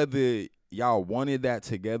that's whether y'all wanted that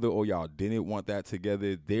together or y'all didn't want that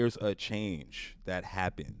together. There's a change that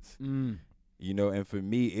happens. And for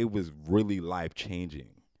me, it was really life changing.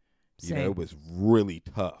 It was really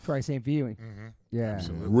tough. Probably same for you. Mm-hmm. Yeah.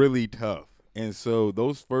 Absolutely. Really tough. And so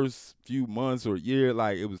those first few months or year,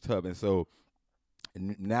 like, it was tough. And so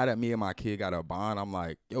now that me and my kid got a bond, I'm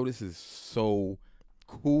like, yo, this is so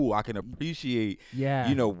cool. I can appreciate,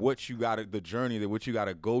 what you got to, the journey, that what you got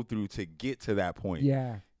to go through to get to that point.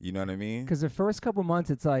 Yeah. You know what I mean? Because the first couple months,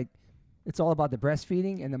 it's like, it's all about the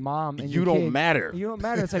breastfeeding and the mom and you your don't kid. matter. You don't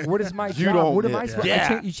matter. It's like, what is my You job? don't- What am I supposed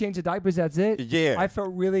yeah. You change the diapers, that's it? Yeah. I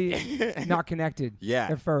felt really not connected Yeah.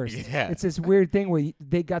 at first. Yeah. It's this weird thing where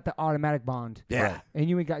they got the automatic bond. Yeah. And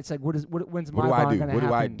you ain't got, it's like, when's my What do bond I do? going to What happen?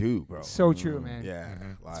 do I do, bro? So true, man. Yeah.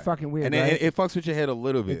 It's Like- fucking weird, And then right? it fucks with your head a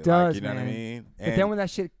little bit. It does, like, you know man. what I mean? But And then when that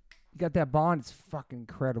shit got that bond, it's fucking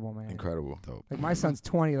incredible, man. incredible. Dope. Like my son's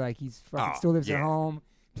 20, like he's fucking still lives at home,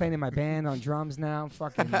 playing in my band on drums now.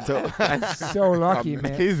 Fucking so lucky,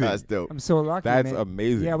 man. Amazing. That's dope. I'm so lucky, That's man.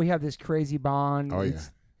 amazing. Yeah, we have this crazy bond. Oh, yeah.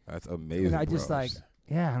 It's- That's amazing. And I just bros. like,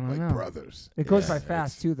 yeah, I don't Like know. brothers. It goes Yeah, by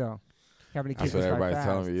fast too, though. Having a kid That's what goes by everybody's fast.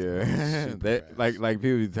 telling me. Yeah, Super that, fast. like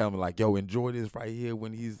people be telling me like, yo, enjoy this right here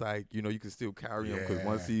when he's like, you know, you can still carry him because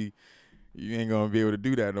once you ain't gonna be able to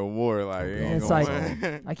do that no more. Like, you And ain't it's gonna-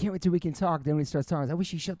 like, I can't wait till we can talk. Then when he starts talking, I wish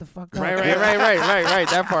he shut the fuck up. right.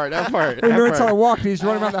 That part. He learns how to walk. He's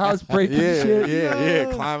running around the house breaking shit.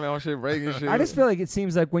 Yeah, climbing on shit, breaking shit. I just feel like it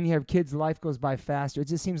seems like when you have kids, life goes by faster. It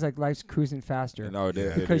just seems like life's cruising faster. no, it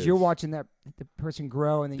Because you're is. watching the person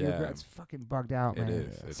grow, and then you're Yeah. it's fucking bugged out, It man.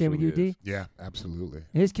 is. It Same with you, truly D. Yeah, absolutely.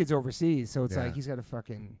 His kid's overseas, so it's Yeah. like he's got to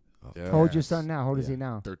fucking. Yeah. How old's your son now? How old is he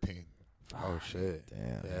now? 13. Oh shit.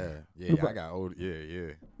 Damn. Yeah. I got old.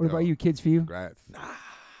 Yeah. What about you? Kids for you? Congrats.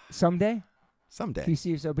 Someday? Do Someday. you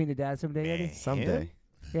see yourself being a dad someday, Eddie? Someday.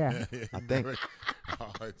 Yeah. I think.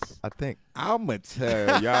 Oh, it's- I think. I'ma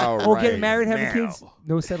tell y'all Or right getting married, having now. kids?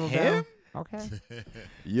 No settle down? Him? Okay.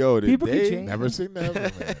 Yo, the People can day, change. never say never,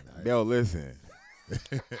 man. yo, listen.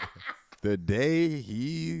 The day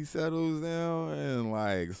he settles down and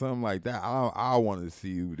like something like that, I want to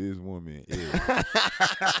see who this woman is.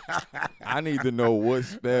 I need to know what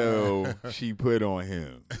spell she put on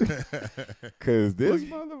him. Cause this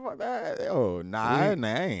motherfucker,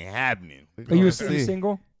 that ain't happening. Are you see.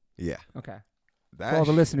 single? Yeah. Okay. That For all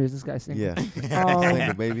the sh- listeners, this guy's single. Yeah. Um,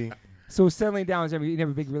 Single baby. So settling down, is you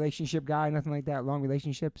never a big relationship guy, nothing like that, long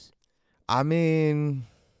relationships? I mean,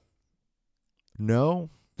 no.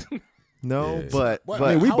 No, Yeah. but What? but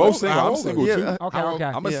I mean, we How both old- single. how I'm old are single you? too. Yeah, Okay, How old- okay.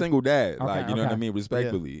 I'm a Yeah. single dad. Okay, Like, you know what I okay. mean?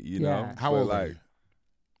 Respectfully, you know. Yeah. How But, old are like, you?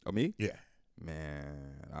 Oh, me? Yeah.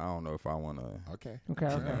 Man, I don't know if I want to Okay. Okay,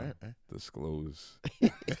 All okay. right. disclose.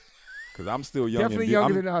 Because I'm still young Definitely and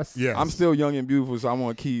younger I'm, than us. Yeah. I'm still young and beautiful, so I'm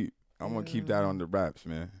gonna keep that on the wraps,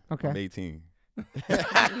 man. Okay. I'm 18.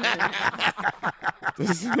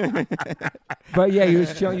 But yeah, you're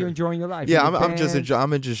just chilling, you're enjoying your life. yeah, You're in I'm just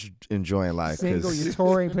bands, just enjoying life. single, 'cause- you're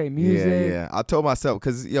touring, playing music. Yeah. I told myself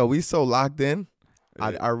because we so locked in.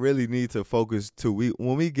 I really need to focus when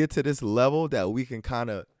we get to this level that we can kind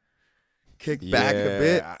of kick back a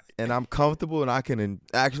bit, and I'm comfortable and I can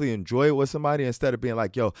actually enjoy it with somebody instead of being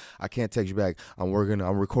like, yo, I can't text you back. I'm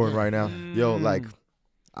recording right now. Yo, like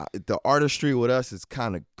the artistry with us is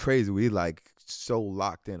kind of crazy. We like so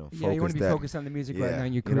locked in and focused. Yeah, you want to be that, focused on the music right now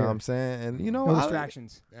in your you career. know what I'm saying? And you know, No I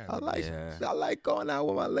distractions. Yeah, I like Yeah. I like going out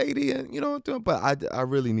with my lady and you know what I'm doing, but I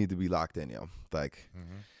really need to be locked in, yo. Like You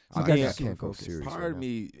I guys can't, are super can't go focused. serious. Part right of now.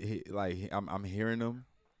 me, I'm hearing them,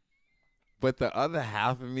 but the other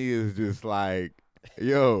half of me is just like,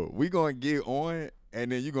 yo, we gonna get on,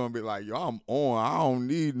 and then you gonna be like, yo, I'm on. I don't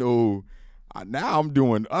need no. Now I'm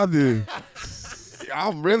doing other.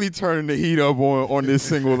 I'm really turning the heat up on this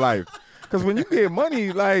single life, because when you get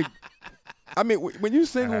money, like, I mean, when you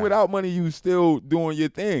single without money, you still doing your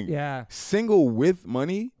thing. Yeah. Single with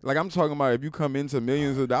money, like I'm talking about, if you come into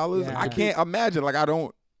millions of dollars, Yeah. I can't imagine. Like I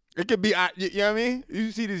don't. It could be, you know what I mean?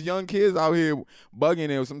 You see these young kids out here bugging,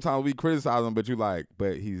 and sometimes we criticize them, but you like,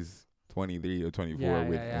 but he's 23 or 24 Yeah,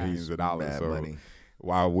 with yeah. millions of dollars, Mad so money.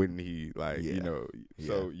 why wouldn't he, like, Yeah. you know?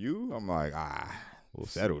 So I'm like, we'll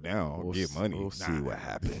settle down, We'll get money. We'll see what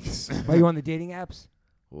happens. Are you on the dating apps?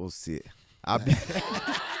 We'll see. I'll be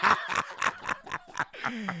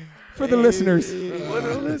For the listeners. for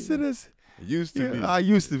the listeners. Used to be. I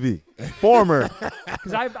used to be former.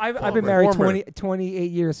 Because I've been married Former. 28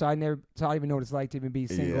 years, so I don't even know what it's like to even be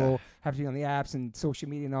single, Yeah. have to be on the apps and social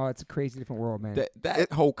media and all. It's a crazy different world, man.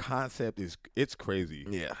 That whole concept it's crazy.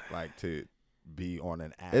 Yeah. Like to be on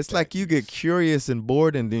an app. It's like you get curious and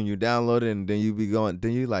bored, and then you download it, and then you be going.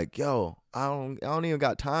 Then you like, yo, I don't even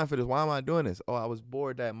got time for this. Why am I doing this? Oh, I was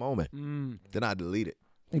bored that moment. Then I delete it.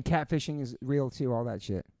 And catfishing is real too, all that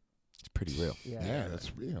shit. It's pretty real. Yeah,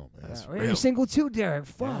 that's real, man. That's Yeah. You're single too, Derek.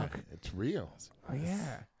 Yeah, Fuck. it's real. Oh,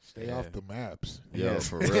 yeah. Stay off the maps. Yo,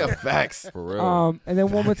 for real. Yeah, facts. For real. And then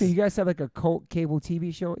one more thing. You guys have like a cable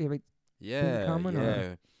TV show? You have like, Yeah, coming, yeah,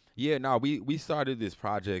 or? yeah. No, we started this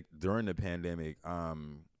project during the pandemic.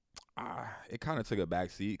 It kind of took a back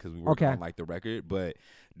seat because we worked Okay. on like the record, but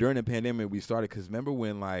during the pandemic we started because remember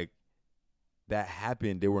when like that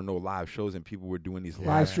happened, there were no live shows and people were doing these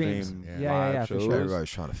Live streams. live for shows. sure. Everybody's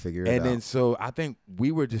trying to figure it out. And then so I think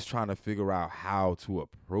we were just trying to figure out how to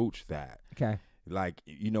approach that. Okay. Like,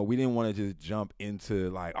 you know, we didn't want to just jump into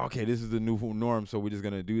like, okay, this is the new norm, so we're just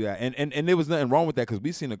gonna do that. And there was nothing wrong with that because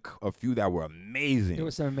we seen a few that were amazing. There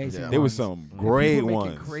was some amazing. There was ones. some great People ones.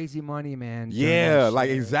 making crazy money, man. Yeah, like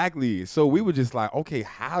exactly. So we were just like, okay,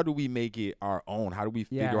 how do we make it our own? How do we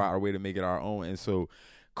figure out a way to make it our own? And so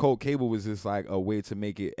Cold Cable was just like a way to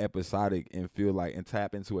make it episodic and feel like and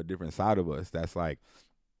tap into a different side of us. That's like,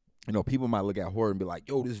 you know, people might look at horror and be like,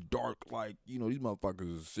 yo, this dark, like, you know, these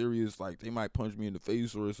motherfuckers are serious, like they might punch me in the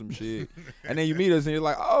face or some shit. And then you meet us and you're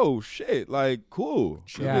like, oh shit, like cool.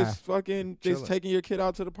 Yeah. Just fucking just taking your kid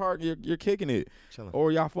out to the park, you're kicking it. Chilling.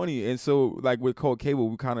 Or y'all funny. And so like with Cold Cable,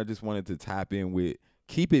 we kind of just wanted to tap in with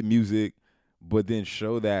keep it music, but then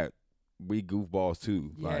show that we goofballs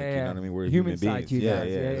too. Like, you know what I mean? We're human side beings. to you Yeah,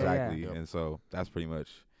 guys. yeah, Yeah, exactly. yeah. And so that's pretty much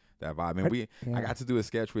that vibe. And I got to do a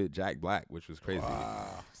sketch with Jack Black, which was crazy.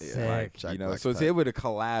 Sick. Like, Jack you know, Black's so to tight. able to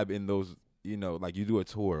collab in those, you know, like you do a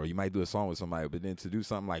tour or you might do a song with somebody, but then to do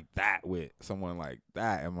something like that with someone like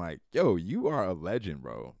that, I'm like, yo, you are a legend,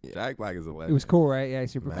 bro. Yeah. Jack Black is a legend. It was cool, right? Yeah,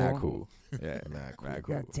 super Mad cool. cool. Yeah, Mad cool. mad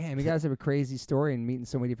cool. God damn, you guys have a crazy story and meeting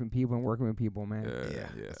so many different people and working with people, man. Yeah.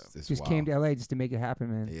 It's Just wild. came to LA just to make it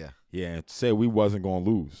happen, man. Yeah. Yeah, and said we wasn't gonna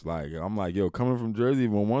lose. Like I'm like, yo, coming from Jersey,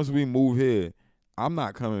 when once we move here, I'm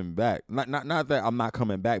not coming back. Not that I'm not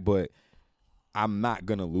coming back, but I'm not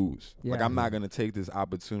gonna lose. Like Yeah. I'm not gonna take this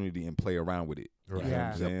opportunity and play around with it. Right. You know what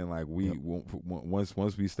Yeah. I'm saying? Like we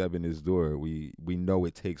once we step in this door, we know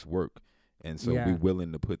it takes work. And so Yeah. we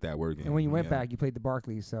willing to put that work in. And when you went know? back, you played the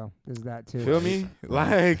Barclays, so there's that too. Feel me?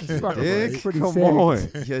 Like, It's fucking Dig? pretty come sick. on.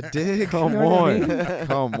 You dig? Come You know what I on. mean?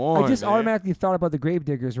 Come on. I just man. automatically thought about the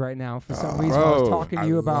Gravediggers right now for some reason. I was bro, talking to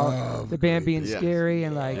you about love the band being Yes. scary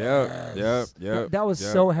and like Yep. that was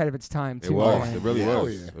so ahead of its time It too. was. man. It really Hell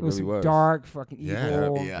was. yeah. It It was really some was. dark, fucking Yeah.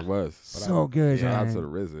 evil. Yeah. It was. So good, Shout out man. to the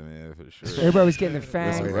RZA, man, for sure. Everybody was getting the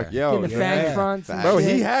fang, Listen, Yo, getting the fang yeah. fronts. and Bro,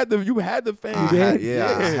 shit. you had the fame. I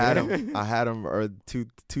did? had him. I had him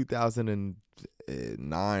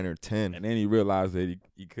 2009 or 10. And then he realized that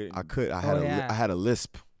he couldn't. I had yeah. I had a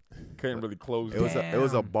lisp. couldn't really close. It was a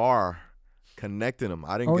Damn. bar connecting them.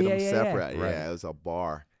 I didn't Oh, get yeah, them yeah, separate. yeah. Yeah, it was a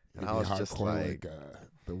bar, and I Maybe was just hardcore, like,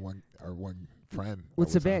 the one our one friend.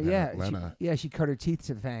 What's that the was on band? there, Yeah, Lena. she cut her teeth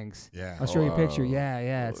to fangs. Yeah. I'll show you a picture. Oh.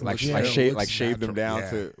 Yeah. It's like legit. like Yeah. shave Looks shaved them natural. down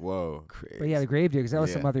Yeah. to whoa. crazy. But yeah, the Gravediggers, that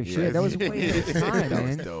was some Yeah, other yeah. shit. That was way ahead of its time, that man.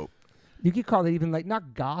 was dope. You could call it even like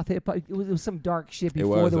not goth hip hop. It was some dark shit It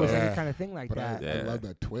before was, there was yeah. any kind of thing like But that. I love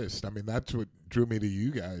that twist. I mean, that's what drew me to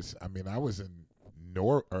you guys. I mean, I was in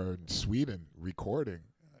Sweden recording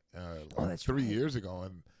that's 3 right. years ago,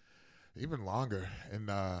 and even longer. And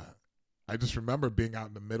I just remember being out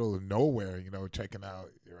in the middle of nowhere, you know, checking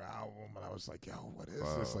out your album, and I was like, "Yo, what is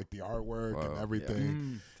this?" Like the artwork and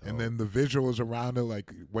everything, and then the visuals around it, like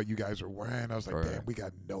what you guys are wearing. I was like, "Damn, we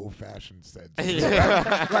got no fashion sense."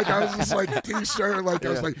 Like I was just like t-shirt, like I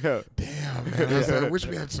was like, "Damn, man!" I was like, I wish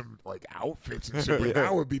we had some like outfits and shit, but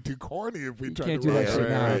that would be too corny if we tried can't to do that rush shit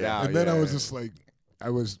it. now. And then I was just like,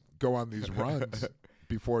 I was go on these runs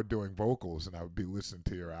before doing vocals, and I would be listening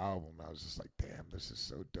to your album. I was just like, "Damn, this is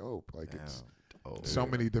so dope!" Like it's so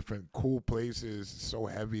many different cool places, so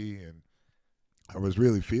heavy, and I was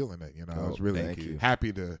really feeling it. You know, I was really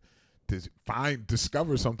happy to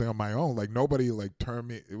discover something on my own. Like nobody like turned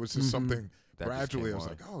me. It was just something That just gradually. came I was on.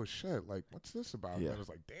 like, "Oh shit! Like what's this about?" Yeah. And I was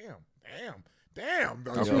like, "Damn."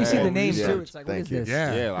 That's when you see the names Yeah. too. It's like, what Thank is you. this?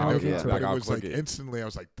 Yeah, Yeah, I'll and get it, to but it. it was I'll like click it. instantly. I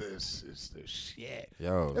was like, "This is the shit."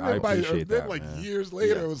 Yo, And I then appreciate then that, like man. years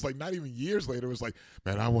later, it was like not even years later. It was like,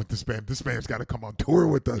 "Man, I want this band. This band's got to come on tour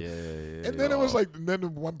with us." Yeah. And then it was like, and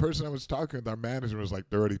then one person I was talking with, our manager was like,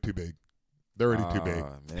 "They're already too big. They're already too big.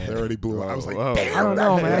 Man. They already blew up." I was like, Whoa. "Damn." I don't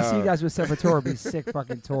know, man. I see you Yeah. guys with Sepultura. It'd be a sick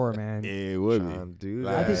fucking tour, man. It would be. Trying to do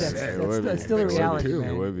I think that. that's still a reality, too.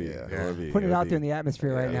 man. It would be. Yeah. It would be. Putting it out there in the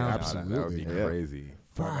atmosphere right now. absolutely. That would be Yeah. crazy.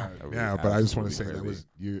 Fuck. That would be Yeah, but I just want to say absolutely that crazy.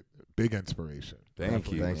 was your big inspiration.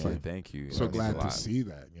 Thank you. Thank you. Thank you. So That means glad a to lot. see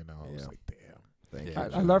that. You know, I was Yeah. like, "Damn." Thank Yeah.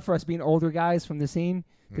 you. I love for us being older guys from the scene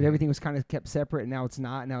because Mhm. everything was kind of kept separate, and now it's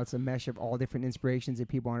not. Now it's a mesh of all different inspirations that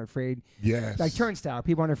people aren't afraid. Yes. Like Turnstile,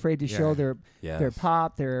 people aren't afraid to show Yeah. their Yes.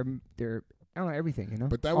 pop, their I don't know, everything. You know.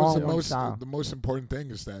 But that All was in one style. the most important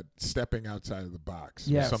thing is that stepping outside of the box.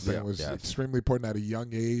 Yes. Something Yeah. was Yes. extremely important at a young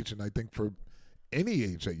age, and I think for any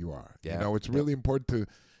age that you are, Yeah. you know, it's really important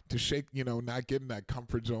to shake, you know, not get in that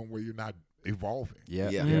comfort zone where you're not evolving. Yeah.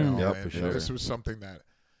 Yeah. You know, Yeah, and for sure. this was something that,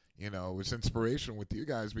 you know, it was inspirational with you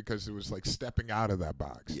guys because it was like stepping out of that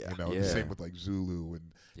box. Yeah. You know, the same with like Zulu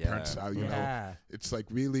and turns out, you know, it's like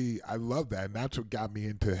really, I love that. And that's what got me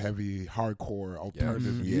into heavy, hardcore,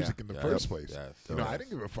 alternative music in the first place. You know, I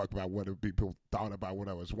didn't give a fuck about what people thought about what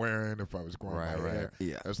I was wearing, if I was growing my hair.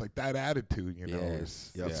 I was like, that attitude, you know,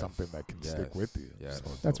 is something that can stick with you. So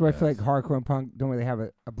that's why I feel like hardcore and punk don't really have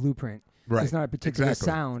a blueprint. Right. It's not a particular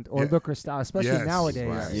sound or look or style, especially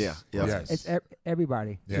nowadays. It's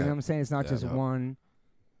everybody. You know what I'm saying? It's not just one.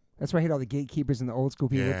 That's why I hate all the gatekeepers and the old school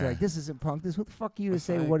people. They're like, this isn't punk. Who the fuck are you to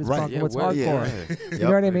say what is punk and what's hardcore? You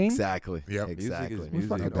know what I mean? Exactly. Exactly. We're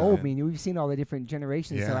fucking old, man. We've seen all the different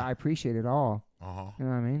generations, so I appreciate it all. You know what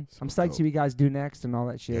I mean? I'm psyched to see what you guys do next and all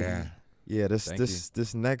that shit. Yeah,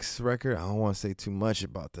 this next record, I don't want to say too much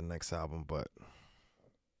about the next album, but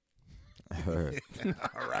all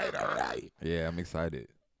right. Yeah, I'm excited.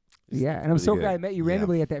 Yeah, and I'm so glad I met you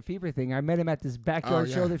randomly at that Fever thing. I met him at this backyard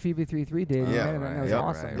show that Fever 3-3 did. And that was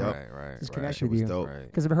awesome. Right. Just connect with you.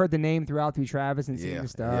 Because I've heard the name through Travis and seen the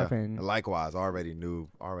stuff. And likewise, I already knew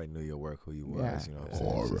your work, who you was. You know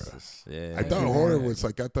what I'm saying? I thought Horror was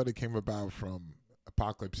like, I thought it came about from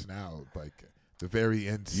Apocalypse Now, like the very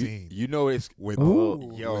end scene. You know, it's with which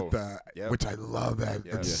I love that.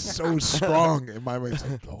 It's so strong in my mind. It's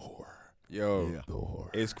like the horror.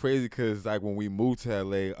 It's crazy because like when we moved to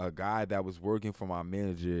LA, a guy that was working for my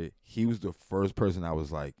manager, he was the first person I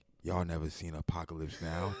was like, y'all never seen Apocalypse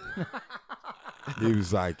Now? He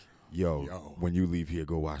was like, yo, when you leave here,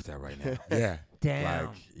 go watch that right now. Damn.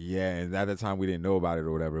 Like, and at the time we didn't know about it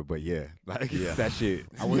or whatever, but that shit.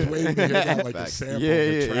 I was waiting to hear that, like a sample of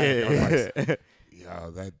the track. I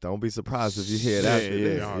was like, that don't be surprised if you hear that.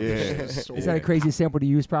 Is that a crazy sample to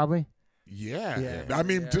use, probably? Yeah. I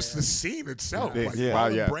mean, just the scene itself. Like,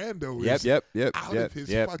 Marlon Brando is out of his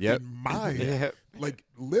fucking mind. Like,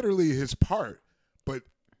 literally his part, but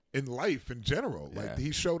in life in general. Like,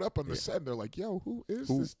 he showed up on the set, and they're like, yo, who is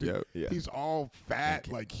this dude? He's all fat,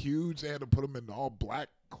 like, huge. They had to put him in all black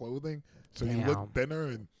clothing, so he looked thinner,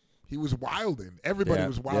 and he was wilding. Everybody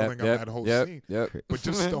was wilding on that whole scene. But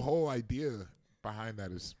just the whole idea behind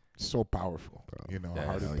that is so powerful, you know.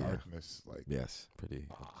 Heart of Darkness, like pretty.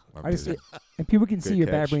 I just and people can see your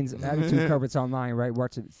Bad Brains Attitude cover. It's online, right?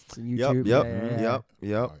 Watch it on YouTube.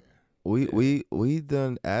 Yep. We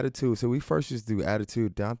done Attitude. So we first used to do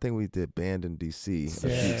Attitude. I think we did Band in DC a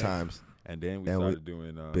few times, and then we started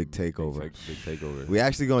doing Big Takeover. Big Takeover. We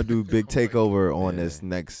actually gonna do Big Takeover on this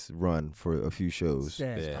next run for a few shows.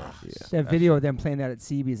 That video of them playing that at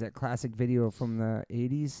CB's, that classic video from the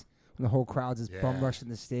 '80s. The whole crowd's just bum rushing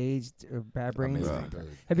the stage. Bad Brains.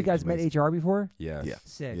 Have you guys met HR before? Yeah.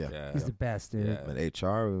 Sick. He's the best, dude. Met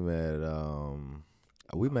HR.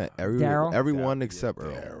 We met everyone except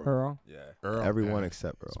Earl. Earl. Everyone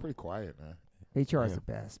except Earl. It's pretty quiet, man. HR is the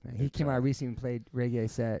best, man. He came out recently and played reggae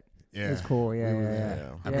set. It was cool. I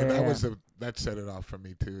mean, that set it off for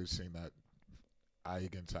me too. Seeing that Eye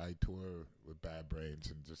Against Eye tour with Bad Brains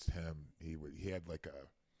and just him. He had like a.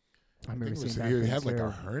 I remember seeing he had like a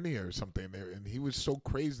hernia or something there, and he was so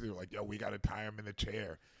crazy. They were like, "Yo, we got to tie him in a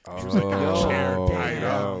chair." He was like in a chair tied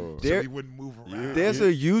up, so he wouldn't move around. There's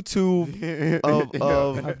a YouTube of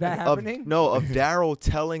that happening. Of Daryl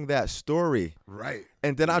telling that story. Right.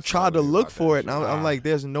 And then I tried to look for it, and I'm like,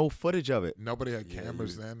 "There's no footage of it." Nobody had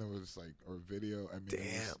cameras then. It was like or video. I mean,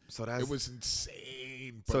 it was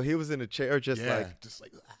insane. So he was in a chair, just like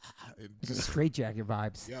straight jacket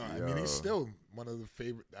vibes. Yeah, I mean, he's still one of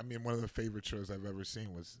the favorite shows I've ever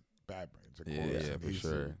seen was Bad Brains. Of course. Yeah, for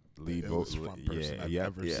sure. Lead vocal front person I've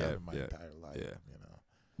ever seen in my entire life. You know.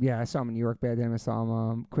 Yeah, I saw him in New York back then. I saw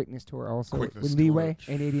him Quickness Tour also with Leeway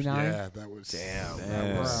in '89. Yeah, that was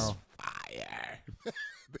that was fire.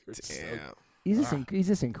 He's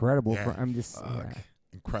just incredible.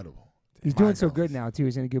 Incredible. He's doing so good now too.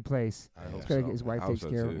 He's in a good place. He's got to get his wife takes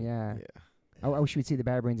care of him. Yeah. I wish we'd see the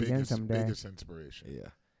Bad Brains again someday. Biggest inspiration. Yeah,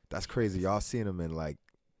 that's crazy. Y'all seen him in like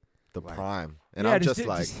the prime, and I'm just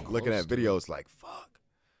looking at videos like, fuck.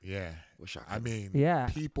 Yeah, wish I mean,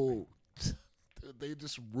 people, they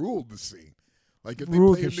just ruled the scene. Like if they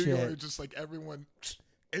ruled play in New York, just like everyone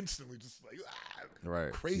instantly just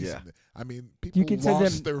like crazy. Yeah. I mean, people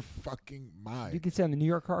lost their fucking mind. You could say on the New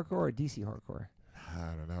York hardcore or DC hardcore. I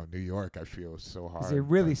don't know. New York, I feel so hard. They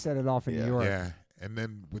really set it off in New York. Yeah. And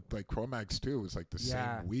then with like Chromax too, it was like the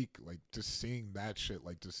same week. Like just seeing that shit,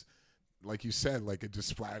 like just like you said, like it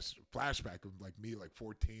just flashback of like me, like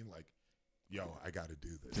 14, like, yo, I got to do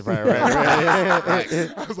this. Right.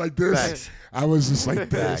 I was like this. I was just like,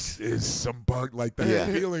 this is some bug, like that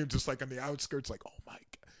feeling, just like on the outskirts, like, oh my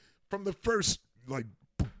god, from the first like,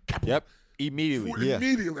 Immediately.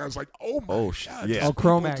 Immediately, I was like, "Oh my god!" Yeah. Just Oh, people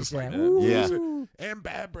Chromax, just yeah. like, Ooh. Yeah. and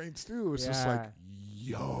Bad Brains too. It's just like,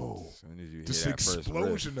 yo, As soon as you hear this that first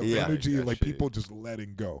explosion of Yeah. energy, that like shit. people just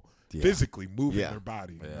letting go, Yeah. physically moving Yeah. their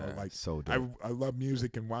body. You know, like So dope. I love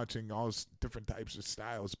music and watching all different types of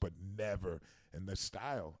styles, but never in the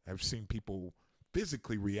style I've seen people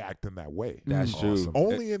physically react in that way. That's true.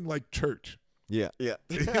 Only in like church. Yeah. Yeah.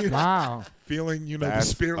 Wow. Feeling, the That's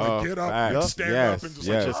spirit, like get up, fact. and stand Yes, up, and just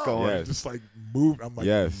yes, like going, yes. just like move. I'm like,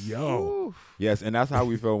 Yes. yo, Yes, and that's how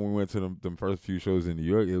we felt when we went to them first few shows in New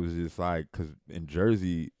York. It was just like, because in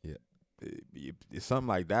Jersey, if something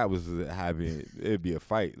like that was happening, it'd be a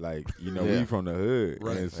fight. Like, we from the hood.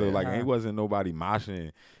 Right. And so, like, ain't wasn't nobody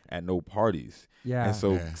moshing at no parties. Yeah. And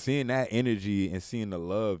so Yeah. seeing that energy and seeing the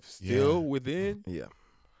love still within, Yeah.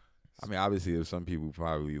 I mean, obviously, there's some people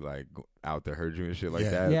probably, like, out to hurt you and shit like Yeah.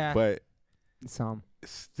 that. Yeah. But Some.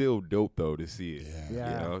 it's still dope, though, to see it.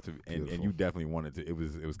 Yeah. And you definitely wanted to. It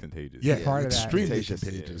was contagious. yeah, Part of that. extremely Contagious.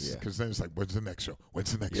 contagious. Yeah. Because then it's like, when's the next show?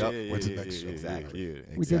 When's the next Yeah, show? yeah, When's yeah, the next show? yeah, Exactly. yeah.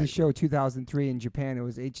 We did a show 2003 in Japan. It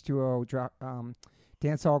was H2O,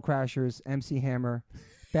 Dancehall Crashers, MC Hammer,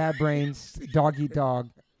 Bad Brains, Dog Eat Dog,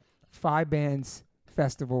 5 bands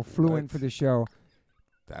festival. Flew in for the show.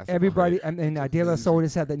 That's Everybody, great. and De La Soul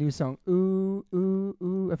just had that new song, Ooh, Ooh,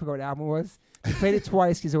 Ooh. I forgot what album it was. We played it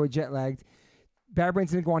twice because they were jet lagged. Bad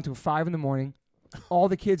Brains didn't go on until 5 in the morning. All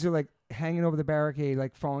the kids are like hanging over the barricade,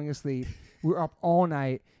 like falling asleep. We were up all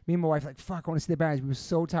night. Me and my wife, like, fuck, I want to see the Bad Brains. We were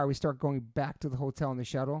so tired. We start going back to the hotel in the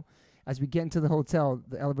shuttle. As we get into the hotel,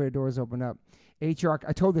 the elevator doors open up. HR,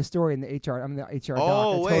 I told the story in the HR. I'm the HR doc.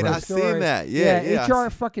 Oh, wait, I seen that. Yeah. HR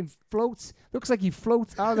fucking floats. Looks like he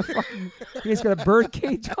floats out of the fucking. He's got a bird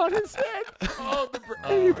cage on his head.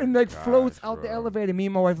 And like floats out the elevator. Me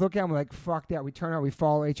and my wife look at him, we're like, fuck that. We turn around, we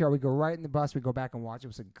follow HR, we go right in the bus, we go back and watch. It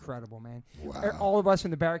was incredible, man. Wow. All of us from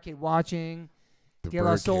the barricade watching. The De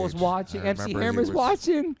La Soul's birdcage. watching. I MC remember he Hammer's was-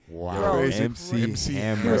 watching. Wow. Bro, MC He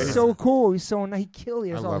Hammer. was so cool. He was so nice. He killed it.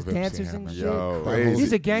 I There's all love his MC dancers and Hammer. shit. Yo, Crazy.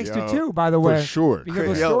 He's a gangster Yo. too, by the way. For sure. Because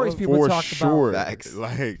those Yo, stories people For talk sure. about. Facts.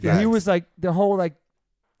 Like, Yeah, he was like the whole like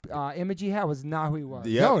image he had was not who he was.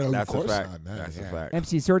 yeah, No, of that's a course fact. not. No, That's a yeah. fact.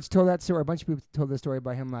 MC Search told that story. A bunch of people told the story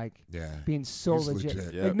about him like Yeah. being so He's legit.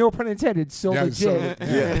 legit. Yeah. Like no pun intended, so Yeah, legit.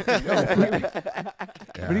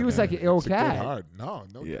 But he was like an ill It's a good cat. heart. No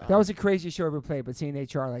Yeah. doubt. That was the craziest show I ever played. But seeing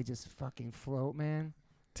HR like just fucking float, man,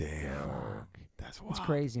 Damn. fuck. That's wild. It's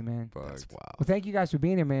crazy, man. That's Fucked. wild. Well, thank you guys for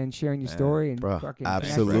being here, man, sharing your story and Bro, fucking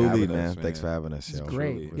absolutely, having man. us, Thanks for man. having us. It's yo.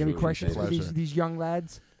 great. Truly, You have any truly questions for appreciate it. these young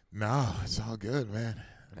lads? No, it's all good, man.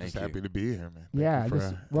 I'm Thank just you. happy to be here, man. Yeah, Thank you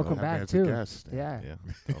just for, welcome having me back as too. a guest. Yeah.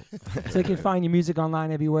 Yeah. So you can find your music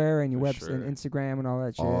online everywhere and your For website sure. and Instagram and all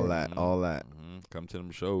that shit. All that. All that. Come to them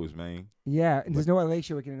shows, man. Yeah, and there's no LA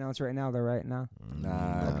show we can announce right now, though, right now.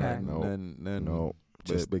 Nah, Okay. none. No.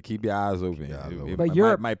 But keep your eyes open. your eyes It- open. it But might-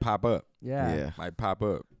 Europe- might pop up. Yeah. Yeah. Might pop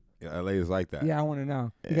up. Yeah, LA is like that. Yeah, I want to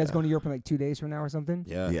know. You guys Yeah. going to Europe in like 2 days from now or something?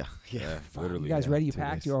 Yeah. Yeah. Yeah. Fuck, Literally. You guys yeah, ready? You 2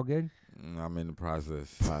 packed? days. You all good? I'm in the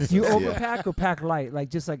process. Do you Yeah. overpack or pack light? Like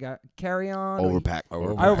just like a carry-on? or you- Overpack. I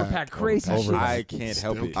overpack crazy Overpack. shit. I can't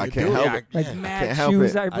help Still it. I can't can't do help it. it. Like I mad can't help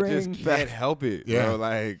shoes it. I I bring. just can't help it, Yeah. bro.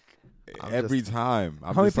 Like I'm every just- time.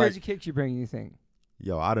 I'm How many just pairs like, of kicks you bring, you think?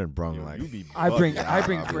 Yo, I done brung yo, like. you be I bring bugging. I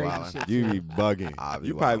bring I'll be crazy wildin'. shit. You too. be bugging. I'll be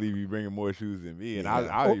You probably be bringing more shoes than me, and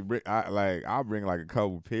Yeah. I'll bring like a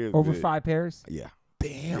couple pairs. Over of it. 5 pairs? Yeah.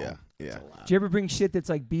 Damn. Yeah. Yeah. Do you ever bring shit that's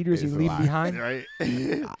like beaters It's you a leave lot, behind? right?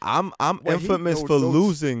 I'm Well, infamous he- for those-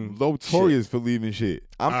 losing. Notorious for leaving shit.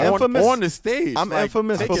 I'm On- infamous on the stage. I'm like,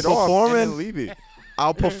 infamous take for it off and performing. then leave it.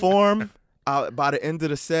 I'll perform. By the end of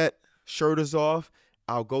the set, shirt is off.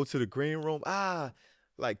 I'll go to the green room.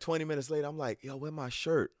 Like 20 minutes later, I'm like, yo, where my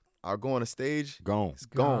shirt? I'll go on the stage. Gone. It's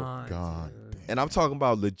gone. Gone. dude. And I'm talking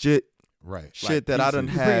about legit Right. shit that I done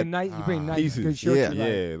pieces. You bring had. nice, you bring nice Pieces. good shirts. Yeah.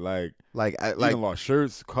 you like. Yeah, like Like, he done lost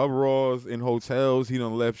shirts, coveralls in hotels. He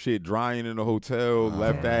done left shit drying in the hotel.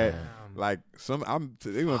 Left that. Like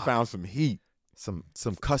they done found some heat, some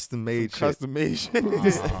custom made shit. custom made shit.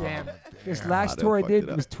 Damn. This last they tour I fucked did it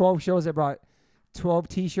up. was 12 shows. I brought 12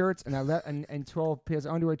 T-shirts and and 12 pairs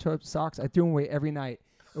of underwear, 12 socks. I threw them away every night.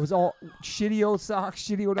 It was all shitty old socks,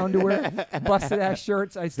 shitty old underwear, busted ass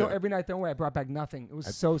shirts. I still every night threw them away. I brought back nothing. It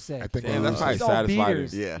was so sick. I think Damn, I that's used, probably It's all satisfying.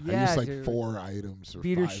 beaters. Yeah. I used like dude. 4 items or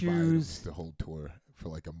Beater 5 shoes. items the whole tour. for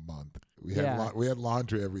like a month. We had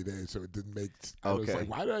laundry every day, so it didn't make. I was like,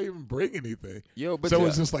 why did I even bring anything? Yo, but so it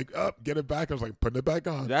was just like, up, get it back. I was like, putting it back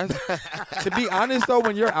on. That's to be honest though,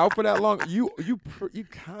 when you're out for that long, you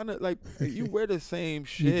kind of like you wear the same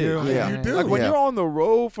shit. You do. Like when you're on the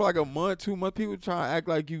road for like a month, 2 months, people try to act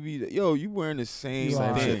like you wearing the same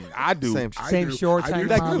thing. I do. Same shorts.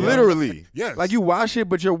 Like literally. Yes. Like you wash it,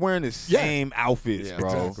 but you're wearing the same outfits,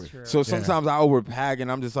 bro. Exactly. So sometimes I overpack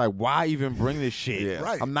and I'm just like, why even bring this shit? Yeah.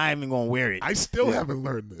 Right. I'm not even gonna wear it. I still haven't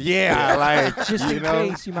learned this. Yeah, like just in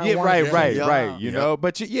case you might want right. You know,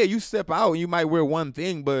 but you step out and you might wear one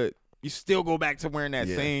thing, but you still go back to wearing that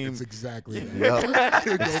same. It's exactly.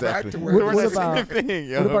 Exactly.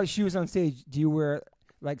 What about shoes on stage? Do you wear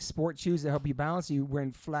like sport shoes that help you balance? Or are you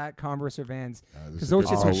wearing flat Converse or Vans? Because those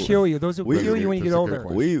shits will kill you. Those will kill you when you get older.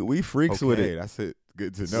 We freaks with it. That's it.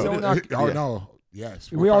 Good to So know. No.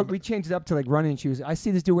 Yes. We changed it up to like running shoes. I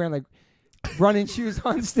see this dude wearing like running shoes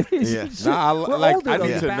on stage. Yeah. I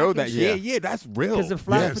need to know that. Yeah, that's real.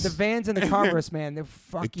 Because the Vans and the Converse, man, they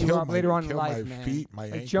fuck you up later on in life, man. Feet, my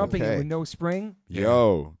like ankles. jumping with no spring.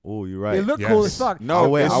 Yo. Oh, you're right. They look cool as fuck.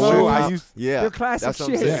 No, they're classic that's what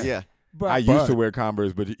I'm shit. saying. Yeah. But I used to wear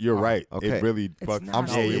Converse, but you're right. Okay. It really fucked.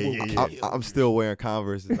 I'm still wearing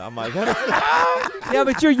Converses. I'm like, yeah,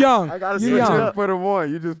 but you're young. You're young.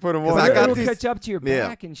 You just put them on. It'll catch up to your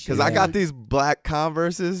back and shit. Because I got these black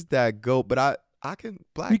Converses that go, but I can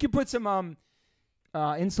black. You can put some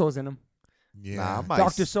insoles in them. Yeah,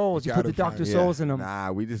 Dr. Souls. You put the Dr. Souls in them.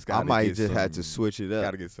 Nah, we just got. I might just had to switch it up.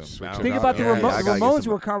 Gotta get some. Think about the Ramones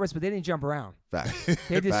were Converse, but they didn't jump around. Facts.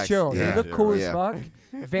 They just chilled. Yeah. They look cool as Yeah. fuck.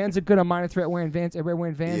 Vans are good on Minor Threat wearing Vans. Everybody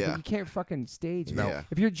wearing Vans, Yeah. but you can't fucking stage. No. Man.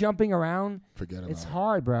 If you're jumping around, Forget about it's it.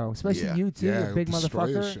 hard, bro. Especially you too, Yeah, a big it'll destroy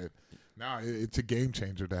your motherfucker. shit. No, it's a game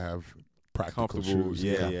changer to have practical Comfortable. shoes.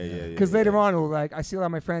 Yeah. Because later on, like I see a lot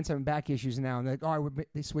of my friends having back issues now, and they're like,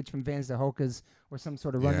 they switch from Vans to Hokas or some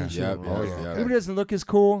sort of running shoe. Maybe it doesn't look as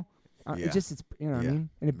cool. It's you know what I mean,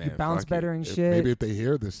 and it bounce better and shit. Maybe if they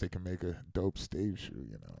hear this, they can make a dope stage shoe.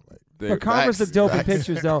 You know, like. But Converse look dope in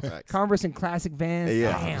pictures though. Converse and classic Vans.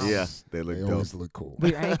 Damn. Yeah, they look dope. Always look cool.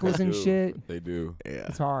 With ankles and shit. They do. Yeah,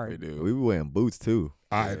 it's hard. They do. We be wearing boots too.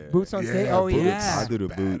 Boots on stage. Oh boots. yeah. I do the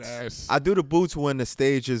Badass. boots. I do the boots when the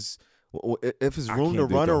stage is. If it's room to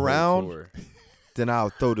run around, then I'll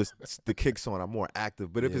throw the kicks on. I'm more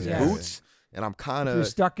active. But if it's boots and I'm kind of you're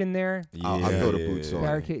stuck in there, I'll throw the boots on.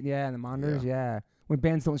 Barricade, and the monitors, When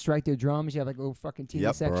bands don't strike their drums, you have like a little fucking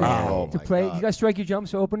TV section bro. to play. God. You guys strike your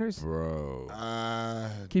drums for openers? Bro.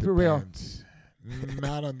 Keep it real.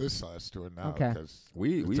 Not on this size tour now. Okay.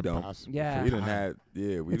 We don't. Impossible. Yeah. We didn't have.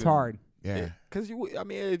 It's hard. Yeah. Because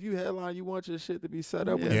if you headline, you want your shit to be set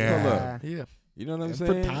up. Yeah. When you pull up. Yeah. You know what I'm And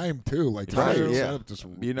saying? for time too, like Time, set up, just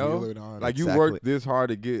you know, reel it on. like you worked this hard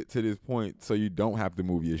to get to this point, so you don't have to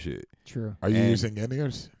move your shit. True. Are you using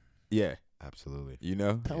in-ears? Yeah, absolutely. You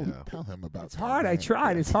know, tell him about. It's hard. I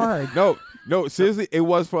tried. It's hard. No, seriously, it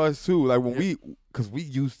was for us too. Like when because we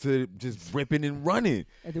used to just ripping and running.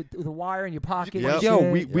 And the wire in your pocket.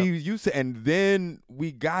 Yep. We used to, and then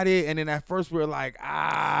we got it, and then at first we were like,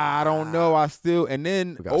 I don't know, and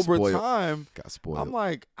then over time, got spoiled. I'm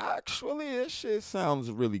like, actually, this shit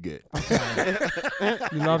sounds really good.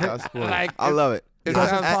 You love it? I love it. It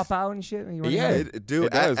doesn't pop out and shit. It do.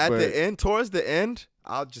 It does, at the end, towards the end,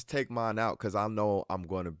 I'll just take mine out because I know I'm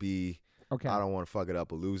going to be. Okay. I don't want to fuck it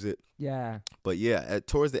up or lose it. Yeah. But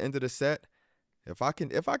towards the end of the set, if I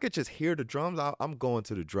could just hear the drums, I'm going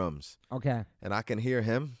to the drums. Okay. And I can hear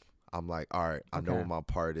him. I'm like, all right, I know what my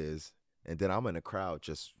part is, and then I'm in the crowd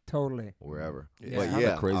just totally wherever. Yeah. But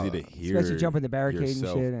It's crazy to hear, especially jumping the barricade and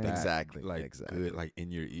shit. And exactly. Good, like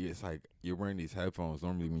in your ear. It's like you're wearing these headphones.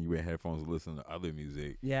 Normally, when you wear headphones, you listen to other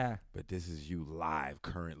music. Yeah. But this is you live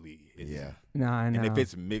currently. No, I know. And if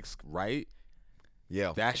it's mixed right.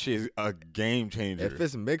 Yeah, that shit's a game changer. If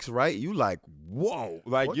it's mixed right, you like, whoa,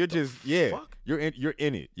 like you're just fuck? you're in it. You're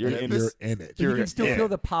in it. You're in it. You can still feel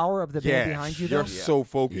the power of the band behind you. You're so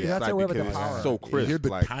focused. You have to like, with the power. It's so crisp. Here, the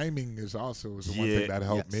like, timing is also one thing that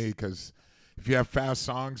helped me because if you have fast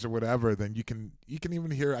songs or whatever, then you can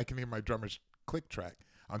even hear. I can hear my drummers click track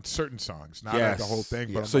on certain songs, not on the whole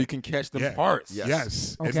thing. But so you can catch them parts.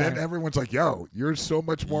 Yes. Okay. And then everyone's like, yo, you're so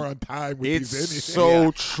much more on time with it's these It's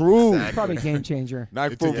so true. It's probably a game changer.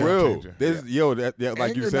 Like it's for real. This and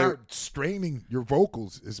like you you're said, not straining your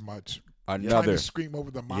vocals as much. Trying to scream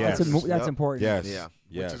over the mic. That's important.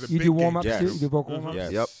 Yes. You do warm ups too. You do vocal warm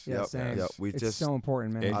ups. Yep. Same. It's so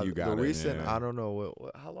important, man. And you got the it. recent. I don't know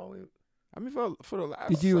how long we. I mean, for the last.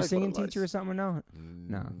 Did you a singing teacher or something? No.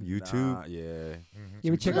 YouTube. Yeah.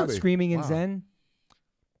 You ever check out Screaming in Zen?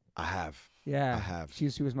 I have. Yeah, I have. She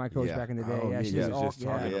was my coach back in the day. Oh, yeah, yeah, she yeah, was all. just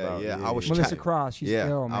talking about- Yeah. yeah, I was yeah. Melissa chatting. Cross. She's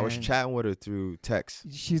ill, man. I was chatting with her through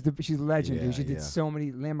text. She's a legend, dude. She Yeah, did yeah. so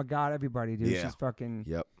many Lamb of God, everybody, dude. Yeah. She's fucking.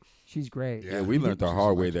 Yep. She's great. Yeah, we learned the she's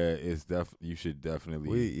hard a way legend. that it's you should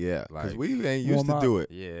definitely Because like we ain't used warm to up. do it.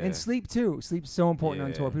 yeah And sleep too. Sleep's so important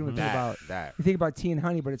on tour. People don't think about. that. You think about tea and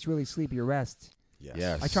honey, but it's really sleep. Your rest.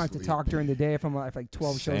 Yes. I try not to talk during the day. If I'm like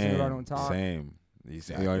 12 shows in a row, I don't talk. Same. You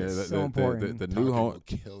see, Exactly. It's so important. The Talking new home will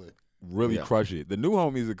kill it. really Yeah. crush it. The new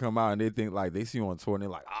homies that come out and they think like they see you on tour and they're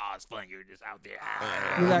like, oh, it's fun. You're just out there.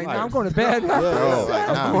 You're like, no, I'm going to bed. Bro, like,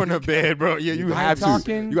 nah. I'm going to bed, bro. Yeah, you I have ain't to.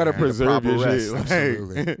 talking. You got to Yeah, preserve your proper shit. rest. Like,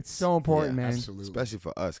 Absolutely. It's so important, Yeah, man. Absolutely. Especially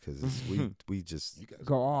for us, because we just You guys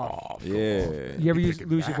Go off. yeah. You ever Taking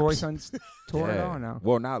lose your naps. voice on tour at Yeah. all? No.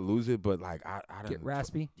 Well, not lose it, but like I Get didn't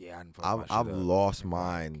raspy. Yeah, I didn't fuck my shit I've up. lost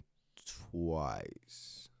mine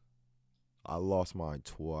twice. I lost mine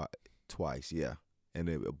twice. Yeah, and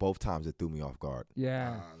both times it threw me off guard.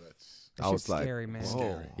 Yeah. that's That I shit's was like, scary, man. whoa.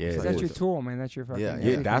 Scary. Yeah, It's Because like, that's your what tool, man. That's your fucking. Yeah,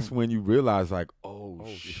 Yeah, that's everything. when you realize like, oh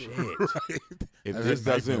shit. right. If I this heard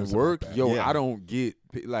doesn't nightmares work, about that. yo, Yeah. I don't get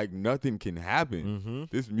like nothing can happen. Mm-hmm.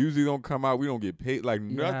 This music don't come out, we don't get paid. Like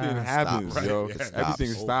nothing Yeah. happens, Stop. yo. Right, yeah. Everything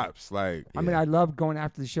Stops. stops. Like I mean, I love going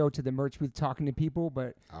after the show to the merch booth talking to people,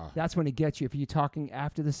 but Ah. that's when it gets you. If you're talking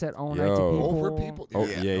after the set all night to Yo. people. Over people. oh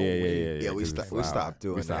Yeah, yeah, no yeah, way. yeah. Yeah, we 'cause it's loud. stopped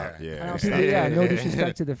doing We stopped, that. Yeah. And also, yeah, no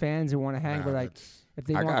disrespect to the fans who want to hang, Nah, but like, that's- if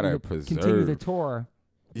they I want gotta you to continue the preserve. tour,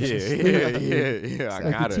 Yeah, just yeah, sleep, yeah, dude. yeah. I like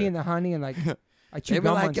the gotta. tea and the honey, and like I chew They be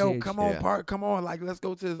gum like, on yo, stage. come on, Yeah. part, come on, like let's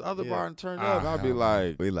go to this other Yeah. bar and turn Ah, up. I'll be hell no.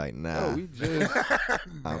 like, We like, nah, yo, we just,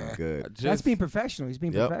 I'm good. just That's being professional. He's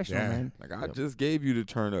being Yep. professional, Yeah. man. like I just gave you the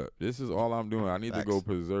turn up. This is all I'm doing. I need to go Facts.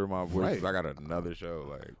 preserve my voice 'cause Right. I got another show.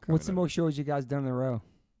 Like, What's the coming up. most shows you guys done in a row?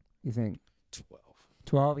 You think 12.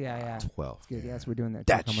 12? Yeah. 12. It's good. Yeah. Yes, we're doing that.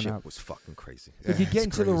 That coming shit up. was fucking crazy. If you Yeah, get it's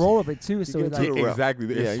into the crazy. roll of it too, so get like, to the roll. Exactly.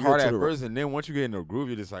 Yeah, It's you hard get to at the first, and then once you get in the groove,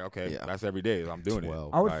 you're just like, okay, Yeah. that's every day. I'm doing 12.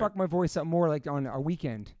 it. I would Like, fuck my voice up more like on a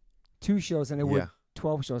weekend, 2 shows than it would Yeah.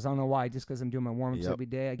 12 shows. I don't know why. Just because I'm doing my warm ups Yep. every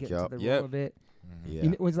day, I get Yep. into the Yep. roll of it. Yeah.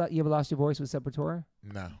 You ever lost your voice with Sepultura?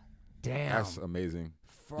 No. Damn. That's amazing.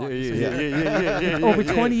 Fuck. Yeah, So yeah, you- yeah. Over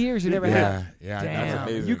 20 years, you never had. Yeah. Damn. That's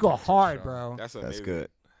amazing. You go hard, bro. That's amazing. That's good.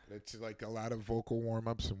 It's like a lot of vocal warm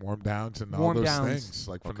ups and warm downs and all Warm those downs. things.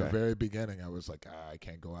 Like from the Okay. very beginning, I was like, I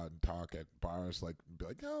can't go out and talk at bars. Like, be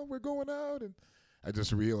like, oh, we're going out, and I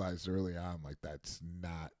just realized early on, like, that's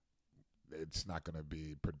not. It's not going to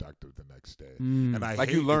be productive the next day. Mm. And I Like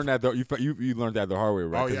hate you learned that you learned that the hard way,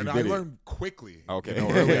 right? Oh 'Cause yeah, you no, I did it. learned quickly. Okay. you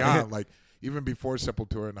know, early on, like even before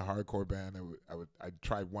Sepultura and the hardcore band, I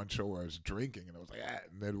tried one show where I was drinking and I was like,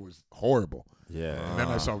 and then it was horrible. Yeah. And then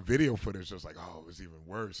I saw video footage. I was like, oh, it was even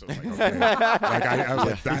worse. I was like, okay. like I was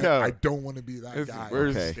like, that, Yeah. I don't want to be that It's guy on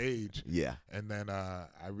worse. Okay. stage. Yeah. And then I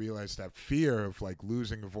realized that fear of like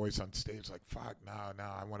losing a voice on stage. Like, fuck, no,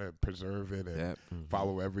 I want to preserve it and Yeah.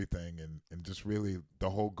 follow everything and just really the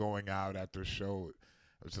whole going out after a show.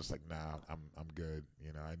 I was just like, nah, I'm good.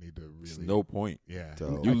 You know, I need to It's really. no point. Yeah.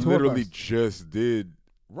 Dope. You A tour literally bus. just did.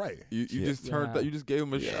 Right. You Yeah. just turned. Yeah. You just gave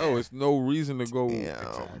him a Yeah. show. It's no reason to go. Damn.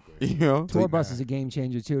 Exactly. You know. Tour Like, bus is a game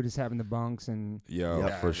changer too. Just having the bunks and Yo, Yep.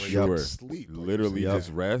 Yeah, for like, sure. Sleep. like, Literally Yep.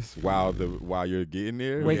 just rest while you're getting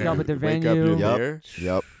there. wake Yeah. up at the Wake venue. up, you're Yep. there.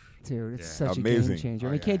 Yep. Dude, it's Yeah. such a Amazing. game changer. I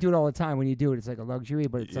Oh, mean, you can't yeah. do it all the time. When you do it, it's like a luxury,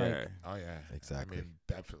 but it's Yeah. like Oh yeah. Exactly. I mean,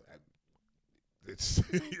 definitely. It's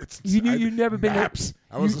you've never been. naps.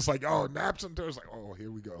 I was you- just like, oh, naps until it's like, oh, here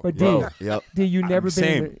we go. But Bro. Yep. dude, you never been.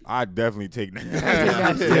 Same. In I definitely take naps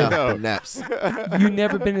that. too. Yeah. Yo. The naps. you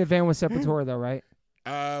never been in a van with Sepultura though, right?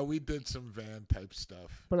 We did some van type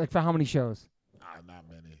stuff. But like for how many shows? Not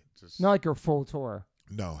many. Just Not like your full tour.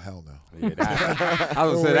 no, hell no. Yeah, that, I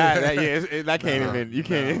was gonna say that. That can't No, even. You no.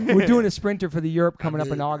 can't. We're doing a sprinter for the Europe coming up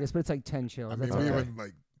in mean- August, but it's like 10 shows. I mean, That's we okay. even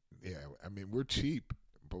like, yeah. I mean, we're cheap,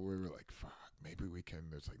 but we were like, fuck, maybe we can.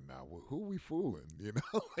 It's like, nah, who are we fooling? You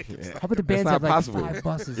know, like, it's Yeah. How about the It's bands not have like possible. 5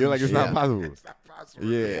 buses? You're and like it's shit? not possible. it's not possible.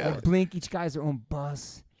 Yeah. Like Blink, each guy's their own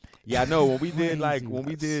bus. Yeah, I know. When we did Crazy. when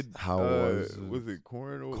we did How was it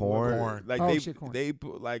corn or Corn? Corn. Like Oh, they shit, Corn. they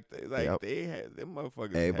put like Yep. they had them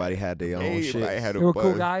motherfuckers. Everybody had their own everybody shit. had a They were bus.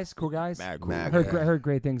 cool guys. Cool guys. Mad cool. Mad Heard, cool. heard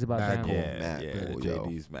great things about Mad them. cool. Yeah, Mad yeah. cool, The yo.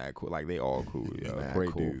 JD's mad cool. Like they all cool, yo. Mad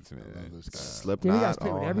Great cool. dudes, I love man. this guy. Dude, you Slipknot. guys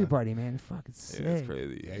play with all everybody, man. Fucking sick. Yeah, it's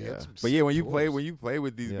crazy. Yeah, he had some But yeah, when you tours. play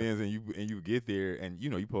with these Yeah. bands and you get there and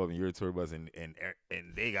you pull up in your tour bus and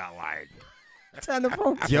they got like Ton of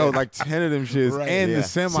folks. yo like 10 of them shits Right, and yeah. the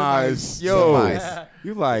semis. Semis. Yo, Semis.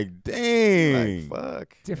 you like dang. Like,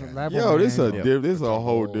 fuck. Different Yeah. level. Yo, this man. this It's a whole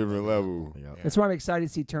whole different level. Yep. Yeah. That's why I'm excited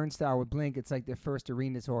to see Turnstile with Blink. It's like their first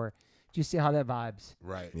arena tour. just see how that vibes.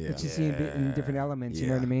 Right. Yeah. It's just seeing it in different elements. You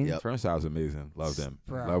know what I mean? Yep. Turnstile's amazing. Love them.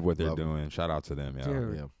 Bro. Love what they're doing. Shout out to them, yo.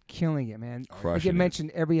 Dude, Yeah. killing it, man. They Crushing get it.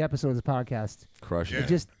 mentioned every episode of the podcast. Crushing Yeah.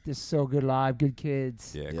 it. Just so good live, good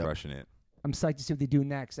kids. Yeah, Yep. crushing it. I'm psyched to see what they do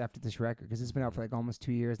next after this record because it's been out for like almost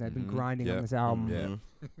 2 years and I've been Mhm. grinding on Yep. this album.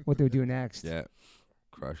 Yeah. What they'll do next. Yeah.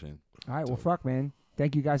 Crushing. All right, well, fuck, man.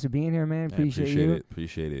 Thank you guys for being here, man. Man, Appreciate you. it.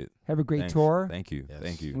 Appreciate it. Have a great Thanks. tour. Thank you. Yes.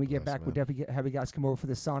 Thank you. When we get Bless, back, we'll man. definitely have you guys come over for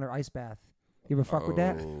the sauna or ice bath. You ever fuck with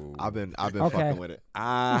that? Oh. I've been Okay. fucking with it.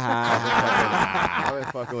 Ah. I've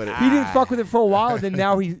been fucking with it. He didn't fuck with it for a while, then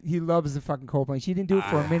now he loves the fucking Coldplay. She didn't do it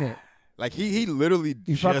for a minute. Like he literally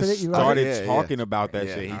You fuck with it? just You love it? started Yeah, yeah. talking about that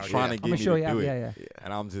Yeah. shit. He's Oh, trying yeah. to I'm get gonna show me you to do out. it. Yeah, yeah.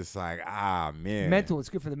 And I'm just like, man. Mental. It's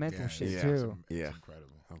good for the mental shit yeah. too. It's Yeah. incredible.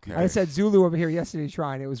 Okay. I just had Zulu over here yesterday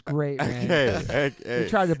trying. It was great, man. Hey, We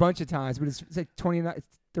tried it a bunch of times, but it's like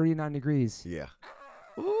 39 degrees. Yeah.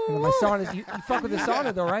 And my sauna, you fuck with the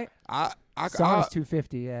sauna though, right? Sauna's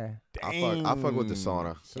 250, yeah. I fuck with the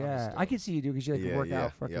sauna. Yeah, I can see you do because you like to Yeah, work yeah,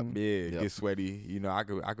 out. Fucking. Yeah, get sweaty. You know, I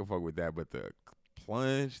could fuck with that, but the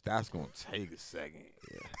plunge, that's gonna take a second.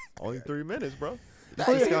 Only 3 minutes, bro. Yo,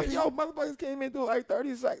 motherfuckers came in through like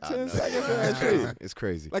 10 seconds of that shit. It's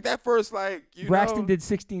crazy. Like that first, like, you Braxton know. did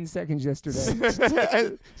 16 seconds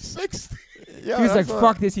yesterday. 60. Yo, He was like, that's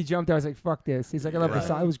fuck this. He jumped out. I was like, fuck this. He's like, I love the Right.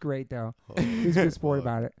 sauna. It was great, though. He was a good sport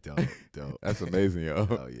about it. Dope. That's amazing, yo.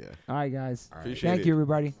 Oh, yeah. All right, guys. Appreciate Thank it. you,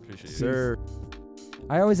 everybody. Appreciate it. Sir.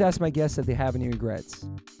 I always ask my guests if they have any regrets.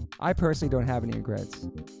 I personally don't have any regrets.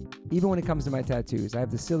 Even when it comes to my tattoos, I have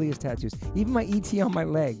the silliest tattoos. Even my ET on my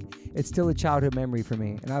leg, it's still a childhood memory for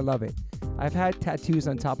me, and I love it. I've had tattoos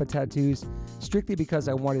on top of tattoos strictly because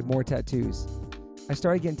I wanted more tattoos. I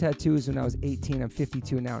started getting tattoos when I was 18. I'm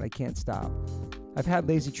 52 now, and I can't stop. I've had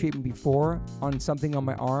laser treatment before on something on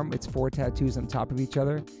my arm. It's 4 tattoos on top of each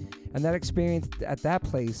other. And that experience at that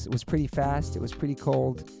place was pretty fast. It was pretty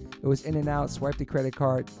cold. It was in and out, swiped the credit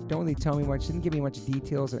card. Don't really tell me much. Didn't give me much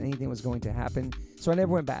details or anything was going to happen. So I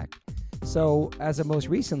never went back. So as of most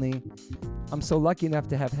recently, I'm so lucky enough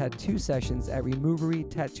to have had 2 sessions at Removery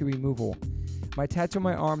Tattoo Removal. My tattoo on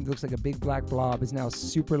my arm that looks like a big black blob is now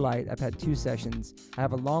super light. I've had 2 sessions. I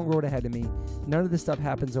have a long road ahead of me. None of this stuff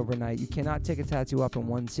happens overnight. You cannot take a tattoo up in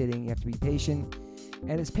one sitting. You have to be patient.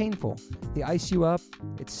 And it's painful. They ice you up.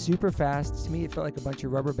 It's super fast. To me, it felt like a bunch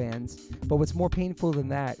of rubber bands. But what's more painful than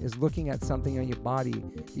that is looking at something on your body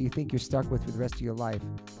that you think you're stuck with for the rest of your life.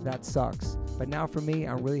 That sucks. But now for me,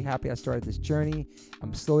 I'm really happy I started this journey.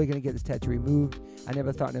 I'm slowly going to get this tattoo removed. I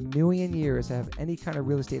never thought in a million years I have any kind of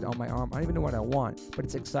real estate on my arm. I don't even know what I want, but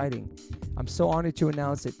it's exciting. I'm so honored to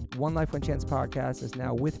announce that One Life, One Chance podcast is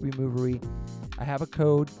now with Removery. I have a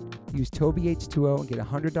code. Use TobyH20 and get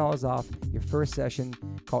 $100 off your first session.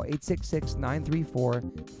 Call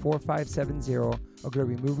 866-934-4570 or go to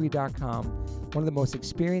removery.com. One of the most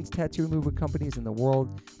experienced tattoo removal companies in the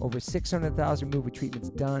world. Over 600,000 removal treatments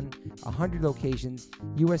done. 100 locations.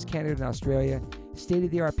 U.S., Canada, and Australia.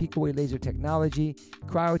 State-of-the-art Pico-Way laser technology.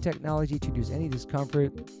 Cryo-technology to reduce any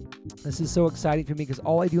discomfort. This is so exciting for me because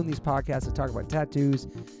all I do in these podcasts is talk about tattoos.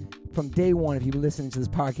 From day one, if you've been listening to this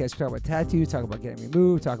podcast, we talk about tattoos, talk about getting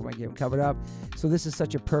removed, talk about getting covered up. So this is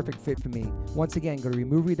such a perfect fit for me. Once again, go to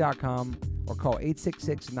removery.com or call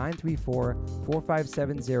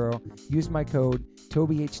 866-934-4570. Use my code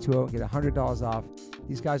TobyH20 and get $100 off.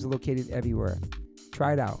 These guys are located everywhere.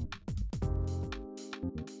 Try it out.